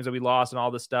 1-score games that we lost and all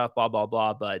this stuff, blah, blah,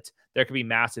 blah. But there could be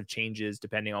massive changes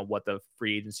depending on what the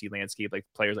free agency landscape, like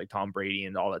players like Tom Brady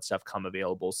and all that stuff come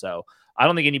available. So I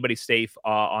don't think anybody's safe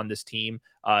on this team,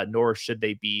 nor should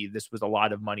they be. This was a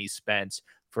lot of money spent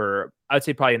for, I would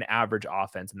say, probably an average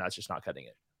offense, and that's just not cutting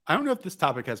it. I don't know if this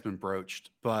topic has been broached,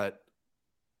 but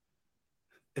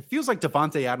it feels like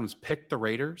Davante Adams picked the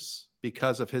Raiders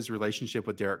because of his relationship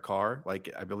with Derek Carr.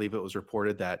 Like, I believe it was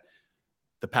reported that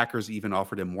the Packers even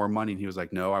offered him more money, and he was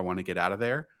like, no, I want to get out of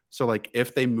there. So, like,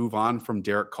 if they move on from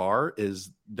Derek Carr,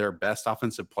 is their best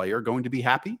offensive player going to be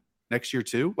happy next year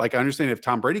too? Like, I understand if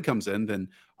Tom Brady comes in, then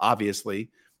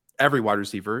obviously every wide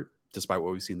receiver, despite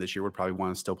what we've seen this year, would probably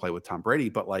want to still play with Tom Brady.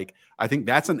 But, like, I think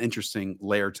that's an interesting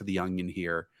layer to the onion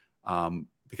here,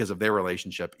 because of their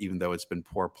relationship, even though it's been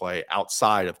poor play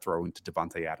outside of throwing to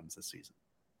Davante Adams this season.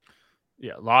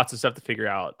 Yeah, lots of stuff to figure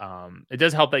out. It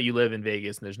does help that you live in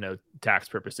Vegas and there's no tax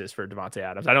purposes for Davante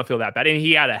Adams. I don't feel that bad. And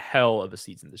he had a hell of a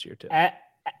season this year too.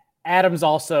 Adams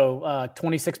also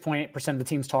 26.8% of the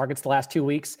team's targets the last 2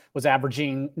 weeks, was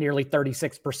averaging nearly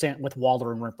 36% with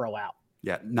Waller and Renfrow out.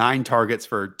 Yeah, 9 targets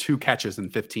for 2 catches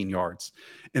and 15 yards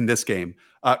in this game.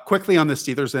 Quickly on the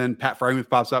Steelers end, Pat Freiermuth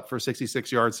pops up for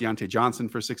 66 yards, Deontay Johnson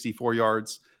for 64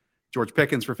 yards, George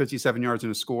Pickens for 57 yards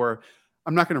and a score.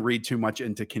 I'm not going to read too much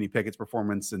into Kenny Pickett's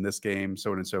performance in this game,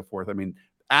 so on and so forth. I mean,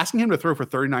 asking him to throw for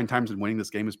 39 times and winning this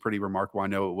game is pretty remarkable. I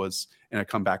know it was in a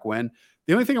comeback win.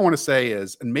 The only thing I want to say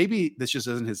is, and maybe this just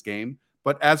isn't his game,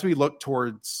 but as we look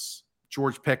towards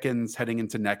George Pickens heading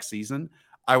into next season,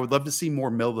 I would love to see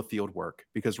more middle of the field work,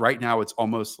 because right now it's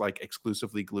almost like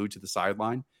exclusively glued to the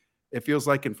sideline. It feels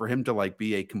like, and for him to like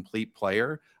be a complete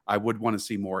player, I would want to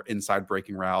see more inside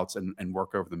breaking routes and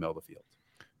work over the middle of the field.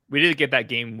 We did get that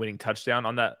game-winning touchdown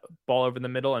on that ball over the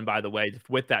middle. And by the way,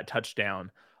 with that touchdown,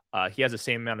 he has the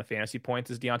same amount of fantasy points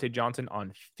as Deontay Johnson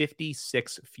on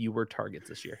 56 fewer targets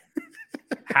this year.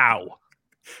 How?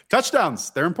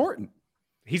 Touchdowns, they're important.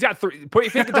 He's got 3.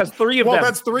 Pickens has 3 of them. Well,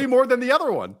 that's 3 more than the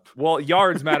other one. Well,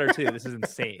 yards matter too. This is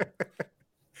insane.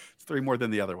 It's 3 more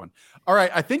than the other one. All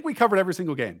right, I think we covered every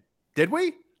single game. Did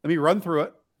we? Let me run through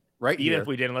it. Right. Even here. If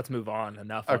we didn't, let's move on.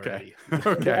 Enough. Okay.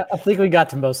 Already. Okay. I think we got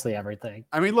to mostly everything.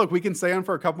 I mean, look, we can stay on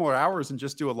for a couple more hours and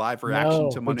just do a live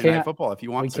reaction to Monday Night Football if you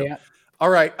want to. All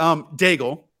right.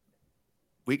 Daigle,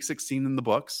 week 16 in the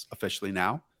books officially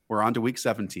now. We're on to week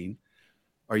 17.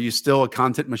 Are you still a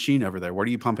content machine over there? What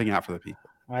are you pumping out for the people?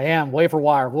 I am. Waiver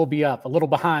wire will be up. A little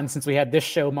behind since we had this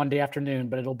show Monday afternoon,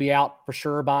 but it'll be out for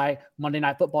sure by Monday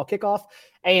Night Football kickoff.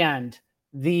 And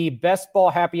the Best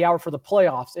Ball Happy Hour for the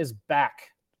playoffs is back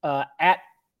at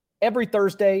every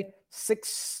Thursday,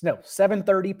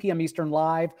 7:30 p.m. Eastern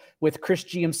live with Chris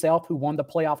G himself, who won the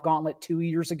playoff gauntlet 2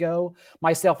 years ago.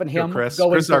 Myself and him Chris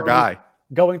is our guy.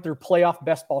 Going through playoff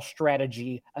best ball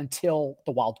strategy until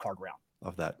the wild card round.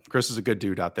 Love that. Chris is a good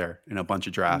dude out there in a bunch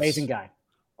of drafts. Amazing guy.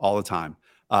 All the time.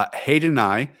 Hayden and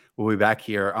I will be back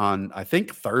here on, I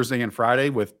think, Thursday and Friday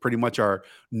with pretty much our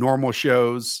normal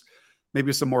shows,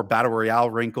 maybe some more Battle Royale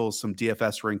wrinkles, some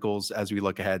DFS wrinkles as we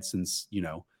look ahead, since,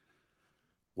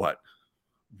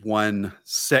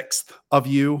 1/6 of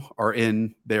you are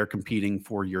in there competing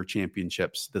for your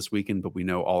championships this weekend, but we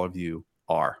know all of you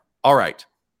are. All right.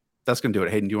 That's going to do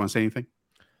it. Hayden, do you want to say anything?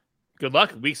 Good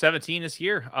luck. Week 17 is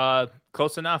here.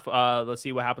 Close enough. Let's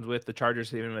see what happens with the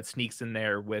Chargers. Even it sneaks in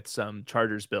there with some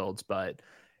Chargers builds, but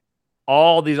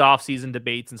all these offseason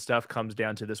debates and stuff comes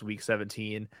down to this week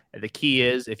 17. And the key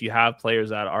is, if you have players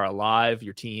that are alive,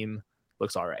 your team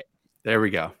looks all right. There we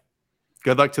go.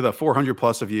 Good luck to the 400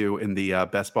 plus of you in the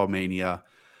Best Ball Mania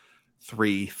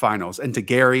 3 finals. And to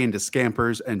Gary and to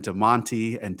Scampers and to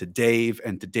Monty and to Dave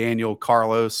and to Daniel,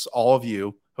 Carlos, all of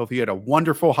you. Hope you had a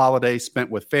wonderful holiday spent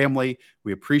with family.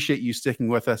 We appreciate you sticking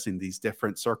with us in these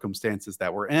different circumstances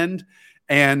that we're in,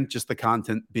 and just the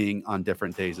content being on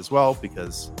different days as well,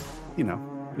 because,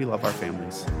 we love our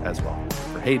families as well.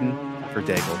 For Hayden, for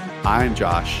Daigle, I'm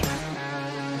Josh.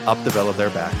 Up the Villa,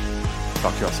 they're back.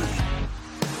 Talk to y'all soon.